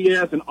get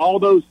CBS and all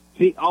those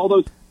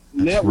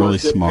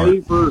networks really that pay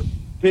for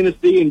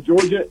Tennessee and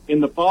Georgia in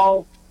the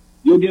fall.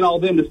 You'll get all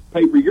them to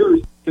pay for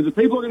yours, because if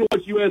people are going to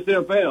watch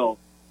USFL,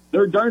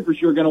 they're darn for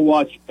sure going to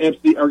watch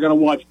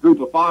Group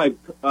of 5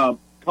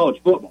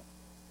 college football.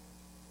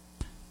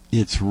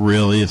 It's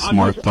really a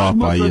smart thought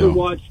by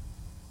you.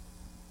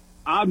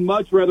 I'd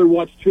much rather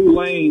watch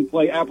Tulane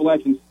play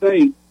Appalachian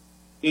State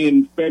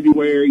in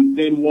February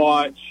than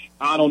watch,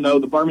 I don't know,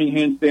 the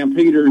Birmingham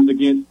Stampeders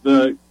against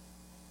the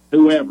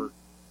whoever,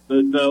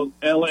 the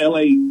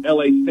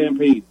LA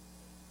Stampede.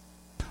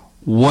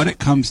 What it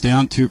comes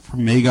down to for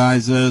me,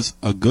 guys, is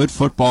a good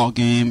football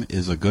game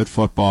is a good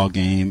football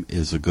game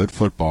is a good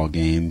football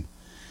game.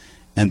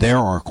 And there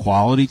are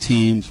quality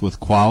teams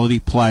with quality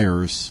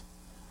players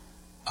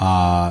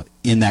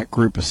in that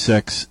group of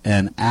 6,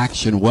 and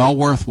action well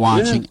worth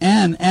watching,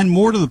 and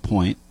more to the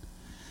point,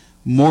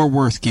 more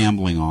worth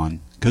gambling on.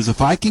 Because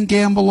if I can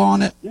gamble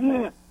on it,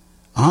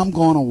 I'm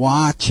going to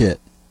watch it.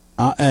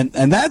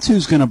 And that's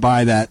who's going to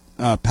buy that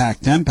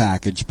Pac-10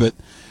 package, but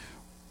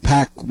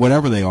Pac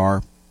whatever they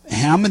are.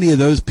 How many of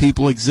those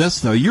people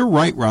exist, though? You're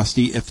right,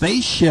 Rusty. If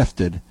they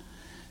shifted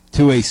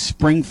to a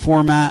spring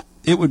format,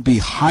 it would be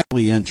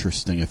highly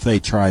interesting if they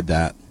tried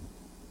that.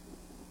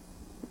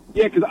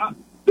 Yeah, because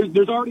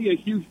there's already a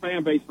huge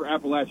fan base for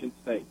Appalachian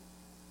State.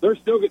 They're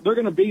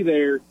going to be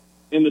there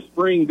in the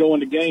spring,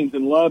 going to games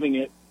and loving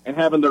it and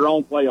having their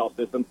own playoff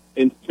system.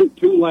 And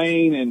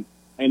Tulane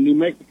and New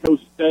Mexico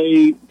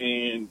State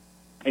and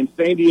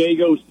San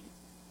Diego,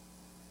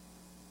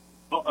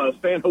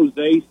 San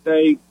Jose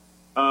State,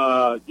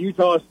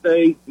 Utah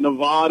State,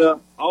 Nevada,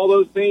 all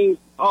those teams.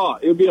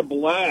 It would be a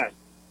blast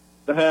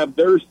to have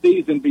their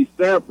season be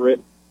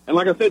separate. And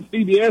like I said,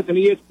 CBS and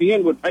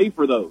ESPN would pay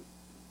for those,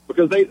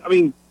 because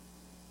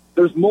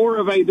there's more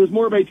of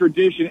a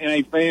tradition and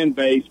a fan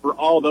base for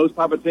all those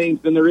type of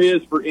teams than there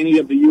is for any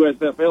of the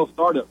USFL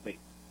startup teams.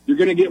 You're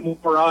going to get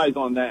more eyes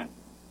on that,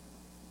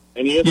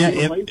 and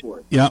ESPN will pay for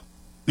it. Yep.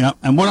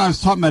 And what I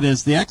was talking about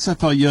is the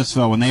XFL,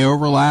 USFL, when they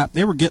overlap,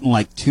 they were getting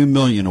like $2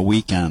 million a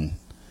weekend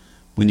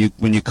when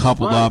you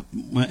coupled up,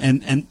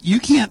 and you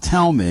can't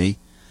tell me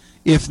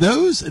if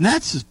those, and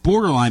that's just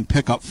borderline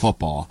pickup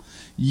football.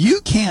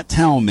 You can't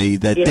tell me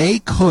that they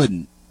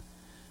couldn't.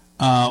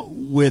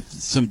 With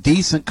some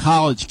decent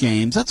college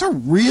games. That's a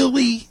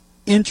really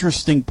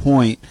interesting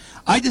point.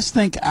 I just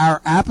think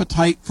our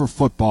appetite for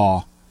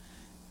football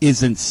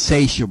is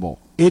insatiable.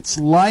 It's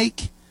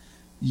like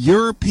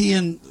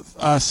European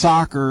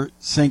soccer,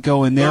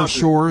 Cinco, and their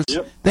shores.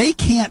 They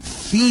can't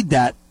feed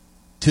that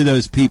to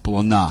those people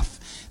enough.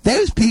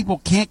 Those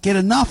people can't get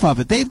enough of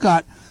it. They've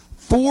got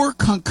 4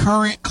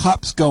 concurrent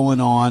cups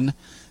going on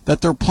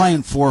that they're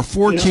playing for,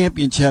 4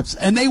 championships,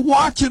 and they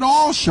watch it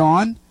all,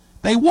 Sean.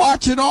 They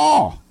watch it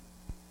all.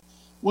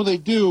 Well, they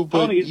do,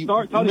 but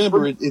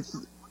remember, it's.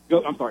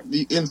 I'm sorry.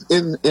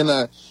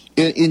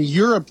 In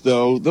Europe,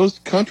 though, those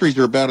countries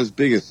are about as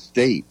big as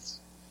states.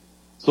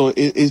 So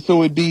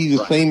it'd be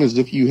the same as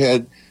if you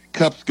had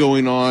cups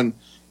going on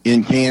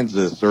in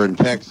Kansas or in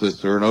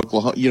Texas or in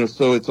Oklahoma.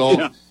 So it's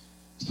all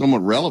somewhat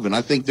relevant.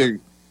 I think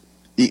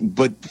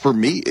but for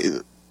me,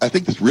 I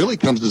think this really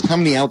comes to how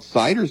many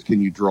outsiders can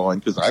you draw in?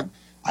 Because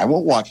I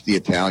won't watch the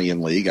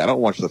Italian league. I don't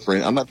watch the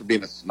French. I'm not for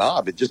being a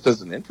snob. It just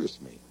doesn't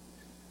interest me.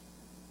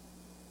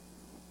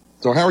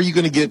 So how are you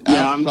going to get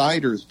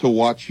outsiders to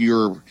watch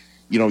your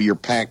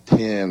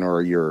Pac-10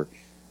 or your,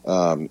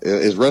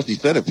 as Rusty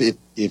said,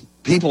 if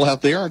people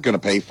out there aren't going to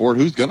pay for it,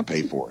 who's going to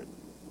pay for it?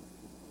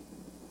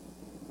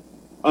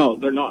 Oh,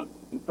 they're not.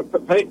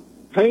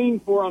 Paying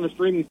for on a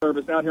streaming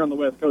service out here on the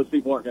West Coast,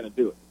 people aren't going to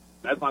do it.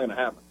 That's not going to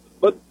happen.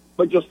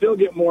 But you'll still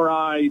get more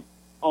eyes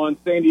on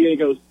San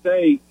Diego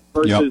State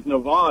versus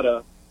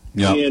Nevada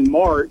in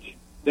March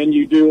than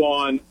you do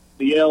on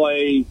the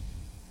LA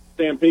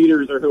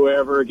Stampeders or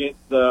whoever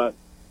against the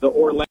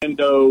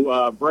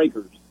Orlando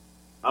Breakers.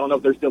 I don't know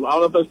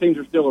if those teams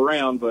are still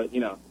around, but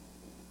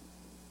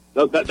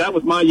that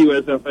was my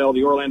USFL,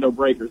 the Orlando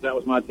Breakers. That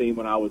was my team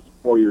when I was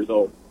 4 years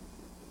old.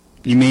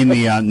 You mean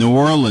the New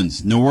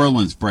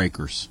Orleans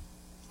Breakers?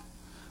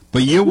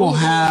 But you will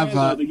have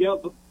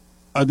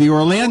the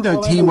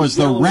Orlando team was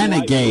the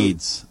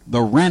Renegades.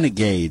 The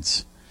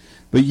Renegades.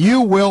 But you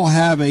will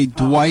have a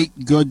Dwight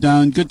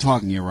Gooden. Good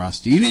talking to you,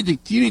 Rusty. You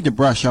need to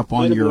brush up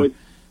on your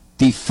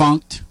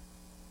defunct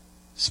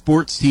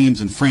sports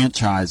teams and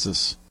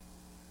franchises.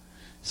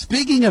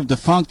 Speaking of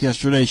defunct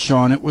yesterday,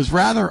 Sean, it was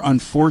rather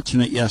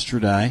unfortunate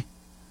yesterday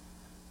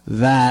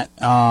that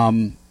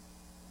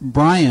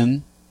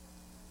Brian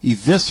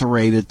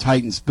eviscerated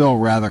Titans Bill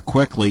rather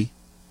quickly.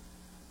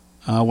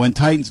 When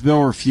Titans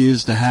Bill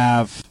refused to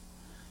have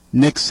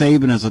Nick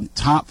Saban as a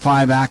top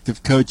 5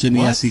 active coach in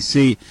the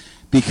SEC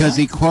because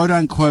he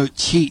quote-unquote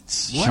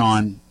cheats,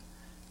 Sean.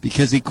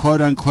 Because he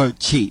quote-unquote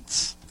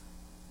cheats.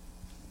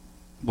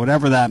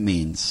 Whatever that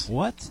means.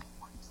 What?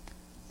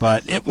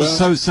 But it was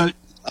Titans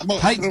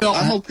Bill.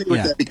 I'm okay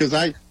with that because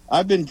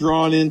I've been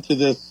drawn into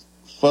this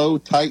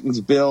faux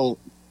Titans Bill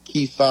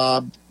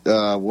kayfabe,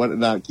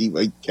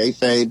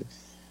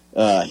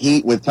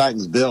 heat with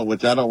Titans Bill,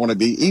 which I don't want to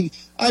be.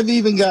 I've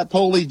even got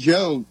Polly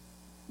Joe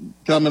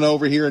coming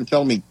over here and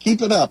telling me,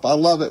 keep it up. I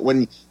love it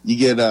when you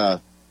get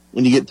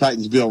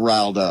Titans Bill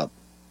riled up.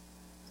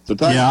 So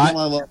Titans Bill,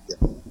 I love it.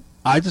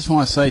 I just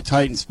want to say,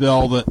 Titans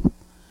Bill, that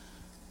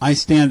I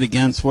stand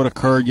against what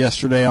occurred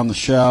yesterday on the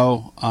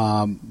show.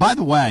 By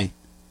the way,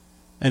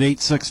 at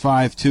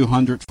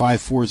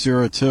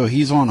 865-200-5402,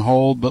 he's on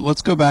hold, but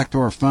let's go back to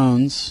our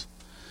phones,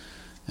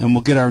 and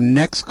we'll get our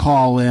next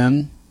call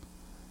in,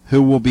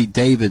 who will be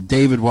David.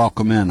 David,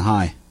 welcome in.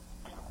 Hi.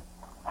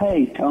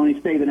 Hey, Tony,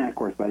 it's David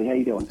Ackworth, buddy. How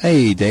you doing?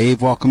 Hey,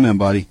 Dave. Welcome in,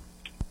 buddy.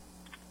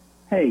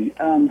 Hey,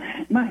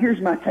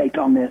 here's my take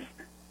on this.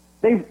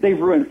 They've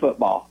ruined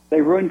football.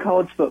 They ruined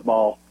college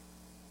football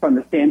from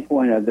the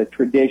standpoint of the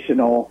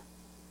traditional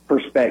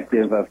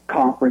perspective of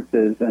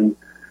conferences and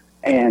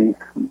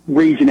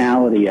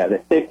regionality of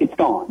it. It's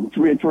gone.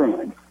 It's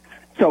ruined.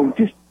 So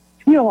just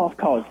peel off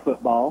college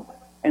football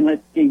and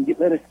let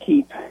us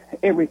keep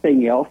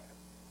everything else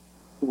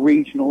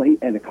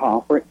regionally in the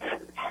conference,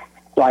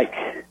 like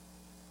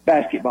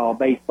basketball,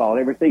 baseball,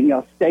 everything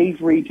else stays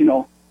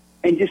regional,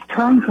 and just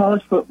turn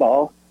college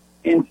football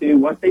into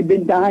what they've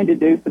been dying to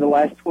do for the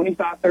last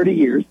 25, 30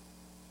 years,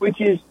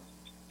 which is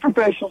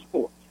professional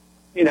sports,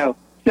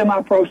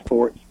 semi-pro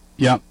sports.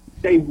 Yep.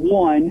 They've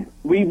won.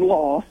 We've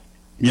lost.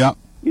 Yep.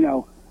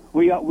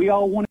 We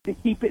all wanted to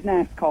keep it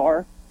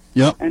NASCAR.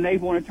 Yep. And they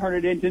want to turn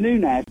it into new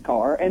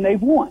NASCAR, and they've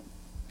won.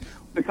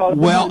 Because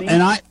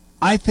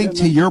I think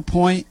to your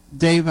point,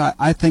 Dave,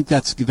 I think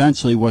that's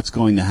eventually what's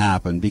going to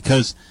happen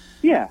because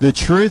the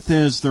truth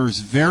is there's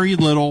very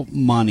little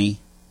money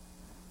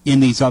in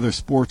these other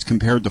sports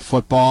compared to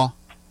football.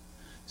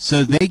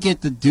 So they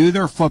get to do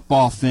their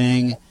football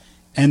thing,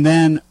 and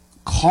then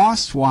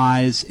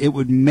cost-wise, it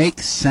would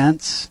make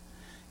sense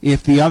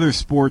if the other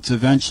sports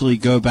eventually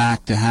go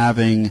back to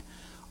having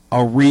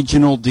a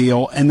regional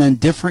deal, and then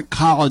different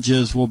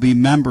colleges will be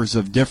members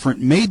of different,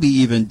 maybe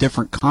even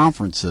different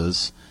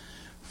conferences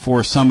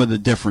for some of the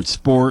different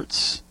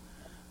sports,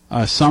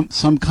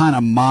 some kind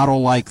of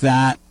model like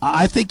that.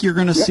 I think you're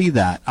going to see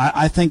that.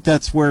 I think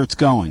that's where it's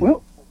going.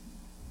 Well,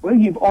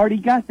 you've already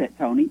got that,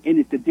 Tony, and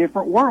it's a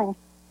different world.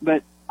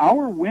 But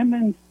our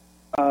women's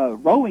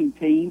rowing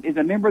team is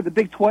a member of the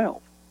Big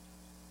 12.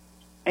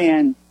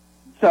 And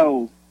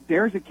so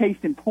there's a case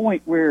in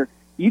point where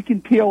you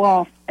can peel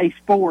off a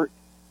sport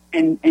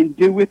and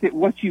do with it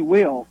what you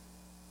will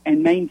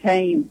and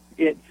maintain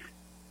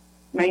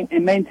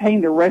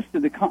the rest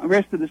of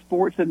the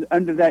sports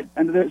under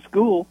that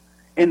school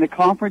in the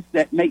conference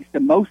that makes the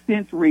most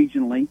sense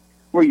regionally,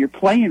 where you're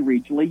playing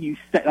regionally.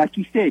 Like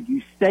you said,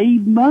 you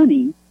save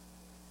money.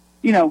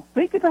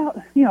 Think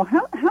about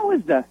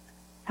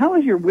how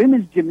is your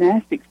women's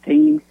gymnastics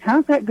team?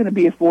 How's that going to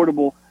be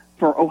affordable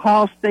for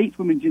Ohio State's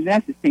women's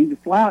gymnastics team to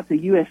fly out to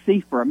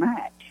USC for a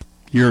match?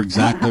 You're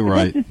exactly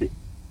right.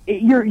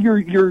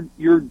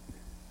 Your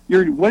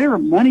whatever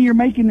money you're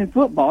making in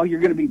football, you're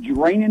going to be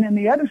draining in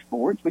the other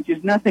sports, which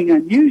is nothing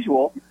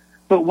unusual.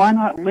 But why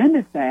not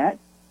limit that?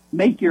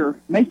 Make your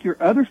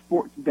other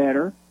sports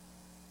better,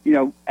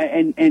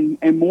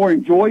 and more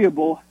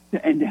enjoyable,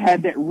 and to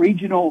have that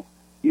regional,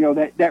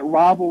 that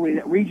rivalry,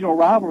 that regional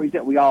rivalries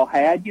that we all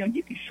had.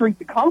 You can shrink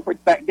the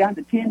conference back down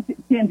to 10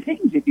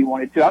 teams if you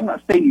wanted to. I'm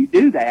not saying you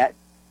do that,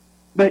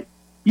 but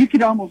you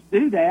could almost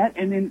do that,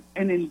 and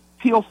then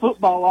peel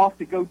football off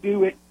to go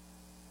do it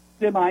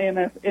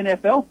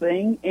semi-NFL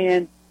thing,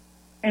 and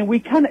we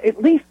kind of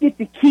at least get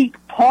to keep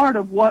part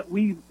of what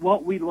we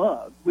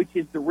love, which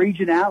is the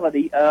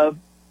regionality of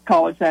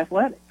college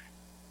athletics.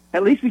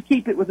 At least we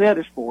keep it with the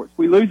other sports.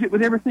 We lose it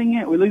with everything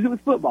else. We lose it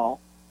with football,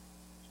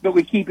 but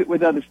we keep it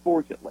with other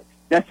sports at least.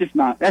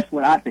 That's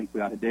what I think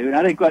we ought to do, and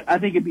I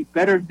think it'd be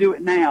better to do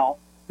it now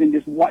than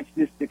just watch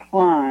this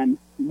decline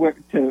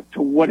to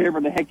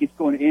whatever the heck it's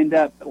going to end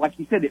up. Like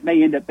you said, it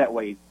may end up that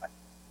way anyway.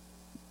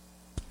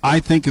 I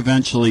think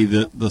eventually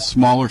the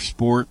smaller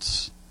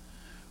sports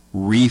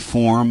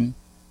reform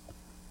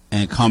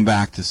and come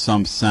back to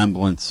some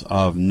semblance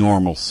of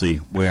normalcy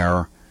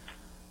where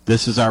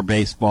this is our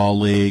baseball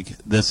league,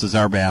 this is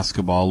our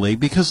basketball league.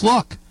 Because,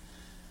 look,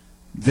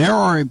 there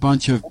are a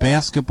bunch of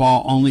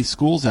basketball-only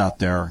schools out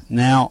there.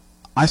 Now,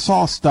 I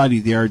saw a study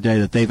the other day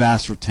that they've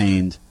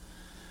ascertained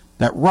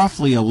that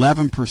roughly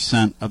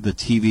 11% of the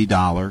TV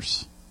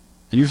dollars,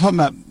 and you're talking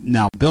about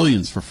now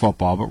billions for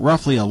football, but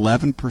roughly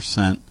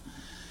 11%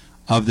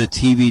 of the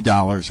TV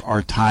dollars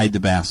are tied to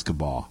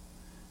basketball.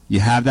 You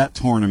have that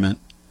tournament,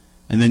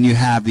 and then you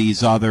have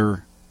these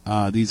other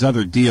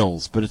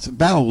deals, but it's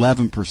about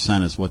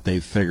 11% is what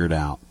they've figured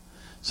out.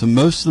 So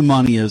most of the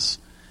money is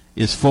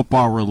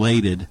football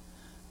related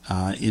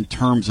in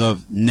terms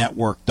of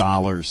network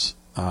dollars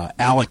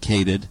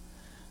allocated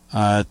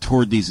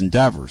toward these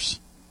endeavors.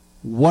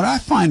 What I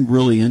find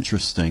really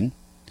interesting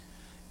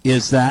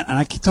is that, and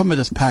I keep talking about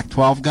this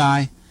Pac-12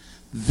 guy,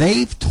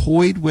 they've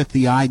toyed with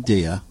the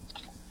idea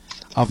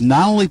of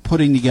not only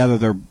putting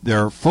together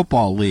their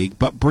football league,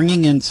 but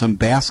bringing in some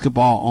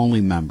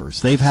basketball-only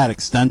members. They've had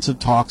extensive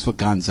talks with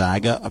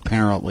Gonzaga,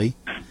 apparently,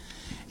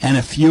 and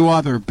a few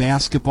other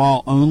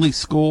basketball-only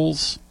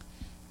schools.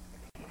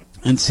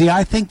 And see,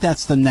 I think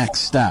that's the next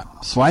step.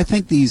 So I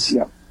think these,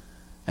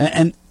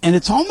 and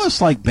it's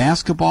almost like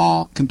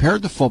basketball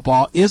compared to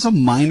football is a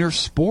minor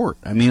sport.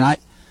 I mean,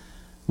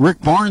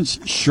 Rick Barnes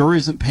sure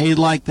isn't paid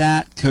like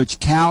that.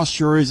 Coach Cal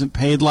sure isn't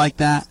paid like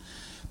that.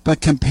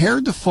 But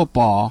compared to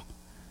football,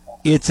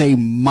 it's a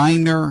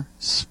minor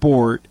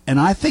sport, and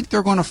I think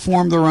they're going to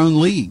form their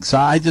own leagues.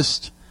 I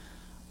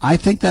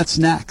think that's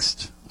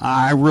next.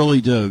 I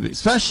really do,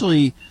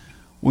 especially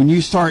when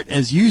you start,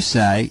 as you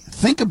say,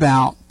 think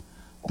about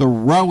the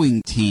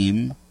rowing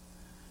team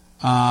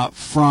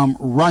from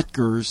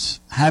Rutgers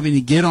having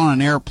to get on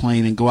an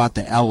airplane and go out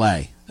to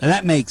L.A.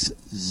 That makes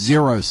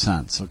 0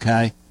 sense,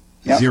 okay?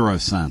 Yep. 0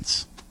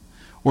 cents.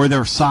 Or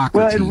their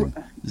soccer team.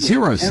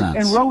 0 cents.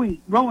 And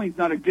rowing's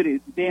not a good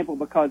example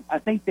because I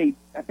think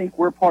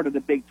we're part of the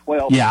Big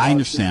 12. Yeah, I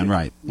understand.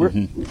 Right.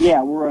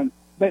 Yeah, we're on.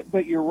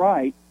 But you're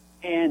right.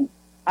 And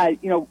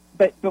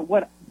but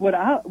what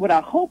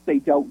I hope they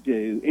don't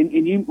do,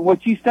 and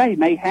what you say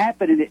may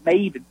happen, and it may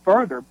even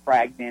further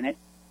fragment it.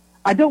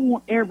 I don't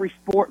want every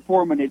sport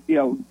forming it.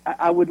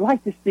 I would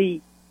like to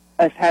see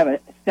us have a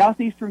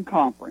Southeastern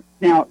Conference.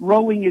 Now,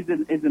 rowing is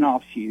an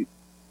offshoot,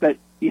 but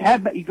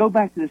you go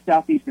back to the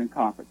Southeastern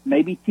Conference,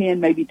 maybe 10,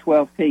 maybe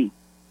 12 teams,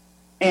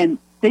 and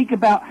think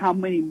about how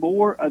many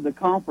more of the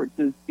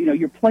conferences.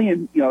 You're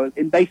playing.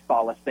 In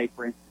baseball, let's say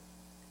for instance,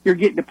 you're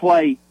getting to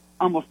play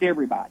almost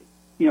everybody.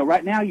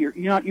 Right now you're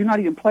not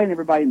even playing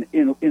everybody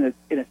in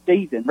a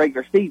season,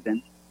 regular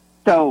season.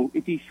 So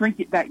if you shrink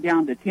it back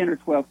down to 10 or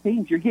 12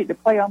 teams, you're getting to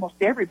play almost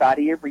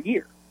everybody every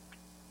year.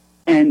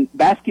 And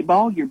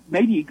basketball,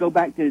 maybe you go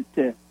back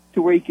to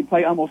where you can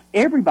play almost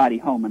everybody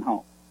home and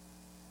home.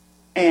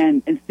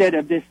 And instead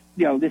of this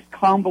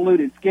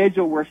convoluted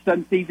schedule where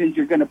some seasons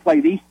you're going to play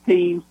these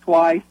teams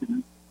twice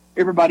and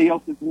everybody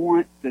else is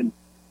once, and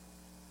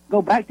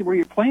go back to where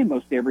you're playing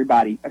most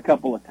everybody a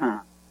couple of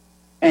times.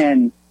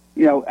 And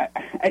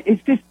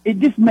it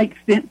just makes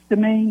sense to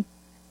me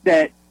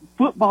that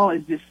football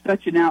is just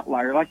such an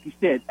outlier. Like you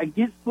said,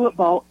 against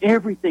football,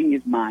 everything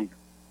is minor.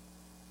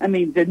 I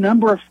mean, the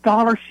number of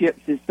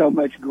scholarships is so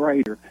much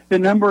greater. The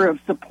number of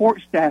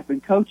support staff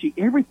and coaching,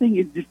 everything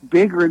is just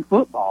bigger in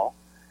football,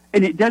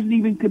 and it doesn't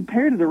even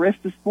compare to the rest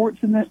of sports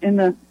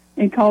in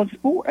college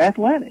sport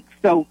athletics.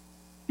 So,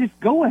 just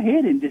go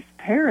ahead and just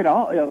peel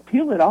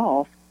it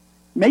off,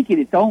 make it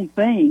its own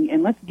thing,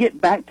 and let's get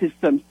back to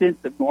some sense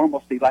of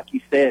normalcy, like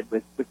you said,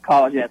 with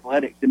college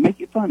athletics, and make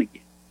it fun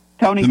again.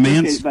 Tony,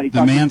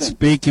 the man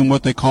speaking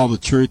what they call the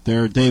truth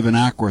there, David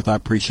Ackworth, I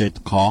appreciate the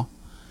call.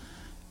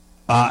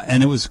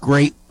 And it was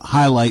great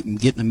highlight and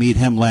getting to meet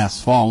him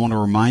last fall. I want to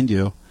remind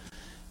you,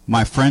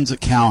 my friends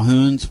at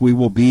Calhoun's, we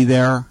will be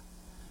there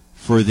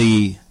for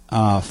the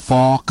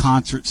fall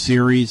concert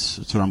series.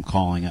 That's what I'm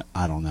calling it.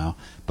 I don't know.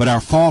 But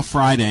our Fall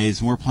Fridays,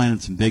 and we're planning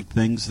some big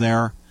things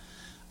there.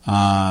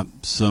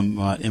 Some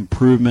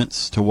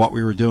improvements to what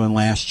we were doing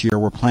last year.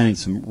 We're planning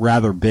some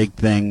rather big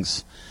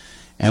things,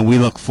 and we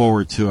look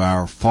forward to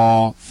our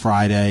Fall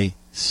Friday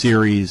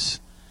series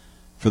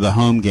for the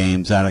home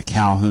games out of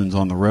Calhoun's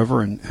on the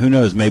River, and who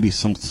knows, maybe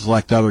some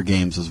select other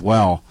games as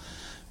well.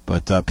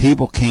 But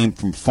people came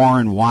from far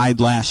and wide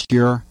last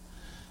year,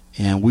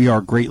 and we are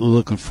greatly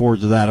looking forward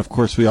to that. Of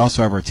course, we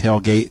also have our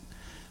tailgate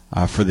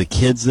for the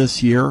kids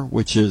this year,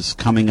 which is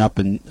coming up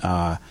in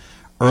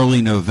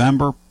early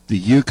November.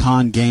 The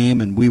UConn game,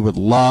 and we would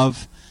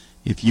love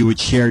if you would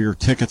share your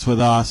tickets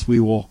with us. We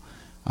will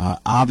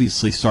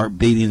obviously start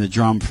beating the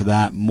drum for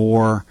that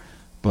more,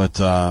 but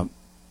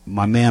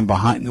my man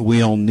behind the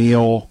wheel,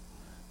 Neil,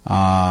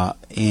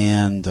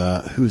 and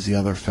who's the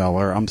other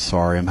feller? I'm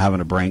sorry, I'm having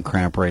a brain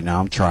cramp right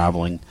now. I'm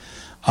traveling.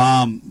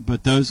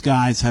 But those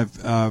guys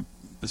have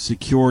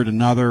secured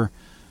another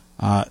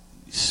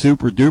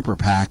super-duper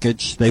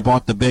package. They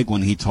bought the big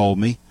one, he told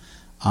me,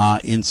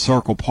 in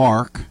Circle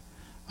Park.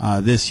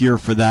 This year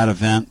for that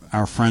event,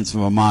 our friends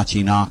from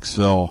Amachi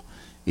Knoxville,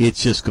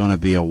 it's just going to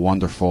be a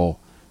wonderful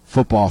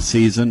football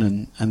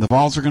season, and the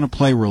Vols are going to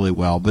play really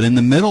well. But in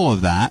the middle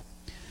of that,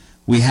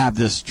 we have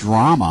this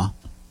drama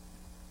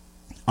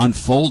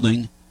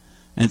unfolding,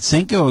 and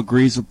Cinco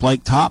agrees with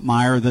Blake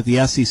Topmeyer that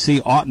the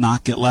SEC ought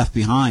not get left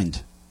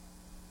behind.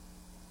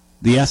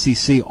 The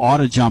SEC ought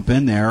to jump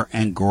in there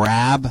and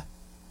grab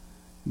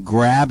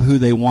who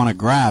they want to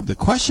grab. The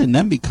question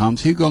then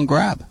becomes, who you going to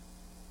grab?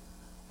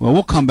 Well,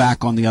 we'll come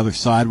back on the other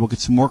side. We'll get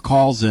some more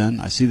calls in.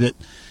 I see that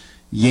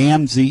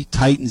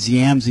Titans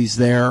Yamsy's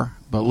there,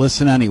 but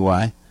listen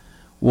anyway.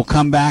 We'll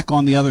come back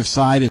on the other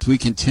side as we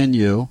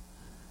continue.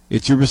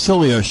 It's your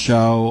Basilio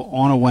show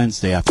on a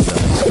Wednesday after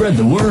this. Spread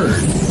the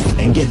word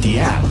and get the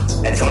app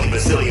at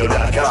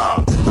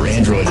TonyBasilio.com for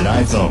Android and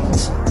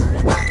iPhones.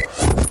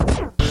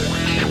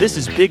 This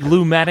is Big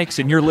Lou Maddox,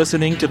 and you're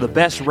listening to the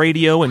best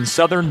radio in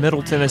southern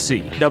Middle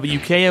Tennessee,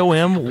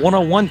 WKOM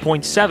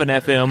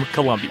 101.7 FM,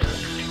 Columbia.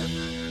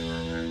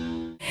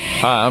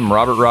 Hi, I'm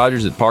Robert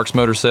Rogers at Parks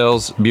Motor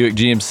Sales Buick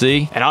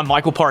GMC. And I'm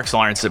Michael Parks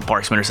Lawrence at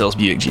Parks Motor Sales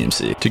Buick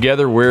GMC.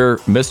 Together, we're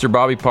Mr.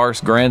 Bobby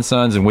Parks'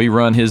 grandsons, and we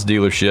run his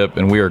dealership,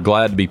 and we are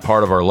glad to be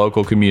part of our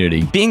local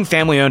community. Being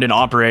family-owned and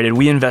operated,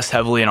 we invest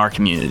heavily in our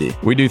community.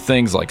 We do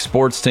things like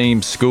sports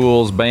teams,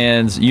 schools,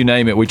 bands, you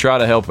name it. We try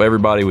to help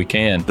everybody we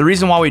can. The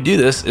reason why we do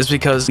this is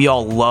because we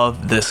all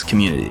love this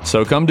community.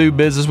 So come do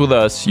business with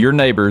us, your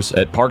neighbors,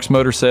 at Parks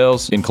Motor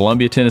Sales in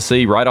Columbia,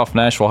 Tennessee, right off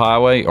Nashville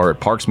Highway, or at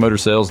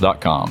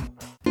parksmotorsales.com.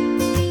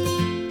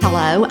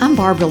 Hello, I'm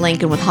Barbara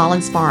Lincoln with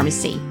Holland's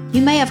Pharmacy.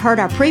 You may have heard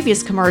our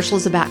previous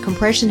commercials about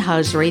compression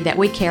hosiery that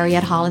we carry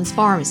at Holland's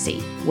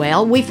Pharmacy.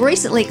 Well, we've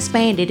recently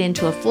expanded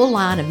into a full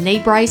line of knee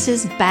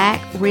braces,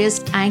 back,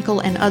 wrist, ankle,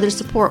 and other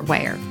support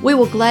wear. We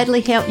will gladly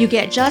help you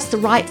get just the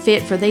right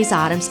fit for these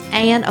items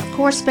and, of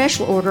course,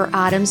 special order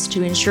items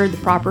to ensure the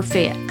proper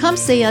fit. Come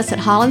see us at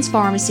Holland's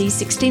Pharmacy,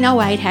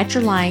 1608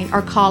 Hatcher Lane,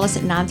 or call us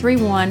at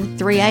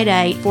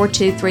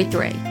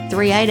 931-388-4233.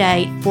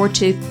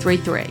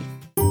 388-4233.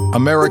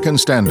 American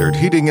Standard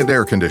Heating and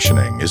Air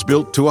Conditioning is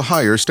built to a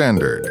higher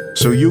standard,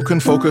 so you can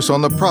focus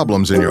on the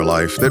problems in your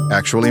life that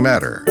actually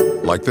matter,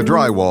 like the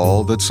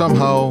drywall that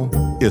somehow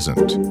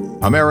isn't.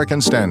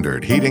 American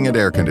Standard Heating and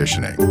Air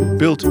Conditioning,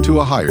 built to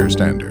a higher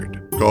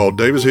standard. Call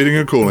Davis Heating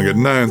and Cooling at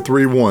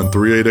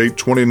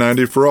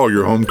 931-388-2090 for all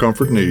your home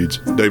comfort needs.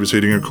 Davis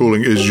Heating and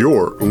Cooling is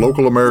your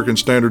local American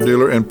Standard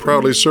dealer and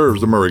proudly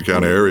serves the Murray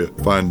County area.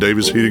 Find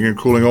Davis Heating and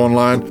Cooling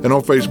online and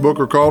on Facebook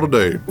or call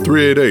today,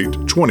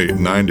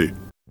 388-2090.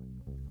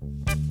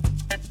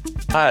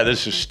 Hi,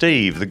 this is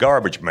Steve, the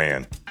garbage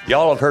man.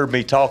 Y'all have heard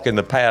me talk in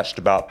the past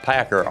about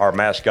Packer, our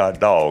mascot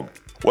dog.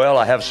 Well,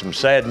 I have some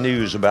sad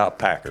news about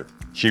Packer.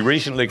 She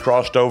recently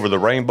crossed over the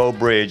Rainbow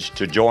Bridge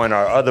to join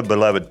our other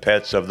beloved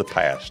pets of the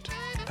past.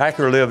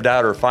 Packer lived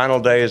out her final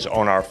days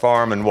on our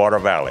farm in Water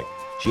Valley.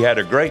 She had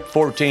a great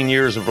 14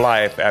 years of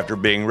life after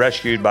being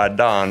rescued by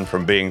Don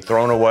from being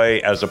thrown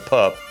away as a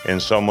pup in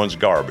someone's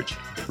garbage.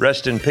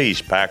 Rest in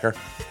peace, Packer.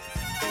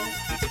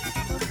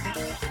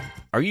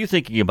 Are you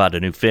thinking about a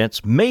new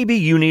fence? Maybe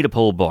you need a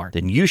pole barn.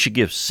 Then you should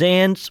give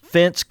Sands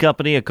Fence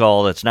Company a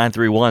call. That's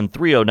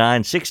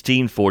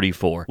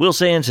 931-309-1644. Will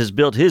Sands has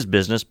built his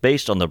business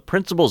based on the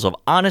principles of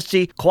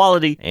honesty,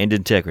 quality, and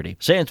integrity.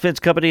 Sands Fence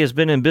Company has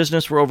been in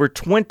business for over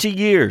 20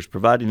 years,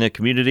 providing the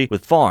community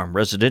with farm,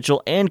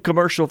 residential, and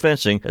commercial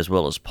fencing, as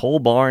well as pole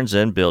barns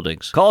and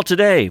buildings. Call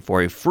today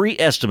for a free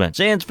estimate.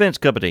 Sands Fence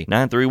Company,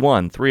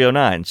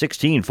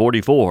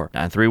 931-309-1644.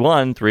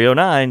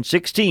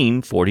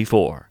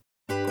 931-309-1644.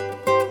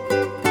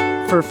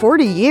 For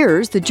 40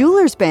 years, the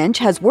Jewelers Bench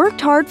has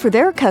worked hard for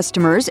their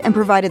customers and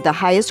provided the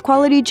highest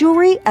quality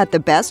jewelry at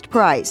the best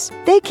price.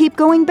 They keep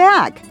going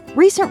back.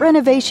 Recent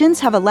renovations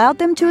have allowed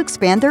them to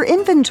expand their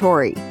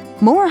inventory.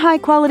 More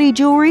high-quality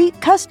jewelry,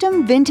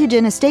 custom, vintage,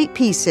 and estate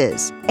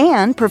pieces,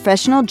 and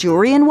professional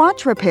jewelry and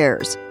watch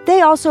repairs.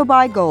 They also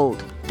buy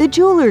gold. The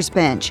Jewelers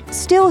Bench,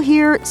 still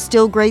here,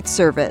 still great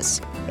service.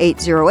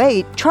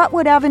 808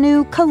 Trotwood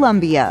Avenue,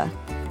 Columbia.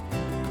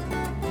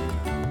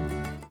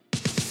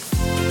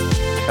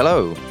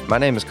 Hello, my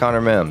name is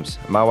Connor Mims.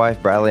 My wife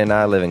Bradley and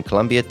I live in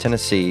Columbia,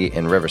 Tennessee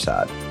in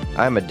Riverside.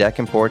 I am a deck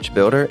and porch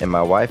builder and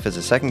my wife is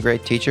a second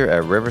grade teacher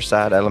at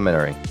Riverside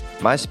Elementary.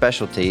 My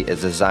specialty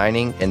is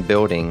designing and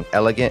building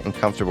elegant and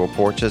comfortable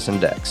porches and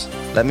decks.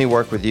 Let me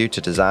work with you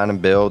to design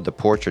and build the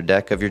porch or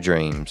deck of your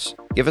dreams.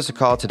 Give us a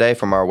call today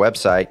from our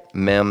website,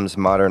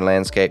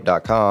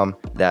 mimsmodernlandscape.com.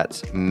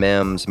 That's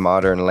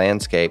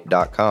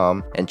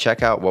mimsmodernlandscape.com and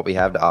check out what we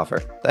have to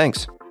offer.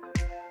 Thanks.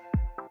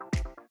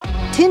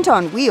 Tint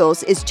on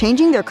Wheels is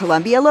changing their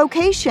Columbia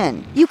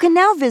location. You can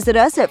now visit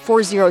us at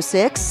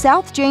 406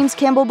 South James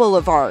Campbell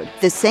Boulevard.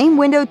 The same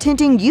window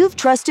tinting you've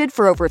trusted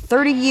for over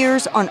 30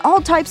 years on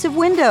all types of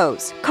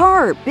windows,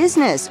 car,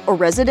 business, or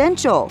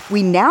residential.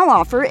 We now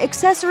offer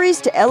accessories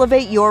to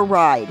elevate your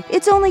ride.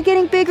 It's only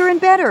getting bigger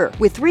and better.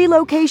 With 3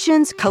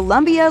 locations,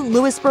 Columbia,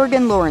 Lewisburg,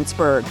 and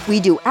Lawrenceburg.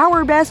 We do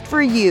our best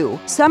for you.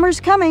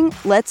 Summer's coming.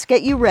 Let's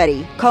get you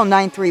ready. Call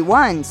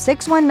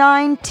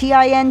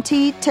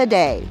 931-619-TINT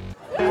today.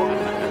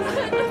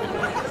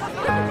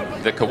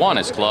 The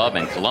Kiwanis Club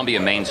and Columbia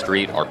Main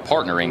Street are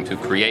partnering to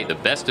create the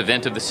best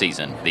event of the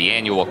season, the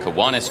annual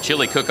Kiwanis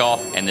Chili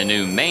Cook-Off and the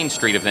new Main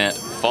Street event,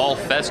 Fall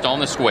Fest on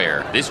the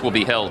Square. This will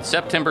be held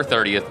September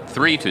 30th,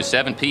 3 to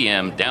 7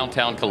 p.m.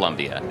 downtown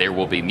Columbia. There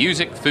will be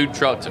music, food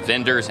trucks,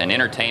 vendors, and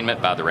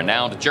entertainment by the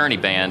renowned Journey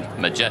Band,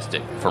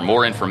 Majestic. For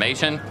more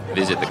information,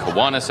 visit the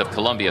Kiwanis of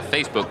Columbia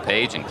Facebook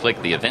page and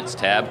click the Events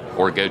tab,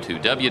 or go to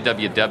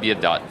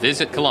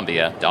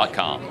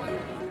www.visitcolumbia.com.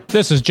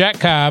 This is Jack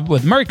Cobb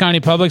with Murray County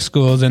Public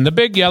Schools and the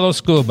Big Yellow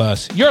School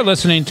Bus. You're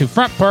listening to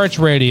Front Porch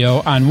Radio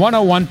on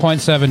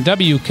 101.7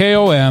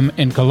 WKOM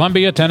in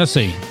Columbia,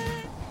 Tennessee.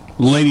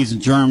 Ladies and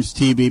germs,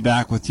 TB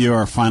back with you,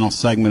 our final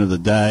segment of the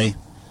day.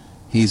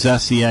 He's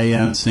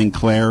SEAN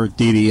Sinclair,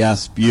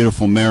 DDS,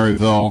 beautiful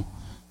Maryville.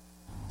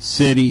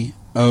 City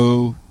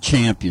O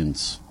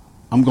champions.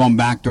 I'm going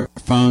back to our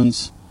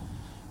phones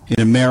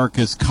in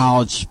America's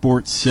college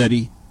sports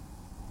city.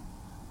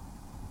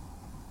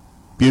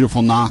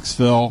 Beautiful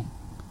Knoxville.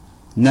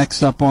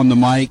 Next up on the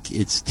mic,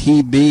 it's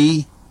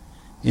TB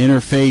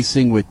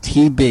interfacing with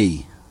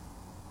TB.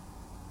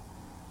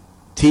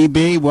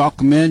 TB,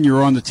 welcome in.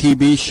 You're on the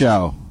TB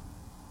show.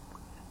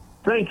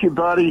 Thank you,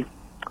 buddy.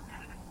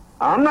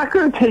 I'm not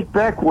going to take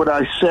back what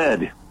I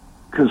said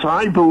because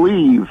I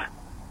believe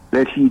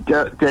that he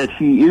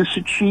is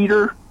a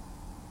cheater.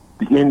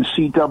 The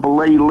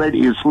NCAA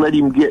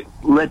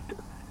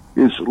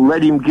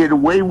let him get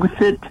away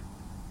with it,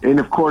 and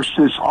of course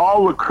this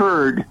all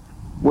occurred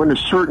when a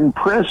certain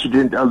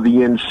president of the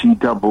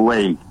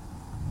NCAA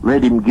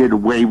let him get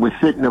away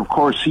with it, and of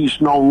course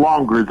he's no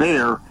longer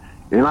there.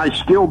 And I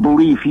still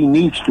believe he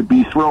needs to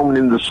be thrown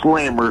in the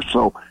slammer.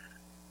 So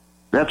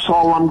that's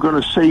all I'm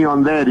going to say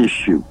on that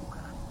issue.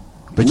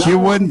 But you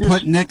wouldn't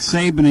put Nick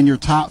Saban in your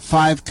top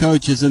 5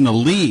 coaches in the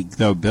league,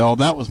 though, Bill.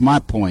 That was my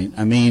point.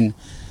 I mean,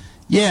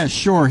 yeah,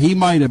 sure, he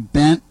might have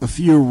bent a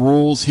few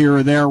rules here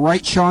or there.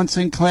 Right, Sean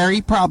Sinclair?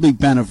 He probably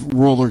bent a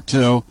rule or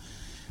two.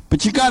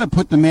 But you got to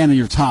put the man in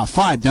your top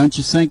 5, don't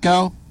you,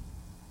 Cinco?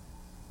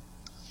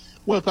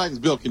 Well, the fact is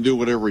Bill can do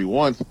whatever he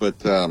wants,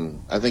 but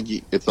I think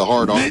it's a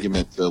hard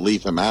argument to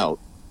leave him out.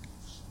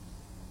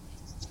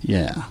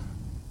 Yeah.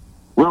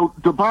 Well,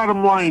 the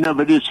bottom line of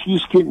it is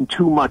he's getting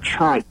too much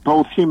hype,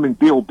 both him and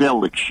Bill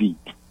Belichick.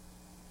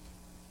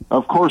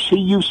 Of course, he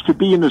used to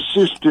be an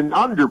assistant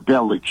under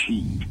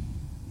Belichick.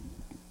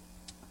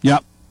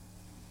 Yep.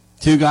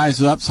 2 guys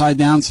with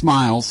upside-down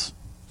smiles.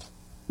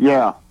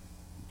 Yeah.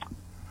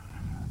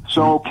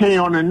 So, okay,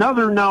 on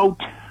another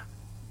note,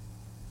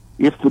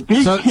 if the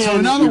Big Ten... So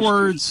in other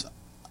words,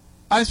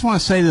 I just want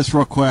to say this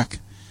real quick.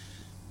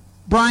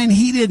 Brian,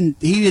 he didn't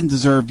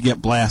deserve to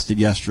get blasted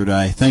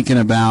yesterday, thinking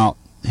about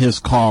his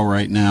call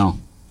right now.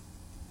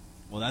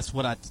 Well, that's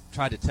what I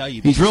tried to tell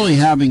you. He's really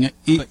having...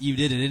 but you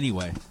did it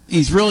anyway.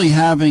 He's really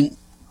having...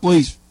 Well,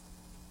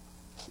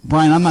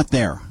 Brian, I'm not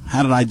there.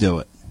 How did I do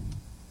it?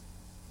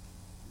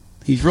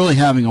 He's really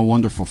having a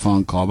wonderful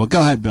phone call. But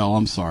go ahead, Bill.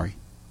 I'm sorry.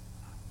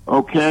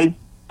 Okay.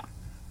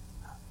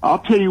 I'll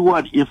tell you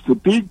what. If the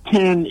Big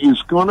Ten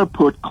is going to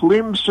put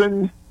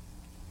Clemson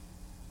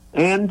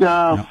and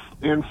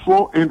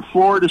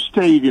Florida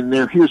State in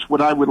there, here's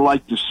what I would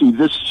like to see.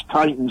 This is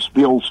Titans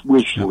Bill's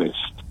wish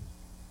list.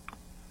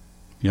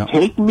 Yep.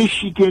 Take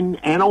Michigan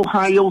and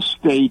Ohio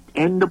State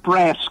and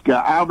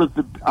Nebraska out of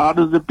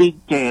the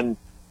Big Ten.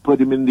 Put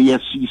them in the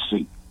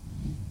SEC.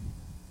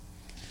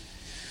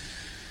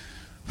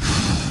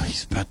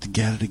 He's about to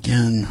get it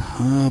again.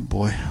 Oh,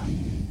 boy.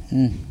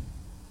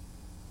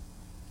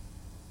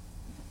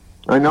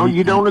 I know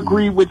you don't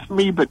agree with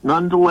me, but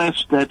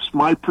nonetheless, that's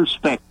my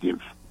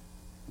perspective.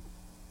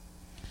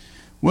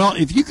 Well,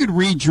 if you could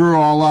read Drew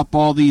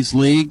all these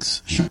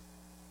leagues,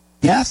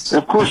 yes.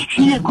 Of course,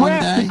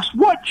 geographics.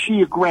 What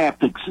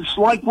geographics? It's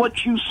like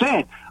what you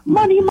said.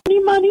 Money, money,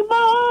 money,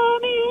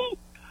 money.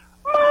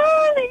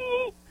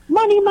 Money.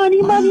 Money,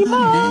 money, money,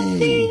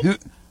 money.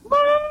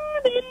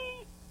 Money.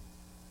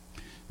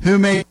 Who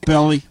made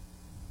Billy?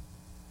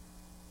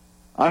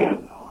 I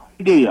have no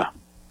idea.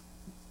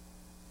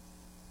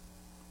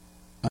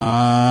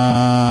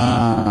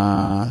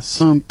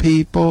 Some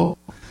people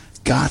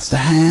got to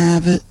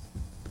have it.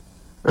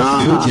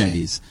 Blue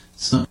Jays.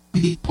 Some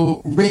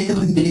people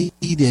really need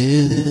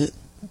it.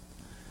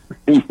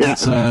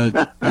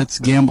 Yeah. That's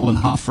Gamble and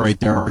Huff right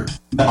there.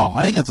 Bell.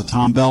 I think that's a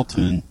Tom Bell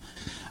tune.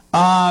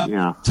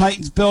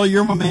 Titans, Bill,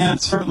 you're my man.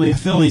 Certainly a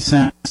Philly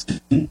fan.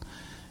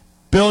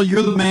 Bill,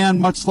 you're the man.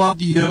 Much love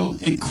to you.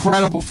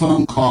 Incredible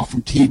phone call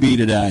from TB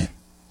today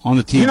on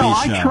the TV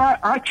show.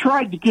 I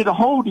tried to get a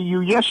hold of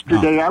you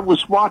yesterday. I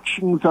was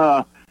watching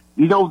the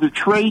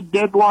trade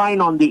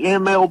deadline on the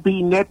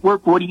MLB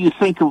network. What do you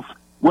think of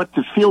what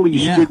the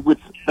Phillies did with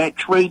that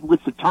trade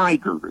with the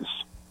Tigers?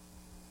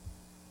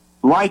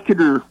 Like it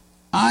or...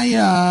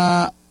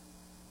 I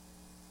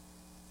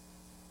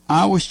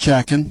was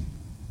checking.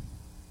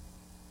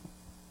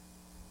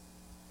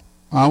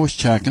 I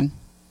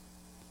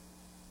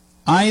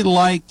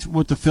liked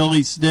what the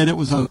Phillies did. It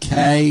was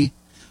okay.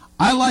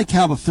 I like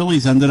how the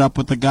Phillies ended up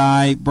with the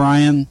guy,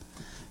 Brian,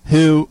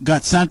 who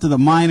got sent to the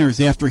minors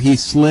after he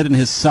slid and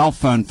his cell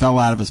phone fell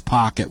out of his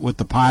pocket with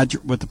the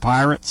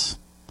Pirates.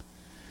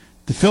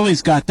 The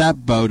Phillies got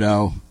that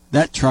Bodo,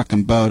 that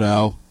truckin'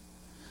 Bodo.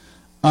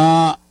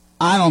 I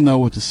don't know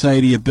what to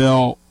say to you,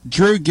 Bill.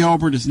 Drew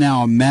Gilbert is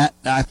now a Met.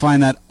 I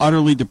find that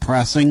utterly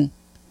depressing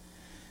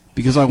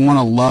because I want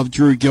to love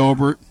Drew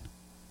Gilbert.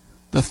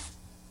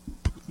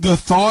 The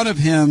thought of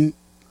him,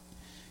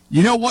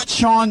 you know what,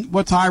 Sean,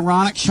 what's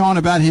ironic, Sean,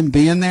 about him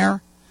being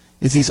there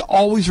is he's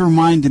always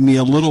reminded me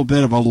a little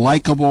bit of a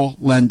likable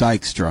Len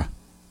Dykstra.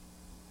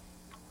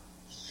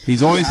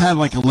 He's always had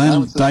like a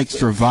Len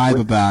Dykstra vibe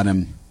about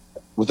him.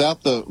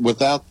 Without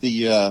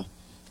the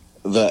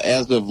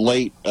as of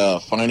late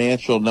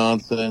financial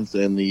nonsense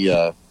and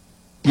the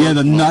Yeah,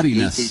 the personal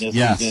nuttiness. goofiness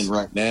Yes. he's in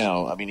right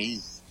now. I mean,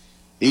 he's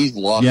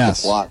lost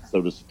the plot,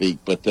 so to speak.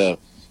 But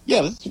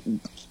yes.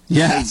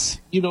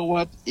 You know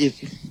what?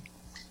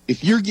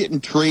 If you're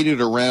getting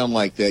traded around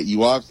like that,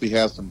 you obviously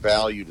have some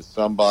value to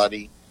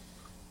somebody.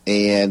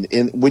 And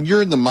when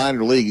you're in the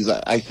minor leagues,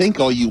 I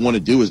think all you want to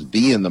do is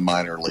be in the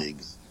minor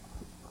leagues,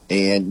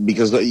 and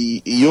because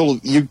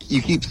you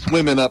keep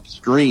swimming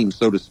upstream,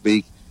 so to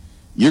speak,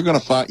 you're going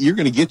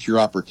to get your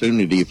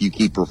opportunity if you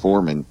keep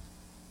performing.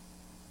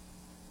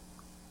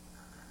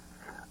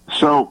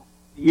 So,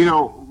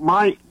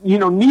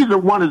 neither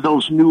one of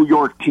those New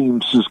York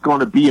teams is going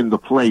to be in the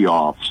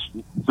playoffs.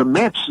 The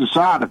Mets is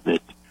out of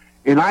it,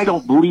 and I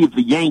don't believe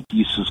the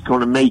Yankees is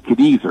going to make it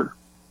either.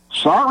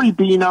 Sorry,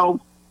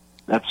 Bino.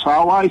 That's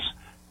how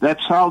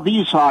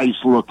these eyes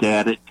look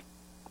at it.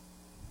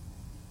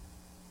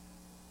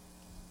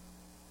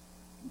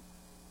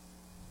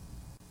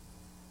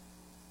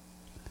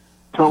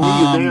 Tony,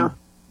 you there?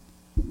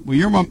 Well,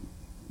 you're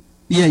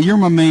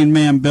my main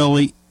man,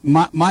 Billy.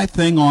 My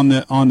thing on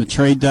the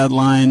trade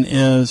deadline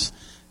is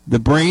the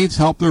Braves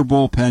helped their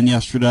bullpen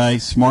yesterday.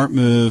 Smart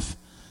move.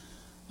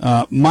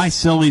 My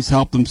Sillies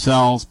helped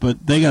themselves,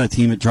 but they got a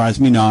team that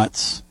drives me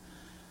nuts.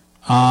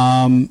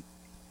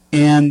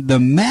 And the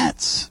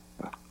Mets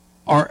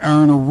are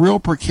in a real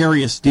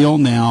precarious deal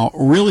now,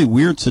 a really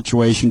weird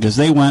situation, because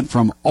they went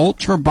from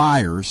ultra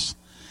buyers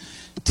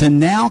to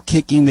now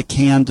kicking the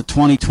can to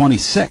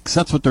 2026.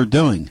 That's what they're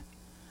doing.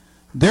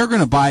 They're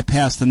going to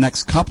bypass the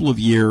next couple of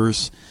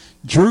years.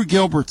 Drew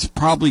Gilbert's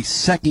probably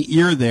second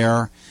year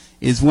there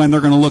is when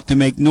they're going to look to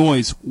make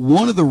noise.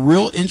 One of the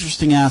real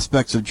interesting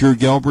aspects of Drew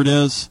Gilbert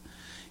is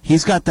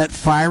he's got that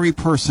fiery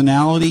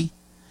personality,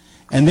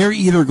 and they're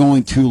either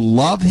going to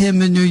love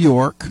him in New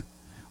York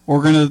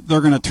or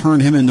they're going to turn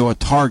him into a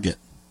target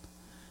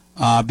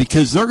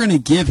because they're going to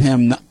give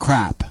him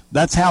crap.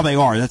 That's how they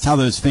are. That's how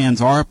those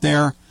fans are up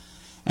there.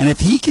 And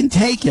if he can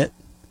take it,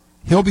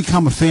 he'll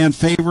become a fan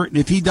favorite. And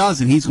if he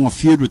doesn't, he's going to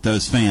feud with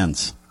those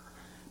fans,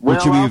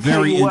 which would be a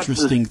very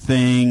interesting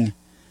thing.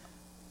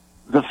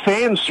 The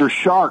fans are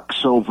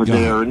sharks over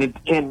there,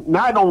 and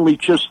not only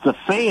just the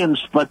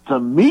fans, but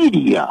the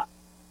media.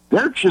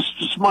 They're just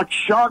as much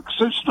sharks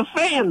as the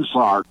fans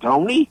are,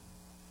 Tony.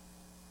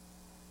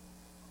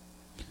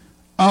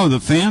 Oh, the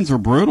fans are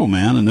brutal,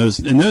 man. In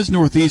those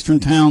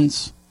northeastern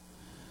towns,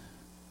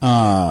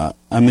 the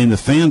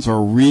fans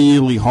are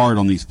really hard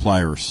on these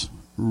players.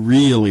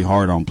 Really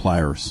hard on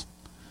players.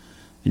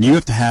 And you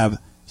have to have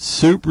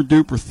super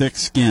duper thick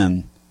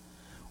skin,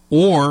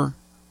 or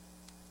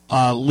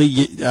Bill,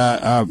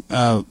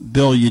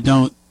 you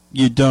don't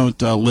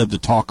live to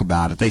talk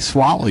about it. They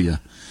swallow you.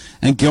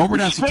 And Gilbert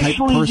has the type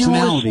of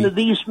personality. You listen to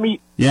these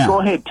yeah.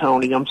 Go ahead,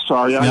 Tony. I'm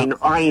sorry. I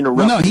interrupted.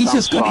 Well, no,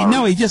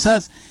 he just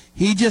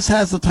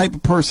has the type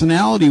of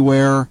personality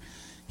where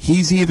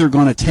he's either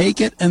going to take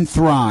it and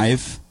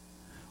thrive,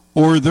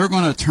 or they're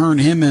going to turn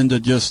him into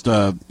just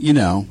they're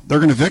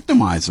going to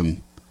victimize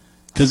him,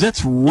 because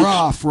it's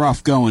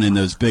rough going in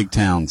those big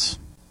towns.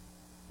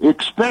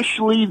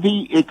 Especially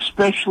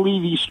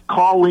these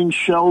call-in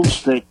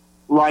shows that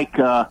like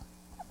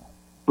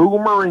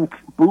Boomer and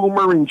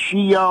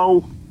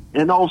Gio,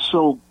 and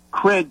also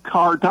Craig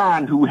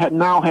Cardon, who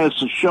now has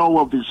a show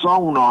of his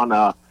own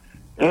on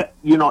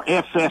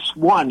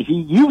FS1.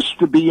 He used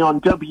to be on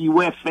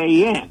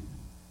WFAN.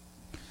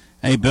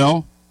 Hey,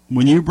 Bill,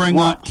 when you bring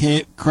up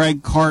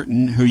Craig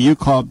Carton, who you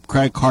called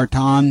Craig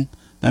Carton,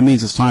 that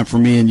means it's time for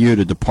me and you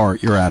to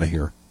depart. You're out of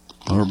here.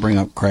 I'll bring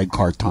up Craig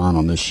Carton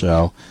on this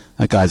show.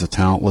 That guy's a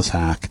talentless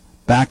hack.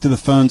 Back to the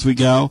phones we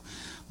go.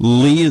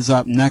 Lee is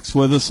up next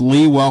with us.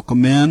 Lee,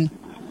 welcome in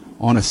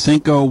on a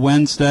Cinco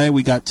Wednesday.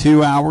 We got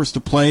 2 hours to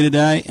play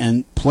today,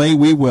 and play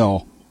we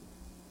will.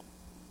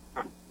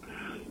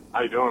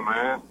 How you doing,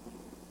 man?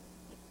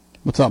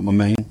 What's up, my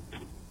man?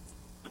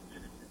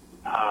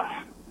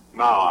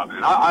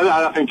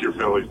 I think your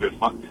Phillies did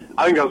fun.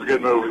 I think that was a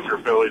good move with your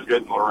Phillies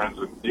getting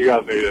Lorenzen. You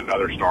guys needed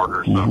another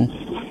starter, so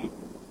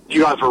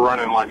you guys were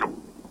running like a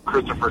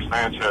Christopher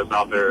Sanchez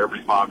out there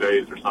every 5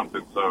 days or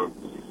something, so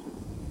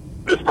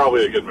it's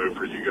probably a good move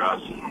for you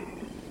guys.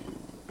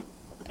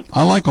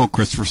 I like old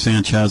Christopher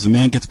Sanchez. The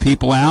man gets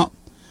people out,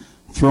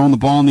 throwing the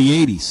ball in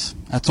the 80s.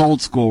 That's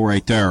old school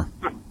right there.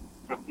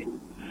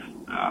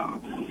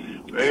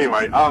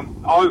 Anyway,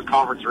 all this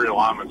conference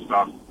realignment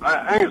stuff,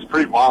 I think it's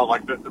pretty wild.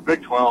 Like the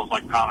Big 12 is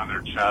like pounding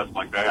their chest,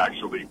 like they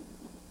actually,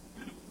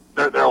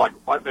 they're like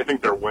they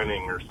think they're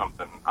winning or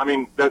something. I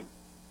mean,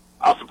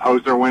 I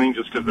suppose they're winning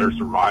just because they're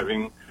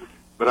surviving,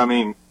 but I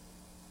mean,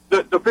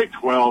 the Big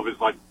 12 is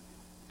like,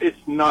 it's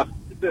not.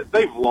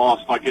 They've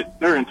lost like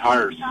their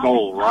entire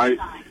soul, right?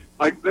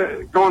 Like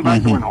going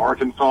back to when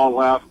Arkansas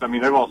left. I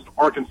mean, they lost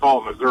Arkansas,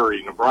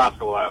 Missouri,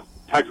 Nebraska left,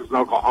 Texas and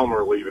Oklahoma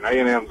are leaving,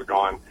 A&M's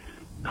gone.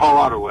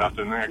 Colorado left,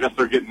 and I guess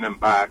they're getting them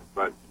back.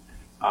 But,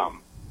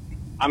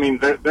 I mean,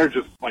 they're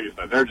just, like you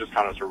said, they're just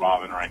kind of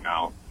surviving right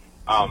now.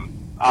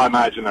 I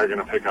imagine they're going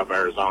to pick up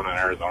Arizona and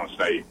Arizona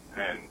State.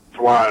 And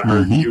from what I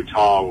heard,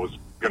 Utah was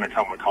going to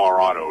come with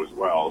Colorado as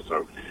well.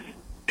 So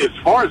as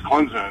far as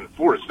Clemson and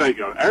Florida State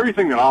go,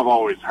 everything that I've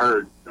always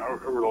heard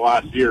over the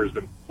last year has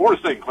been Florida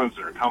State and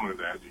Clemson are coming to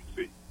the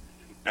SEC,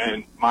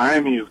 and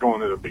Miami is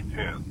going to the Big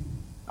Ten.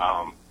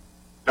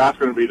 That's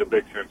going to be the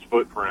Big Ten's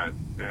footprint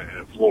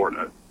in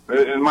Florida,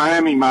 and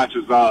Miami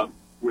matches up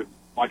with,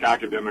 like,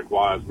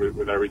 academic-wise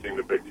with everything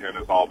the Big Ten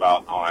is all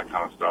about and all that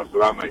kind of stuff. So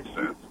that makes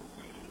sense.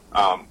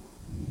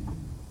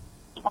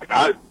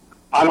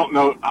 I don't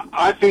know.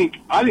 I think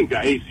the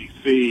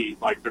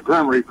ACC, like, the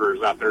Grim Reaper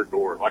is at their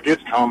door. Like,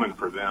 it's coming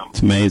for them.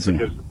 It's amazing.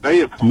 Because they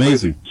have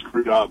amazing.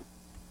 Screwed up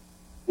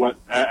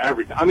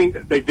everything. I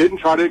mean, they didn't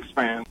try to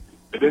expand.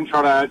 They didn't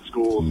try to add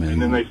schools. Amazing.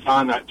 And then they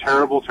signed that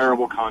terrible,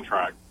 terrible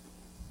contract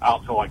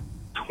out to, like,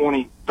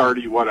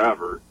 2030,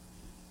 whatever.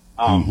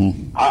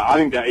 I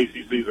think the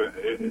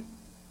ACC's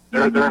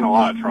they're in a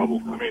lot of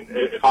trouble. I mean,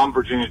 if I'm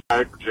Virginia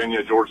Tech,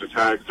 Georgia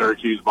Tech,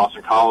 Syracuse,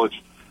 Boston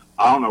College,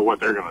 I don't know what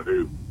they're going to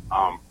do.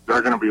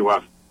 They're going to be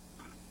left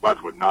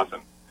with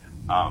nothing.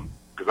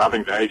 Because I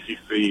think the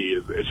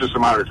ACC it's just a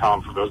matter of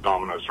time for those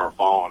dominoes to start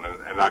falling,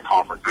 and that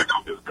conference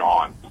is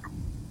gone.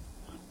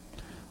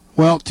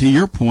 Well, to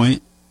your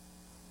point,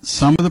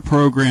 some of the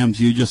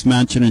programs you just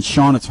mentioned, and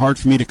Sean, it's hard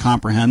for me to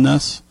comprehend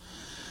this.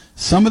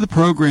 Some of the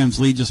programs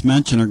Lee just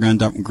mentioned are going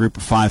to end up in Group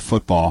of 5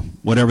 football,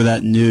 whatever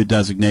that new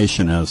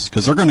designation is,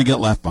 because they're going to get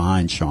left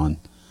behind, Sean.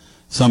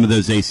 Some of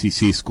those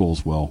ACC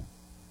schools will.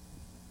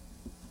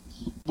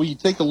 Well, you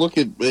take a look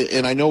at,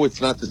 and I know it's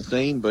not the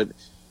same, but,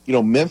 you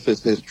know,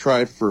 Memphis has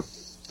tried for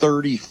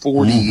 30,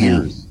 40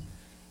 years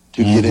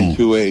to get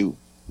into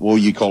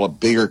you call a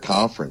bigger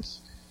conference.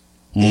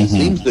 And it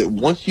seems that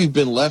once you've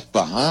been left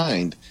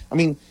behind, I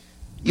mean,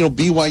 you know,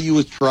 BYU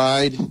has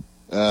tried,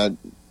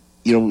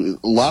 you know,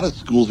 a lot of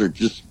schools are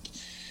just,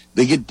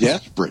 they get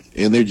desperate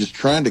and they're just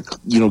trying to,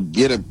 you know,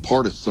 get a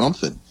part of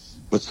something.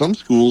 But some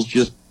schools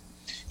just,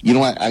 you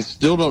know, I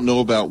still don't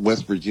know about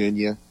West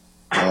Virginia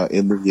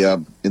in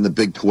the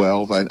Big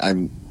 12. I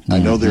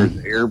know they're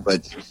there,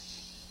 but,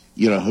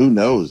 you know, who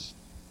knows?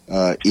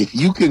 If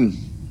you can,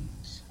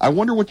 I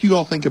wonder what you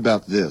all think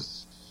about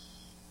this.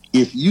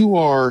 If you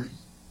are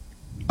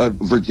a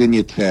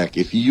Virginia Tech,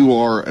 if you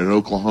are an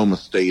Oklahoma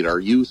State, are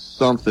you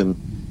something,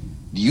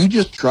 do you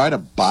just try to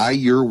buy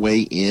your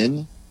way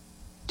in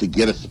to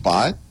get a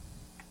spot?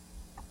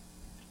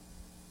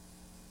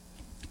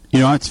 You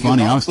know, it's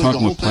funny. I was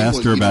talking with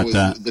Plaster about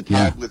that. The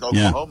tie with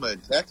Oklahoma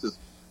and Texas.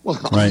 Well,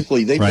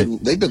 honestly, they've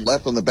been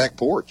left on the back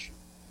porch.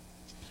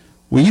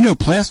 Well, you know,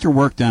 Plaster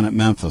worked down at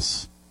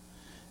Memphis,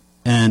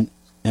 and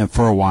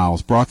for a while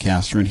as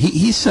broadcaster, and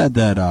he said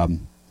that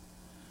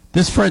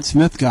this Fred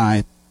Smith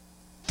guy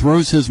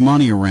throws his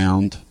money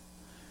around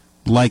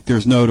like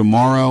there's no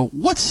tomorrow.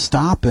 What's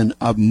stopping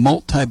a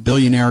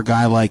multi-billionaire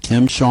guy like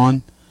him,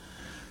 Sean,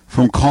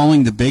 from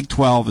calling the Big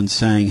 12 and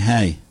saying,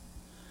 hey,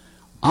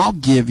 I'll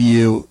give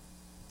you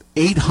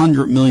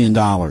 $800 million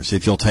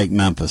if you'll take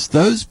Memphis?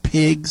 Those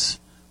pigs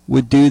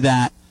would do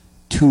that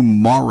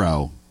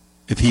tomorrow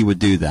if he would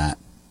do that.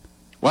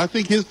 Well, I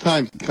think his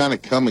time's kind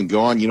of come and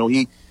gone. You know,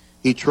 he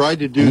tried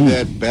to do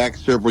that back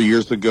several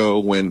years ago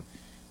when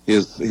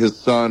his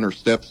son or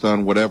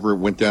stepson, whatever,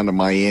 went down to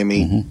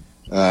Miami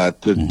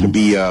to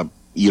be a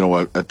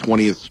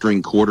 20th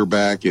string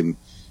quarterback, and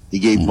he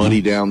gave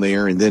money down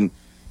there. And then,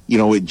 you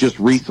know, it just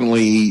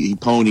recently he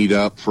ponied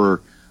up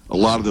for a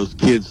lot of those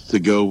kids to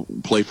go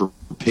play for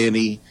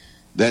Penny.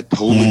 That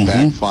totally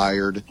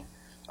backfired.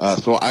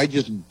 So I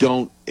just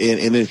don't.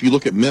 And if you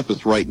look at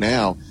Memphis right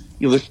now,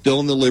 you know, they're still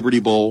in the Liberty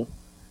Bowl.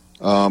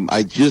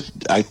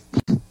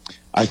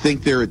 I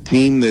think they're a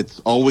team that's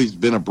always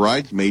been a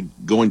bridesmaid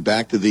going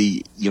back to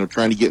the, you know,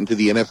 trying to get into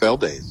the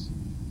NFL days.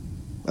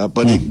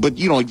 But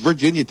you know, like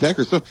Virginia Tech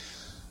or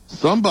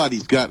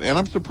somebody's got, and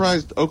I'm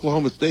surprised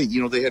Oklahoma State,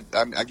 you know, they had,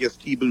 I guess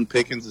T. Boone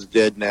Pickens is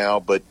dead now,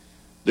 but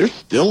there's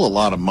still a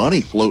lot of money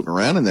floating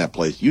around in that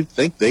place. You'd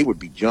think they would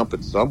be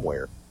jumping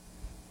somewhere.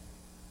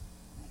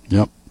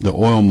 Yep, the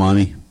oil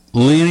money.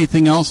 Lee,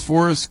 anything else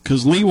for us?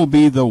 Because Lee will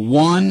be the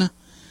one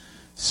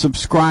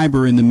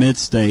subscriber in the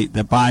Mid-State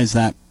that buys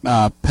that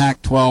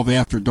Pac-12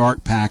 After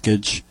Dark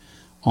package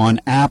on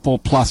Apple++.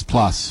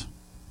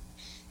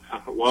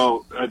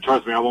 Well,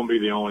 trust me, I won't be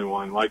the only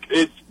one. Like,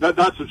 it's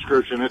that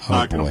subscription, it's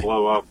not going to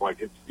blow up.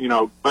 Like, it's, you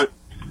know, but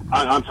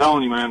I'm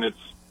telling you, man, it's,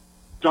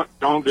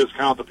 don't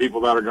discount the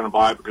people that are going to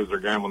buy it because they're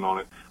gambling on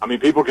it. I mean,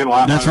 people can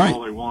laugh at it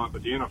all they want,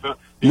 but the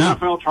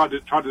NFL tried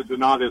to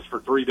deny this for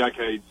 3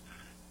 decades.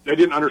 They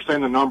didn't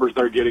understand the numbers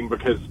they're getting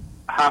because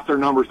half their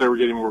numbers they were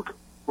getting were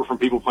from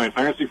people playing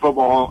fantasy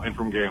football and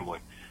from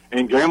gambling.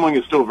 And gambling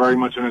is still very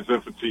much in its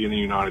infancy in the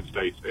United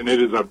States, and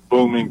it is a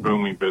booming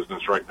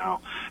business right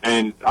now.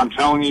 And I'm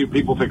telling you,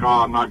 people think, "Oh,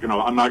 I'm not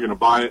gonna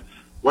buy it."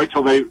 Wait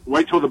till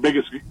the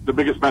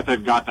biggest bet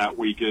they've got that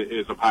week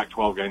is a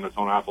Pac-12 game that's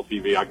on Apple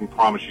TV. I can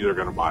promise you they're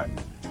going to buy it.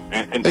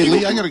 And hey,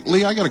 Lee,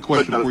 I got a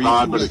question for you.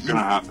 But it's going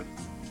to happen.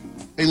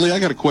 Hey, Lee, I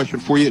got a question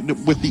for you.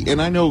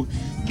 And I know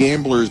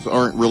gamblers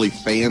aren't really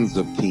fans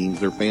of teams;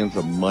 they're fans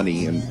of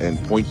money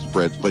and point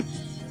spreads. But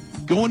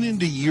going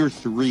into year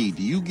 3,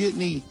 do you get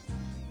any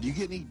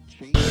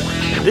change?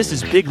 This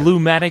is Big Lou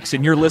Maddox,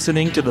 and you're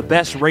listening to the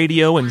best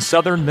radio in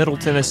southern Middle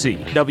Tennessee.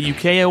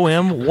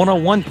 WKOM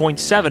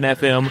 101.7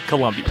 FM,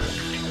 Columbia.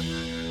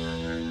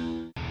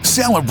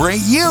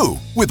 Celebrate you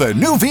with a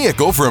new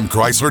vehicle from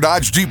Chrysler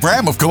Dodge Jeep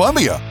Ram of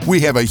Columbia. We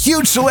have a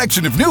huge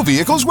selection of new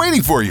vehicles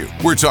waiting for you.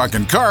 We're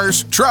talking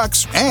cars,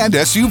 trucks, and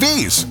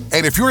SUVs.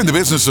 And if you're in the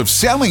business of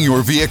selling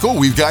your vehicle,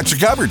 we've got you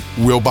covered.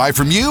 We'll buy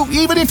from you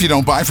even if you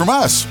don't buy from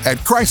us. At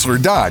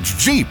Chrysler Dodge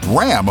Jeep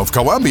Ram of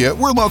Columbia,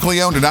 we're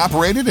locally owned and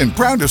operated and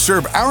proud to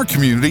serve our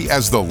community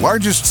as the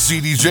largest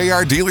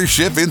CDJR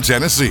dealership in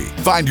Tennessee.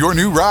 Find your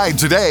new ride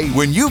today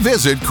when you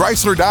visit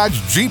Chrysler Dodge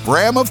Jeep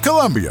Ram of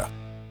Columbia.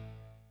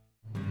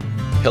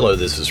 Hello,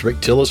 this is Rick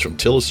Tillis from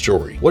Tillis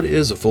Jewelry. What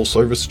is a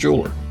full-service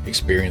jeweler?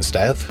 Experienced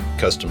staff,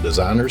 custom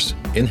designers,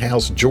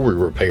 in-house jewelry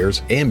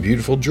repairs, and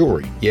beautiful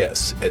jewelry.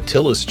 Yes, at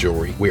Tillis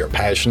Jewelry, we are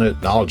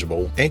passionate,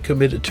 knowledgeable, and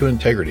committed to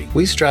integrity.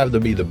 We strive to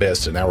be the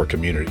best in our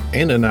community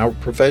and in our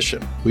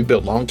profession. We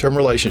build long-term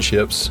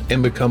relationships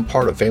and become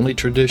part of family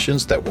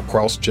traditions that will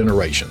cross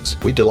generations.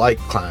 We delight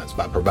clients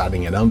by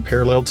providing an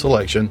unparalleled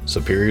selection,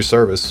 superior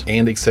service,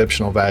 and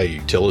exceptional value.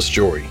 Tillis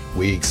Jewelry,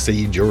 we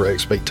exceed your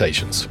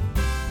expectations.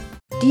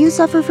 Do you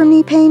suffer from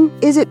knee pain?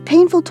 Is it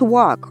painful to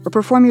walk or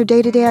perform your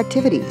day-to-day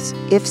activities?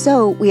 If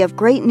so, we have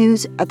great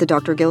news at the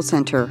Dr. Gill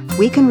Center.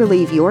 We can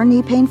relieve your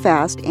knee pain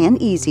fast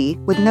and easy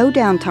with no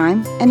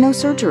downtime and no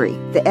surgery.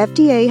 The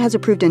FDA has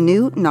approved a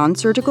new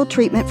non-surgical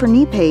treatment for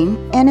knee pain,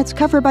 and it's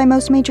covered by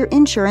most major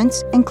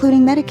insurance,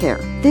 including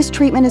Medicare. This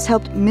treatment has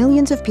helped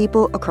millions of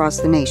people across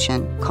the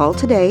nation. Call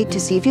today to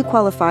see if you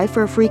qualify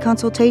for a free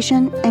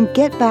consultation and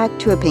get back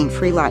to a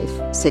pain-free life.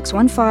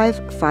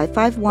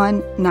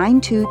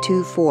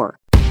 615-551-9224.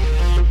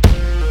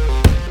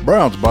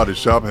 Brown's Body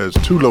Shop has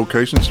 2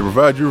 locations to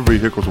provide your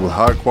vehicles with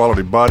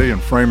high-quality body and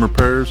frame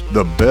repairs,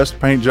 the best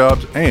paint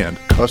jobs, and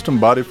custom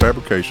body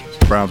fabrications.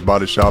 Brown's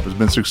Body Shop has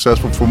been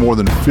successful for more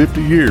than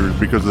 50 years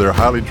because of their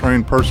highly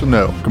trained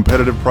personnel,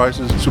 competitive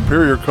prices,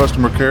 superior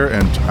customer care,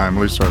 and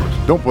timely service.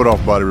 Don't put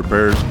off body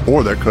repairs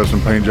or that custom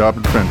paint job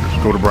at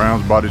Fenders. Go to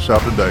Brown's Body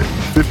Shop today.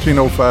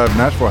 1505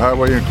 Nashville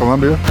Highway in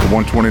Columbia, or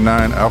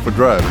 129 Alpha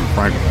Drive in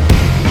Franklin.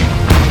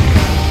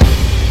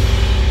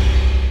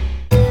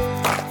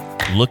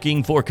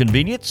 Looking for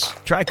convenience?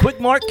 Try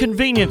Quick Mart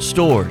Convenience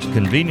Stores,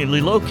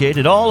 conveniently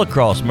located all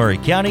across Murray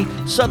County,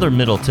 southern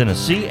Middle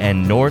Tennessee,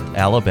 and North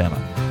Alabama.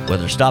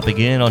 Whether stopping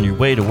in on your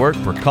way to work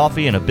for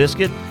coffee and a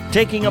biscuit,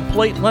 taking a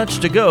plate lunch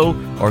to go,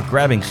 or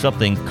grabbing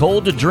something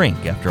cold to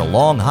drink after a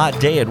long hot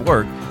day at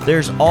work,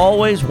 there's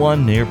always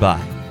one nearby.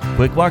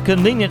 Quick Mart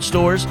Convenience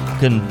Stores,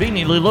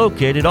 conveniently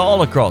located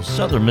all across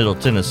southern Middle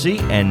Tennessee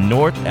and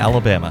North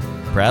Alabama.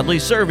 Proudly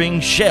serving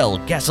Shell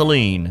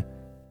gasoline.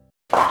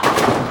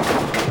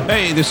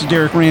 Hey, this is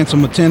Derek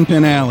Ransom with 10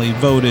 Pin Alley,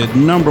 voted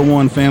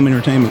 #1 family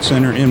entertainment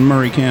center in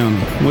Murray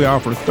County. We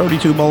offer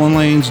 32 bowling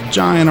lanes,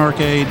 giant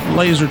arcade,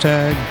 laser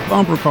tag,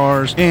 bumper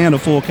cars, and a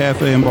full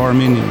cafe and bar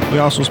menu. We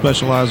also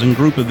specialize in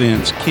group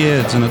events,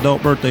 kids and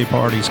adult birthday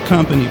parties,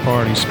 company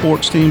parties,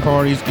 sports team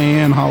parties,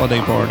 and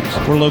holiday parties.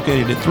 We're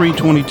located at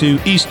 322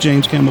 East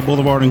James Campbell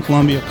Boulevard in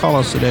Columbia. Call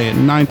us today at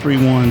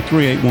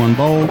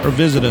 931-381-BOWL or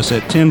visit us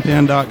at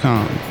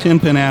 10pin.com. 10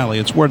 Pin Alley,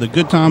 it's where the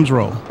good times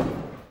roll.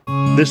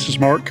 This is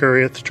Mark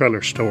Curry at the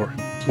Trailer Store.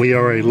 We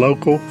are a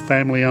local,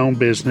 family-owned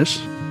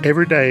business.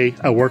 Every day,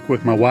 I work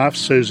with my wife,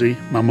 Susie,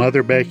 my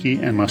mother, Becky,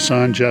 and my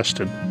son,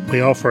 Justin.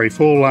 We offer a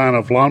full line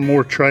of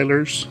lawnmower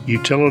trailers,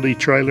 utility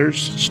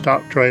trailers,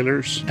 stock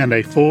trailers, and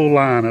a full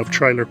line of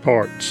trailer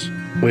parts.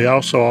 We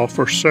also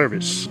offer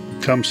service.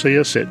 Come see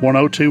us at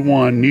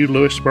 1021 New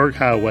Lewisburg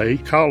Highway.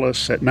 Call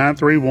us at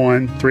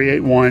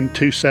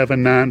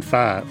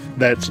 931-381-2795.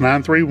 That's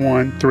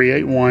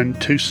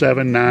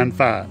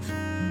 931-381-2795.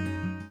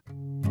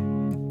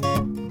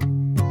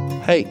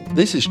 Hey,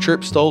 this is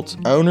Trip Stoltz,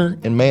 owner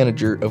and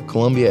manager of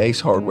Columbia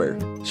Ace Hardware.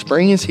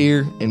 Spring is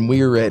here and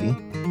we are ready.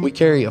 We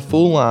carry a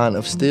full line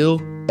of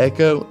Stihl,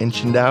 Echo, and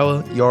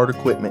Chindawa yard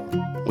equipment.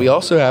 We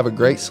also have a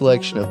great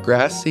selection of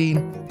grass seed,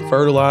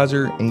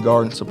 fertilizer, and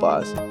garden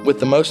supplies.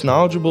 With the most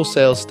knowledgeable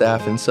sales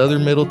staff in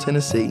southern Middle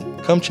Tennessee,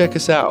 come check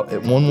us out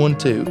at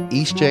 112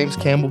 East James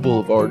Campbell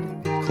Boulevard,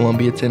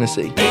 Columbia,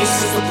 Tennessee.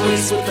 Ace is the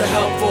place with the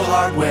helpful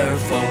hardware,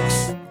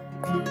 folks.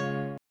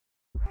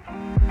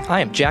 I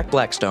am Jack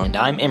Blackstone. And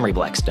I'm Emery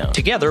Blackstone.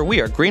 Together, we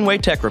are Greenway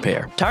Tech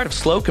Repair. Tired of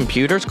slow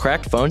computers,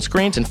 cracked phone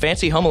screens, and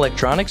fancy home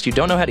electronics you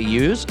don't know how to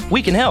use?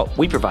 We can help.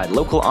 We provide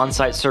local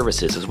on-site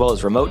services as well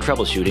as remote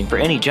troubleshooting for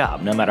any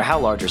job, no matter how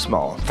large or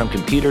small, from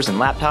computers and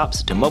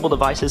laptops to mobile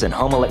devices and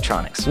home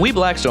electronics. We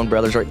Blackstone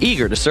brothers are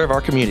eager to serve our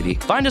community.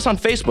 Find us on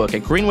Facebook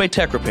at Greenway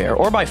Tech Repair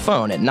or by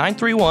phone at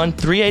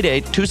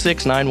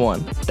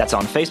 931-388-2691. That's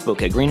on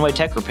Facebook at Greenway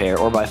Tech Repair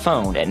or by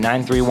phone at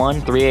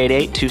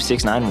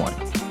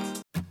 931-388-2691.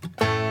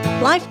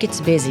 Life gets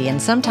busy, and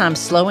sometimes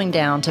slowing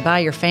down to buy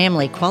your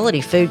family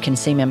quality food can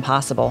seem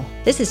impossible.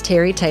 This is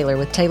Terry Taylor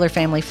with Taylor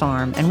Family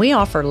Farm, and we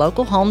offer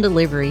local home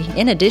delivery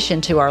in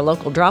addition to our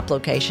local drop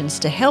locations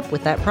to help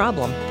with that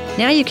problem.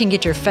 Now you can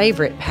get your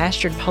favorite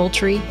pastured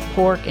poultry,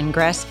 pork, and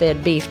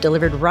grass-fed beef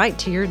delivered right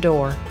to your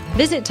door.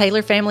 Visit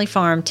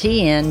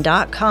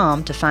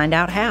TaylorFamilyFarmTN.com to find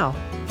out how.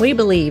 We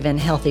believe in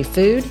healthy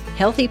food,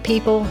 healthy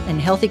people,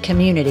 and healthy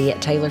community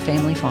at Taylor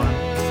Family Farm.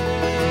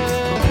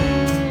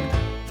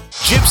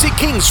 Gypsy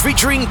Kings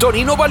featuring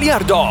Tonino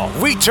Baliardo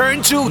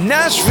return to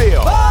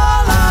Nashville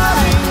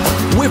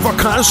with a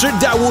concert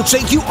that will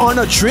take you on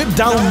a trip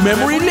down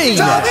memory lane.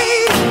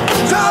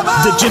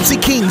 The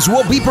Gypsy Kings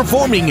will be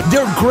performing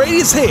their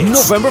greatest hits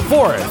November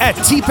 4th at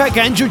TPAC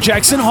Andrew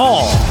Jackson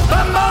Hall.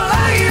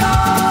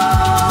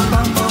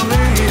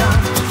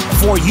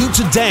 For you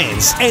to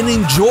dance and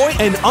enjoy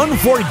an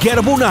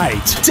unforgettable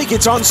night.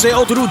 Tickets on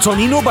sale through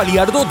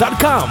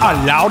ToninoBaliardo.com.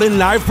 A Loud and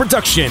Live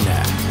production.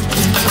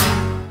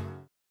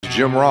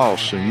 Jim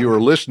Ross, and you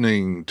are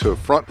listening to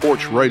Front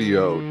Porch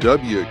Radio,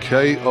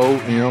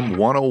 WKOM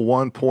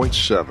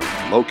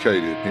 101.7,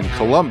 located in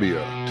Columbia,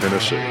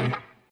 Tennessee.